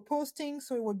all they were posting,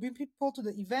 so it would bring people to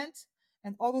the event,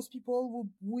 and all those people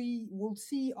we will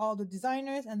see all the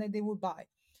designers, and then they will buy.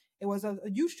 It was a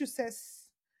huge success,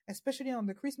 especially on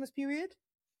the Christmas period.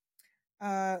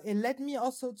 It led me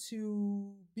also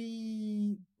to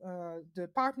be the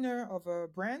partner of a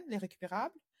brand, Les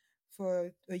Récupérables,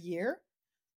 for a year.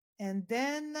 And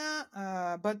then,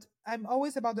 but I'm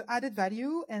always about the added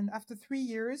value. And after 3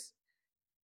 years,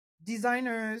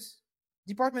 designers,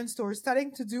 department stores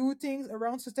starting to do things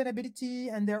around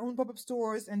sustainability and their own pop-up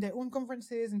stores and their own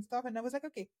conferences and stuff. And I was like,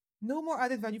 okay, no more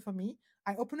added value for me.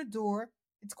 I open a door.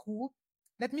 It's cool.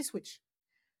 Let me switch.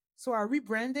 So I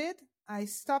rebranded. I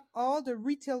stopped all the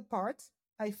retail part.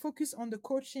 I focus on the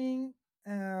coaching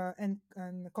and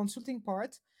consulting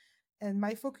part. And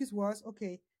my focus was,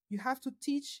 okay, you have to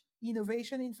teach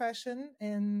innovation in fashion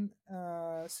and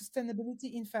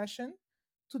sustainability in fashion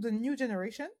to the new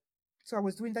generation. So I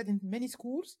was doing that in many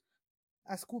schools,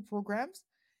 as school programs,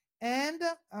 and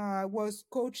was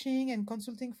coaching and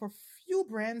consulting for few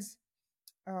brands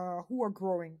who are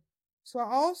growing. So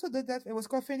I also did that. It was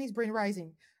called Phoenix Brain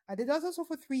Rising. I did that also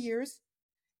for 3 years,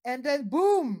 and then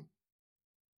boom,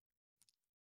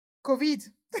 COVID.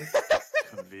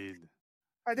 COVID,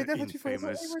 I did the that for 3 4 years.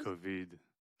 infamous COVID.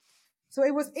 So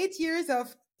it was 8 years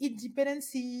of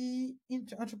independency,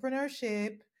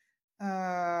 entrepreneurship,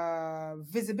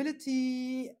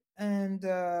 visibility, and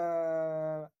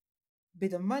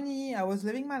bit of money. I was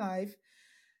living my life,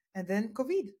 and then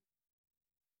COVID.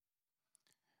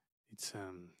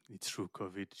 It's true.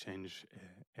 COVID changed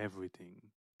everything,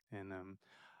 and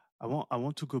I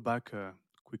want to go back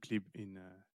quickly in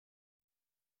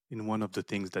one of the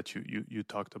things that you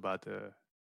talked about.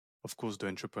 Of course, the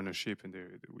entrepreneurship, and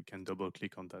we can double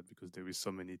click on that because there is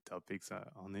so many topics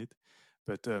on it.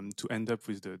 But to end up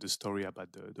with the story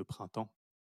about the printemps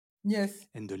Yes.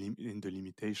 and the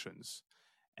limitations,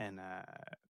 and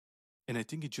and I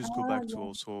think it just go Ah, back to yeah.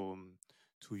 also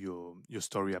to your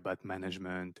story about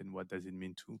management and what does it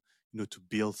mean to to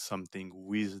build something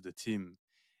with the team.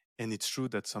 And it's true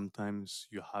that sometimes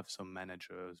you have some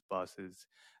managers, bosses,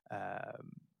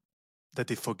 um, that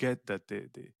they forget that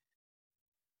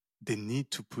they need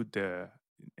to put their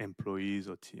employees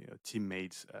or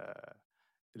teammates,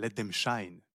 let them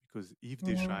shine, because if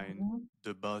they shine, Mhm.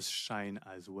 the boss shine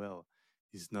as well.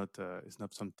 It's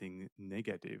not something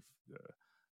negative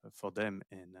for them,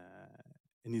 and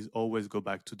it's always go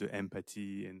back to the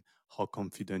empathy and how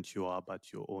confident you are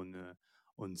about your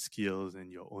own skills and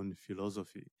your own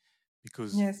philosophy,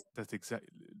 because Yes. that's exactly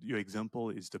your example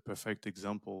is the perfect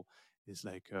example. It's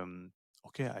like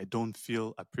okay, I don't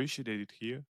feel appreciated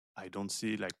here. I don't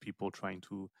see like people trying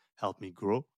to help me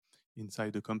grow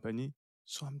inside the company.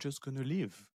 So I'm just going to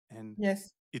leave. And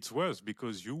Yes, it's worse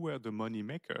because you were the money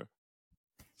maker.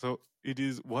 So it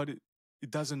is what it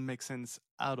doesn't make sense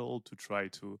at all to try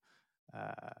to,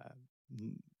 uh,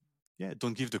 yeah,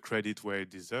 don't give the credit where it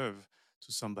deserves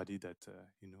to somebody that,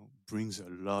 brings a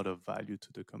lot of value to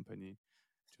the company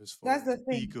just that's for the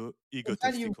thing. The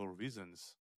value. egotistical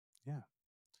reasons. Yeah.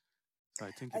 So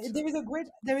I think it's a good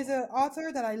There is point. an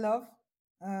author that I love,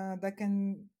 that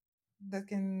can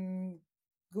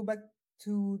go back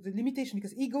to the limitation,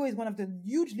 because ego is one of the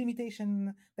huge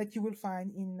limitation that you will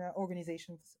find in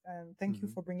organizations. And thank you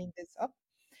Hmm. for bringing this up.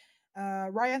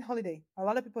 Ryan Holiday. A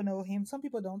lot of people know him. Some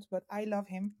people don't, but I love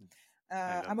him.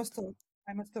 I I'm love a it stoic. too.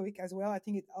 I'm a stoic as well. I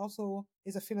think it also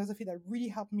is a philosophy that really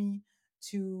helped me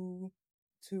to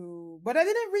But I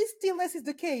didn't read Stillness is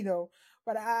Decay though.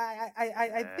 But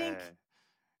I think,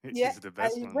 Yeah, yeah, it's the I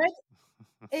best one. read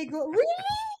Ego. Really?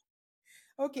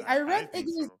 Okay, I I read think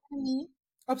Ego is so. the enemy.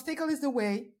 Obstacle is the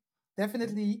way. Yeah,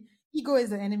 Definitely. Ego is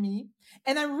the enemy.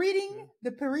 And I'm reading yeah,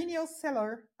 The Perennial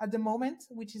Seller at the moment,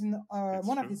 which is in, it's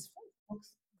one of true. his first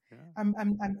books. Yeah. I'm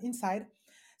inside.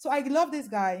 So I love this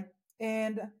guy.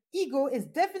 And ego is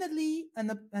definitely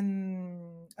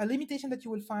a limitation that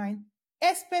you will find,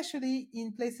 especially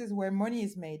in places where money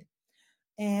is made.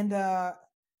 And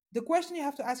the question you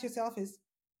have to ask yourself is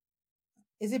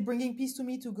it bringing peace to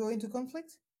me to go into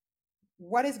conflict?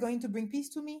 What is going to bring peace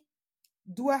to me?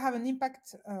 Do I have an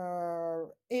impact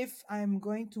if I'm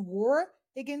going to war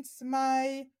against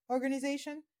my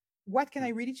organization? What can Hmm. I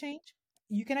really change?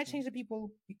 You cannot Yeah, change the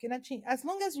people. You cannot change. As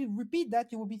long as you repeat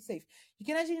that, you will be safe. You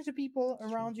cannot change the people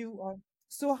it's true. around you.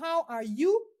 So, how are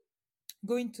you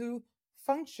going to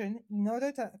function in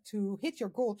order to hit your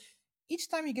goal? Each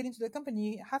time you get into the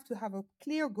company, you have to have a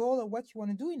clear goal of what you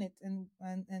want to do in it, and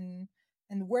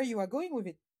where you are going with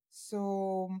it.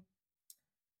 So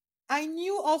I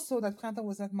knew also that Quantum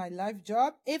was not my life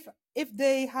job. If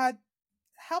they had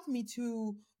helped me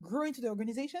to grow into the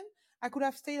organization, I could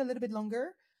have stayed a little bit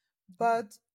longer. Yeah.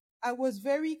 But I was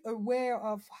very aware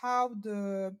of how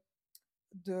the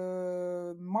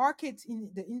market in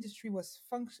the industry was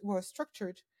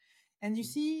structured. And you Mm,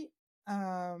 see,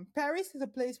 Paris is a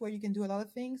place where you can do a lot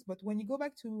of things, but when you go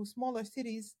back to smaller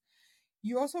cities,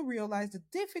 you also realize the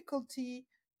difficulty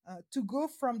to go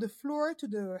from the floor to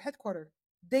the headquarters.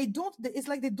 It's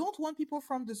like they don't want people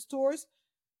from the stores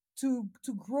to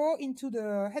grow into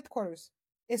the headquarters.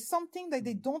 It's something that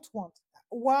they mm, don't want.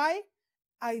 Why?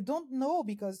 I don't know,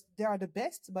 because they are the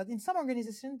best, but in some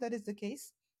organizations that is the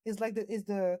case. It's like it's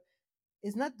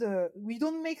not the we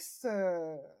don't mix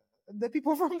the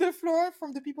people from the floor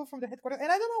from the people from the headquarters,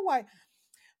 and I don't know why.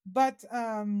 But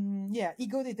yeah,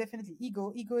 ego is definitely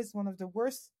ego. Ego is one of the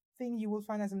worst thing you will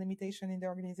find as a limitation in the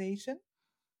organization.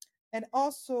 And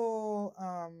also,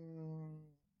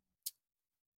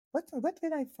 what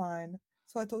did I find?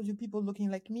 So I told you people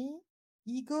looking like me,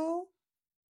 ego.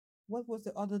 What was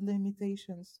the other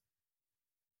limitations?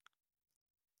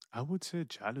 I would say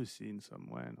jealousy in some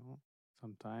way, no?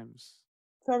 Sometimes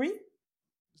Sorry.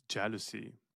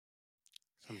 jealousy.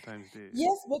 Sometimes they.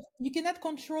 Yes, but you cannot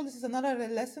control. This is another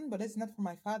lesson, but it's not for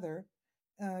my father.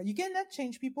 You cannot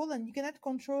change people, and you cannot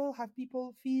control how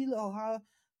people feel, or how,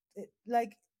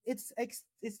 like, it's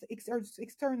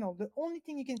external. The only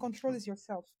thing you can control True. is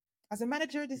yourself. As a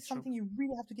manager, this is It's true. something you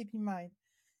really have to keep in mind.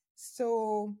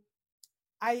 So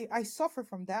I suffer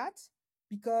from that,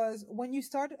 because when you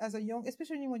start as a young,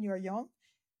 especially when you are young,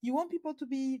 you want people to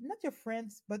be not your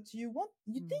friends, but you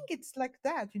Mm, think it's like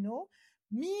that, you know.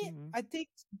 Me, mm, I take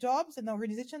jobs and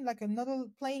organization like another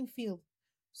playing field.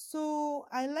 So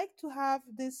I like to have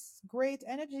this great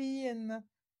energy and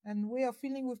way of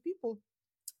feeling with people.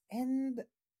 And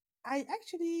I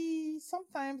actually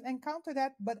sometimes encounter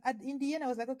that, but in the end I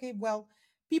was like, okay, well,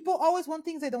 people always want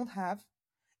things they don't have.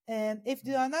 And if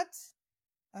they mm, are not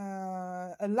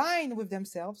align with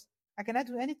themselves, I cannot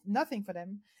do nothing for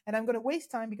them, and I'm going to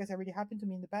waste time, because it already happened to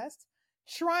me in the past,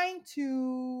 trying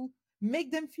to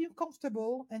make them feel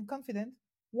comfortable and confident,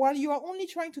 while you are only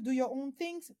trying to do your own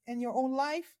things and your own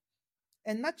life,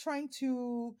 and not trying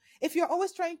to. If you're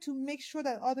always trying to make sure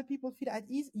that other people feel at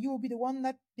ease, you will be the one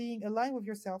not being aligned with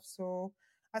yourself. So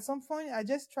at some point, I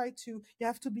just try to. You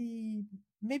have to be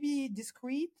maybe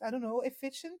discreet. I don't know,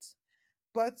 efficient,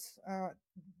 but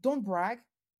don't brag.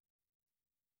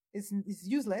 Is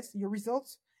useless. Your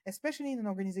results, especially in an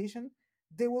organization,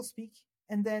 they will speak,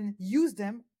 and then use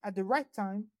them at the right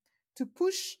time to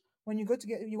push when you want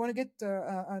to get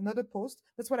another post.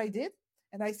 That's what I did,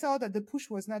 and I saw that the push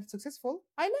was not successful.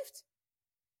 I left.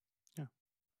 yeah.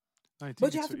 I But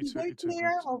think you have to be very it's a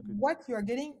clear of good what you are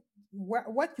getting,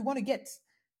 what you want to get.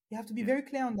 You have to be yeah, very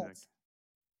clear on that. exactly.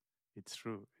 It's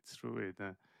true. It's true.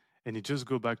 And it just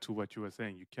go back to what you were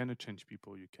saying. You cannot change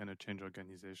people. You cannot change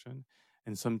organization.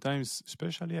 And sometimes,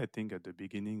 especially I think at the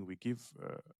beginning, we give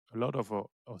a lot of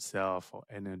ourselves or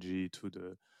energy to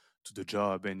the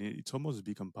job, and it's almost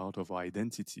become part of our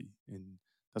identity. And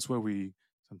that's where we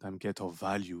sometimes get our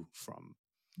value from.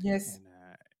 Yes,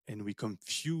 And we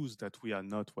confuse that we are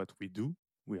not what we do.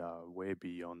 We are way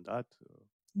beyond that. What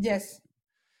we yes,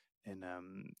 do.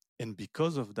 And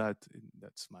because of that, and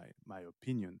that's my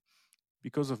opinion,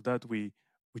 because of that we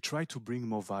try to bring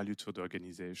more value to the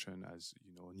organization, as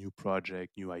you know, new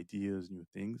project, new ideas, new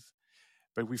things,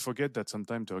 but we forget that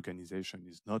sometimes the organization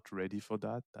is not ready for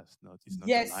that. That's not It's not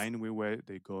yes, aligned with where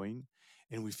they're going,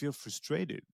 and we feel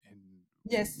frustrated, and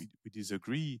yes, we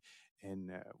disagree,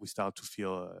 and we start to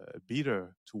feel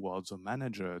bitter towards a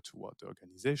manager, toward the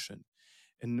organization.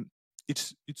 And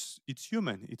it's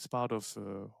human. It's part of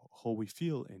how we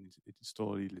feel, and it's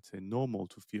totally, let's say, normal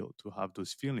to feel, to have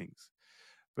those feelings.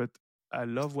 But I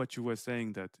love what you were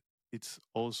saying, that it's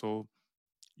also,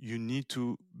 you need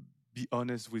to be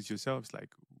honest with yourself. It's like,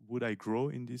 would I grow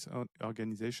in this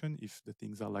organization if the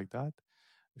things are like that?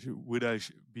 Would I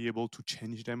be able to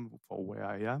change them for where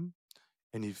I am?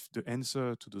 And if the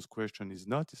answer to those questions is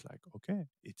not, it's like, okay,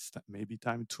 it's maybe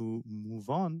time to move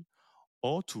on,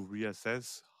 or to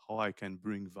reassess how I can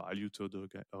bring value to the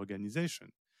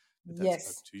organization. But that's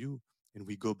up yes, to you. And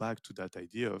we go back to that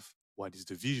idea of what is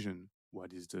the vision,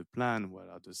 what is the plan, what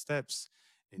are the steps,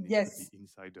 and it could be yes.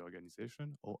 inside the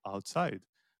organization or outside.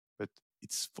 But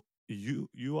you.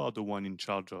 You are the one in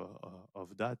charge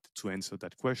of that, to answer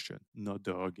that question, not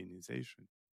the organization.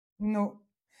 No,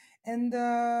 and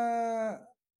there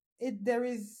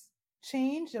is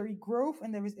change, there is growth,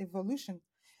 and there is evolution.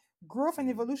 Growth and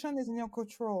Mm-hmm. evolution is in your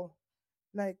control.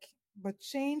 Like, but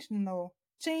change, no.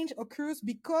 Change occurs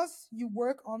because you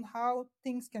work on how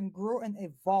things can grow and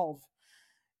evolve.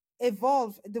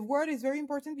 Evolve. The word is very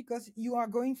important because you are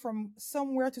going from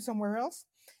somewhere to somewhere else,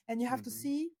 and you have to Mm-hmm.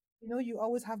 see. You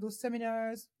always have those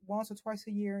seminars once or twice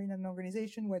a year in an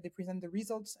organization where they present the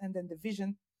results and then the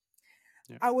vision.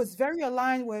 Yeah. I was very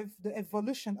aligned with the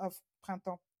evolution of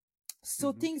Printemps.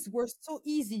 So Mm-hmm. things were so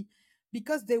easy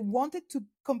because they wanted to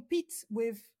compete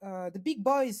with the big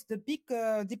boys, the big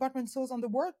department stores on the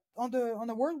world, on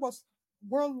the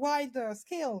worldwide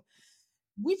scale,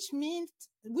 which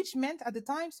meant at the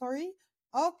time, sorry,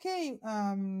 okay,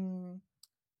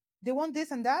 they want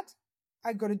this and that,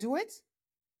 I gotta do it.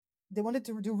 They wanted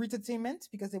to do entertainment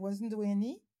because they wasn't doing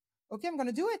any. Okay, I'm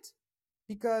gonna do it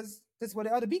because that's what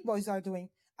the other big boys are doing.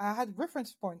 I had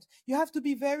reference points. You have to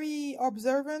be very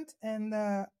observant and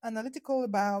analytical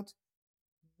about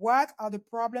what are the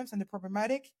problems and the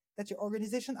problematic that your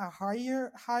organization are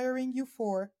hiring you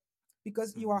for,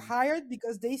 because you are Mm-hmm. hired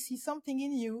because they see something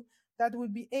in you that will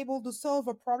be able to solve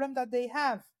a problem that they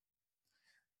have.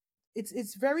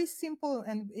 It's very simple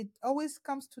and it always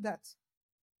comes to that.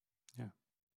 Yeah.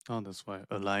 Oh, that's why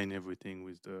align everything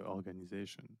with the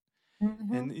organization.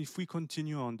 Hmm. And if we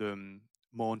continue on the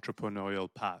more entrepreneurial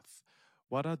path,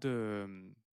 what are the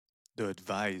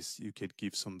advice you could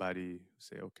give somebody who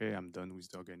say, okay, I'm done with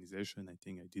the organization. I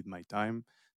think I did my time.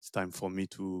 It's time for me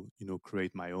to,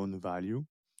 create my own value.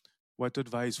 What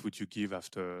advice would you give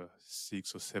after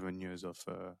 6 or 7 years of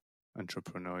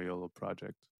entrepreneurial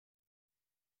project?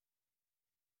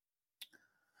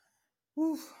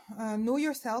 Oof, know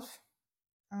yourself.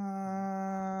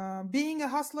 Being a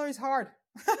hustler is hard.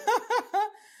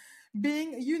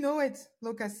 You know it,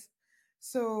 Lucas.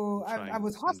 So I'm I trying.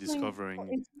 was I'm hustling for discovering.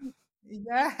 18.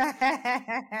 Yeah.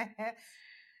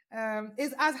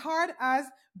 It's as hard as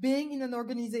being in an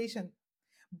organization.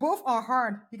 Both are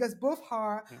hard because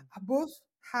Yeah. both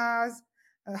has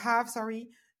have sorry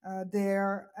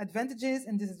their advantages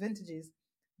and disadvantages.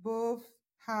 Both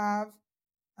have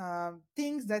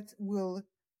things that will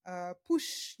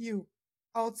push you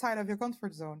outside of your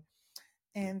comfort zone.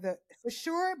 Yeah. And for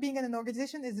sure, being in an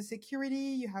organization is the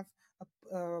security. You have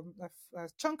a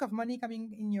chunk of money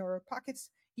coming in your pockets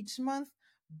each month,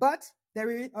 but there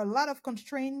is a lot of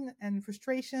constraint and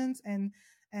frustrations and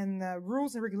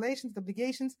rules and regulations,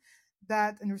 obligations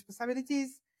and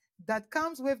responsibilities that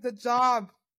comes with the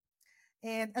job.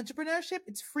 And entrepreneurship,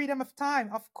 it's freedom of time,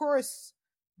 of course,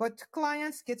 but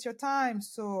clients get your time.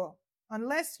 So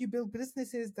unless you build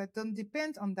businesses that don't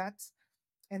depend on that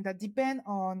and that depend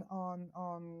on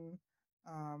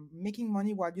making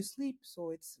money while you sleep, so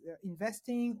it's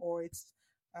investing or it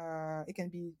can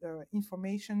be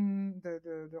information,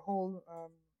 the whole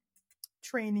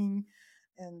training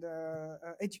and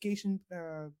education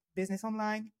business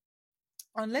online.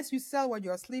 unless you sell while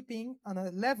you're sleeping on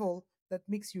a level that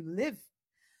makes you live,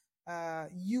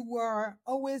 you are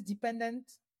always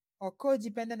dependent or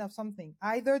codependent of something,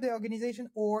 either the organization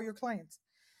or your clients.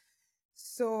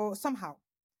 So somehow,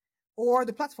 or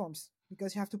the platforms,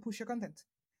 because you have to push your content.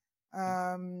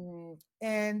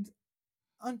 And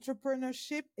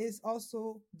entrepreneurship is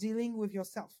also dealing with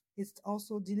yourself. It's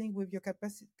also dealing with your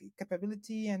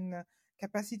capability and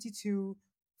capacity to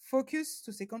focus,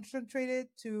 to stay concentrated,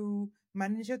 to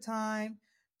manage your time,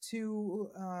 to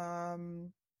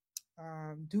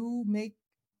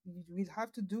we'll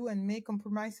have to do and make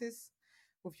compromises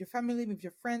with your family, with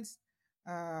your friends.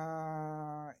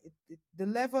 The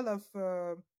level of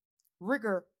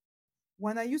rigor.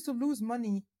 When I used to lose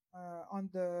money on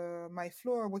my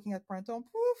floor working at Printemps,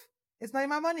 poof, it's not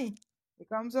my money. It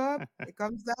comes up, it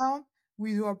comes down.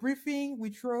 We do a briefing,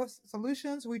 we throw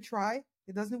solutions, we try.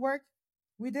 It doesn't work.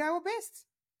 We do our best.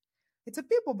 It's a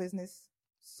people business.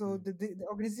 So the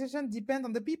organization depends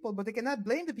on the people, but they cannot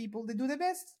blame the people. They do their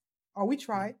best, or we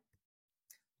try.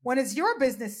 When it's your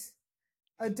business,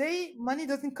 a day money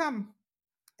doesn't come,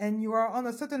 and you are on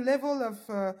a certain level of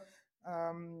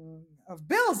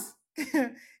bills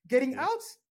getting out,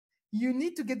 you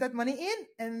need to get that money in,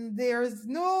 and there's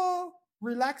no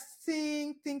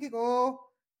relaxing thinking, oh,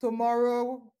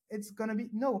 tomorrow it's gonna be.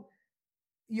 No,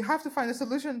 you have to find a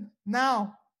solution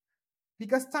now,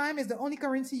 because time is the only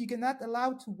currency you cannot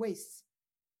allow to waste.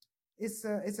 It's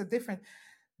a different,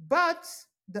 but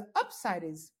the upside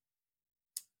is,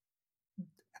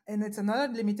 and it's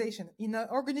another limitation. In an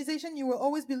organization, you will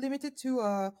always be limited to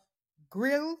a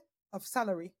grill of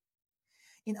salary.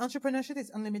 In entrepreneurship,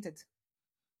 it's unlimited.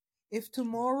 If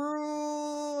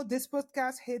tomorrow this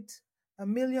podcast hit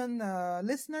 1 million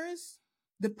listeners,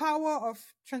 the power of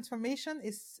transformation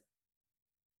is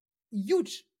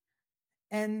huge.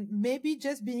 And maybe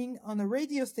just being on a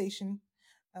radio station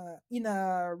in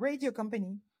a radio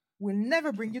company will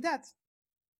never bring you that.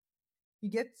 You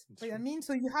get what I mean?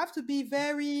 So you have to be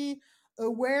very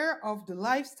aware of the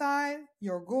lifestyle,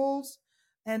 your goals,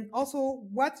 and also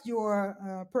what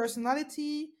your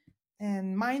personality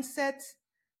and mindset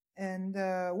and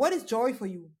what is joy for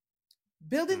you.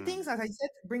 Building things, as I said,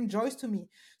 bring joys to me.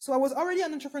 So I was already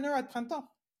an entrepreneur at Printemps.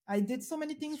 I did so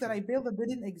many things that I built that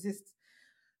didn't exist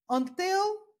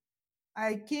until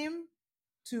I came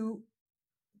to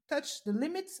touch the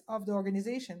limits of the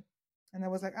organization. And I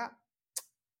was like,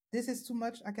 this is too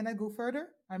much. I cannot go further.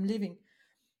 I'm leaving.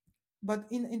 But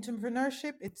in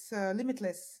entrepreneurship, it's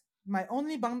limitless. My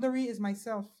only boundary is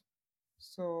myself.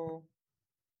 So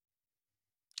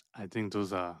I think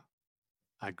those are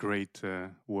great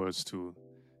words to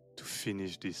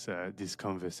finish this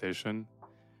conversation.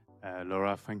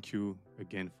 Laura, thank you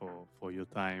again for your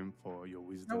time, for your you're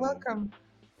wisdom, welcome.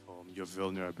 for your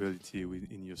vulnerability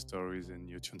in your stories and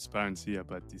your transparency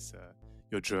about this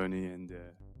your journey and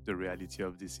the reality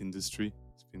of this industry.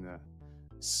 It's been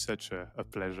such a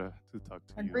pleasure to talk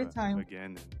to A you great time.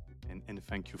 again, and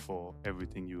thank you for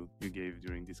everything you gave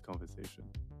during this conversation.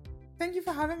 Thank you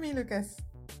for having me, Lucas.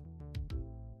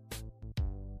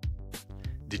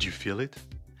 Did you feel it?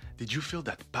 Did you feel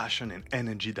that passion and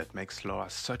energy that makes Laura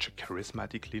such a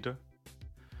charismatic leader?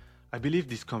 I believe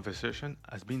this conversation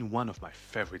has been one of my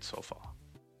favorites so far.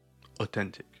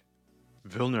 Authentic,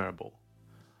 vulnerable,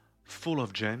 full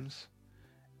of gems,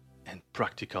 and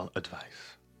practical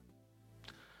advice.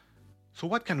 So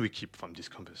what can we keep from this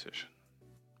conversation?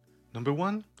 Number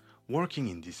one, working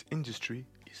in this industry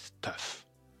is tough.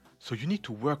 So you need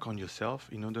to work on yourself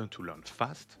in order to learn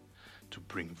fast, to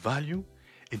bring value,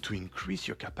 and to increase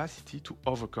your capacity to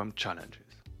overcome challenges.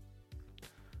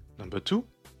 Number two,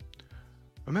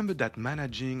 remember that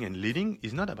managing and leading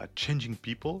is not about changing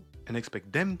people and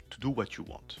expect them to do what you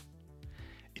want.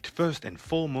 It's first and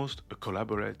foremost a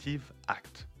collaborative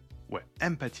act, where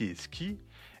empathy is key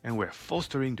and where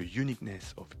fostering the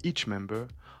uniqueness of each member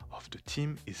of the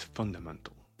team is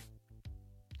fundamental.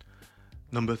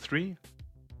 Number three,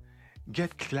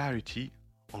 get clarity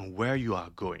on where you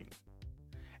are going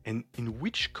and in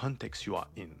which context you are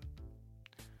in.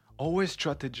 Always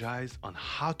strategize on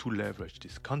how to leverage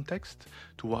this context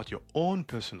toward your own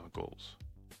personal goals.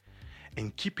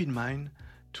 And keep in mind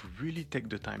to really take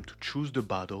the time to choose the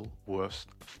battle worth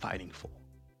fighting for.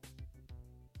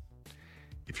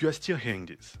 If you are still hearing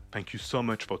this, thank you so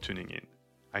much for tuning in.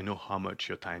 I know how much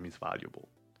your time is valuable.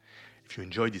 If you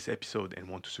enjoyed this episode and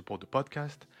want to support the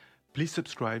podcast, please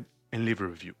subscribe and leave a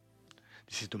review.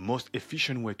 This is the most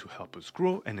efficient way to help us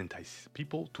grow and entice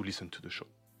people to listen to the show.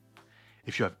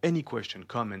 If you have any questions,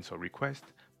 comments, or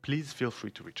requests, please feel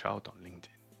free to reach out on LinkedIn.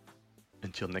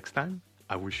 Until next time,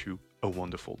 I wish you a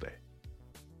wonderful day.